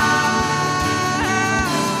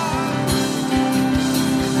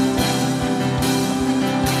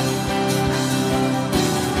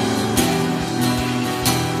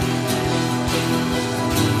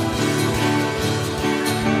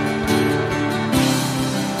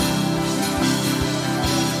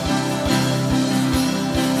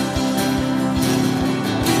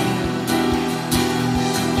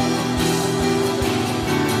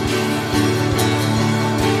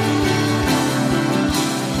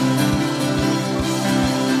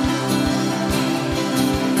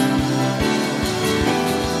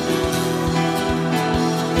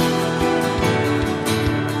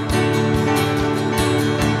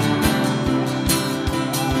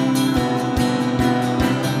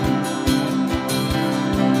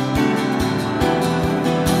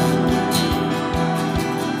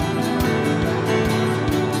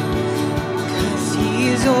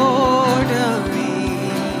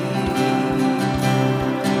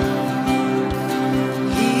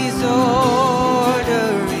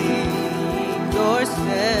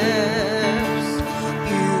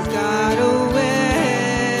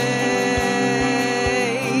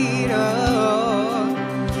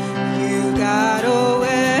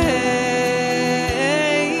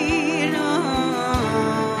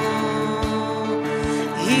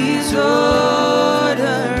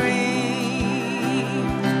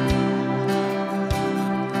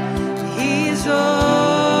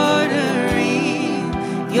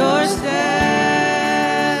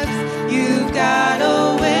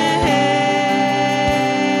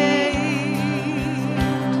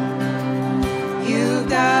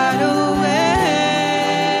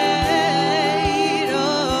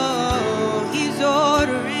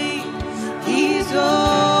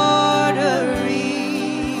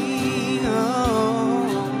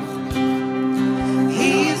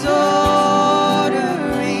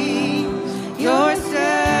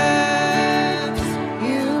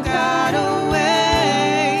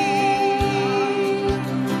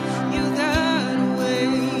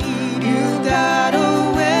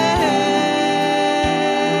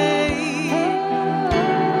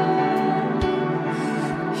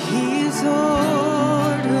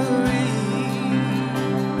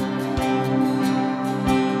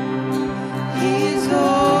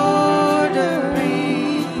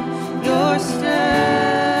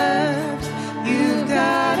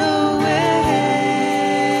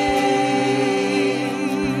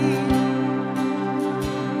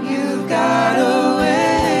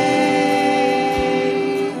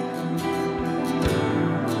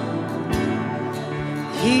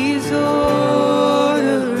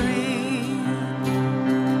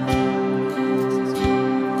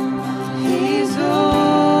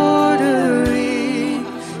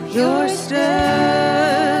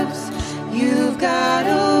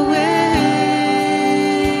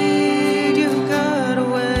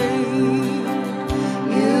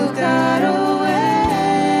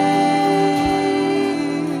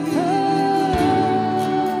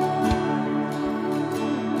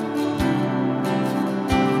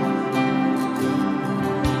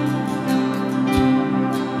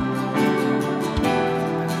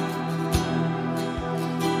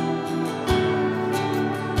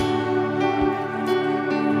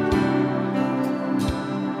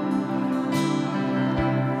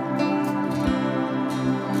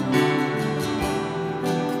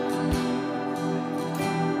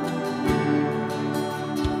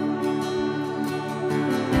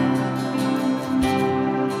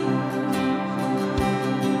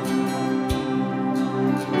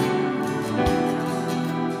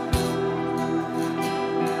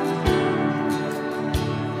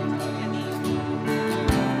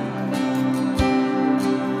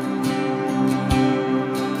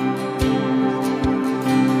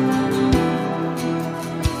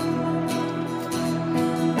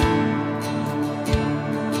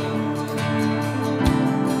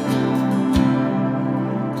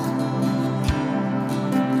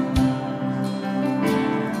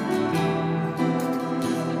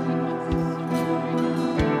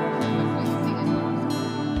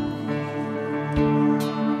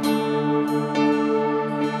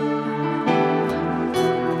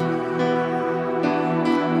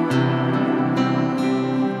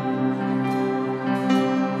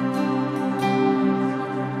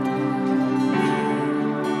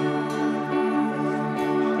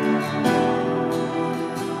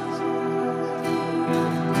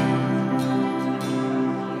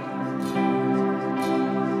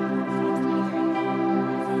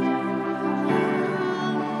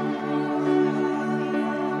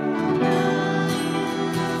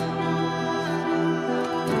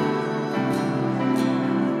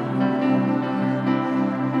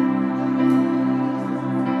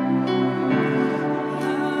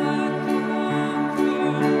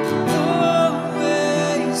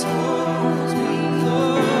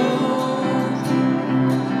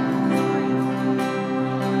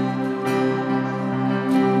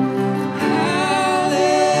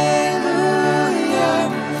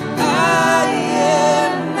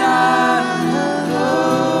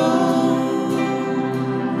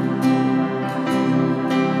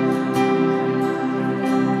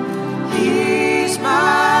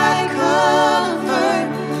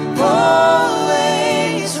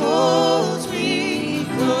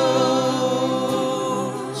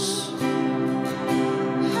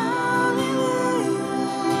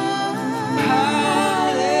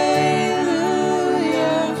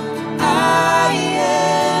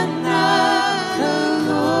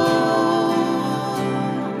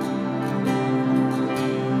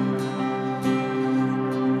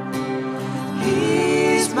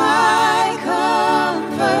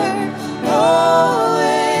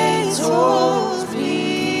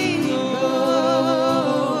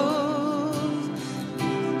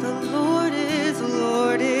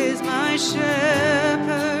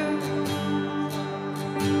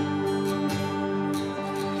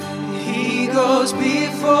 goes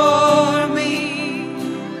before me,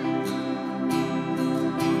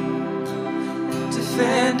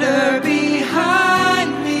 defender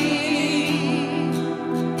behind me.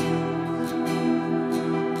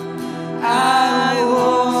 I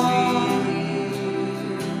won't fear.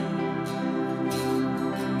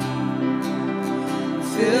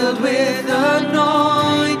 Filled with anointing,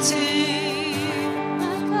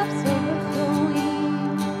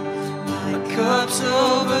 my cup's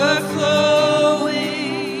overflowing.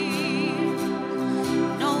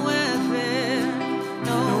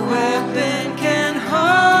 No weapon can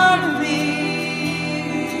harm me.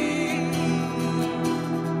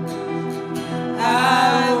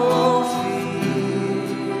 I won't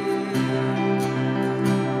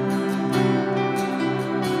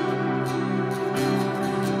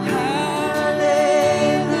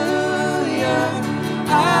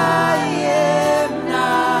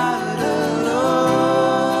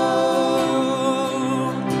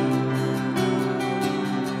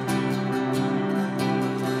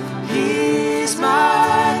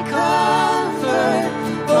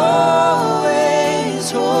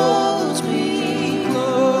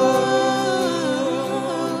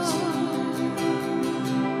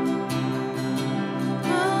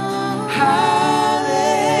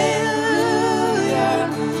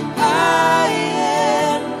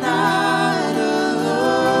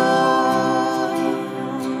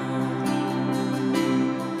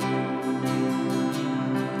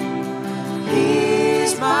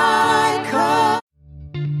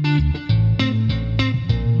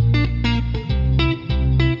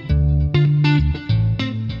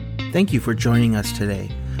Thank you for joining us today.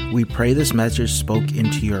 We pray this message spoke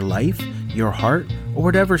into your life, your heart, or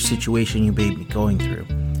whatever situation you may be going through.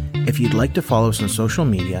 If you'd like to follow us on social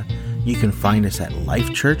media, you can find us at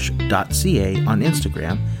lifechurch.ca on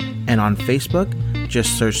Instagram, and on Facebook,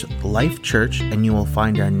 just search Life Church and you will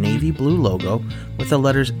find our navy blue logo with the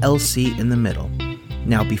letters LC in the middle.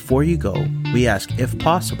 Now, before you go, we ask, if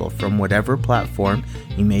possible, from whatever platform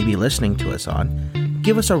you may be listening to us on,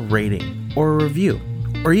 give us a rating or a review,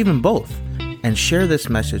 or even both, and share this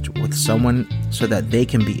message with someone so that they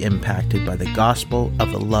can be impacted by the gospel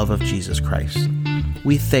of the love of Jesus Christ.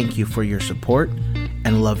 We thank you for your support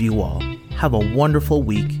and love you all. Have a wonderful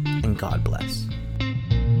week, and God bless.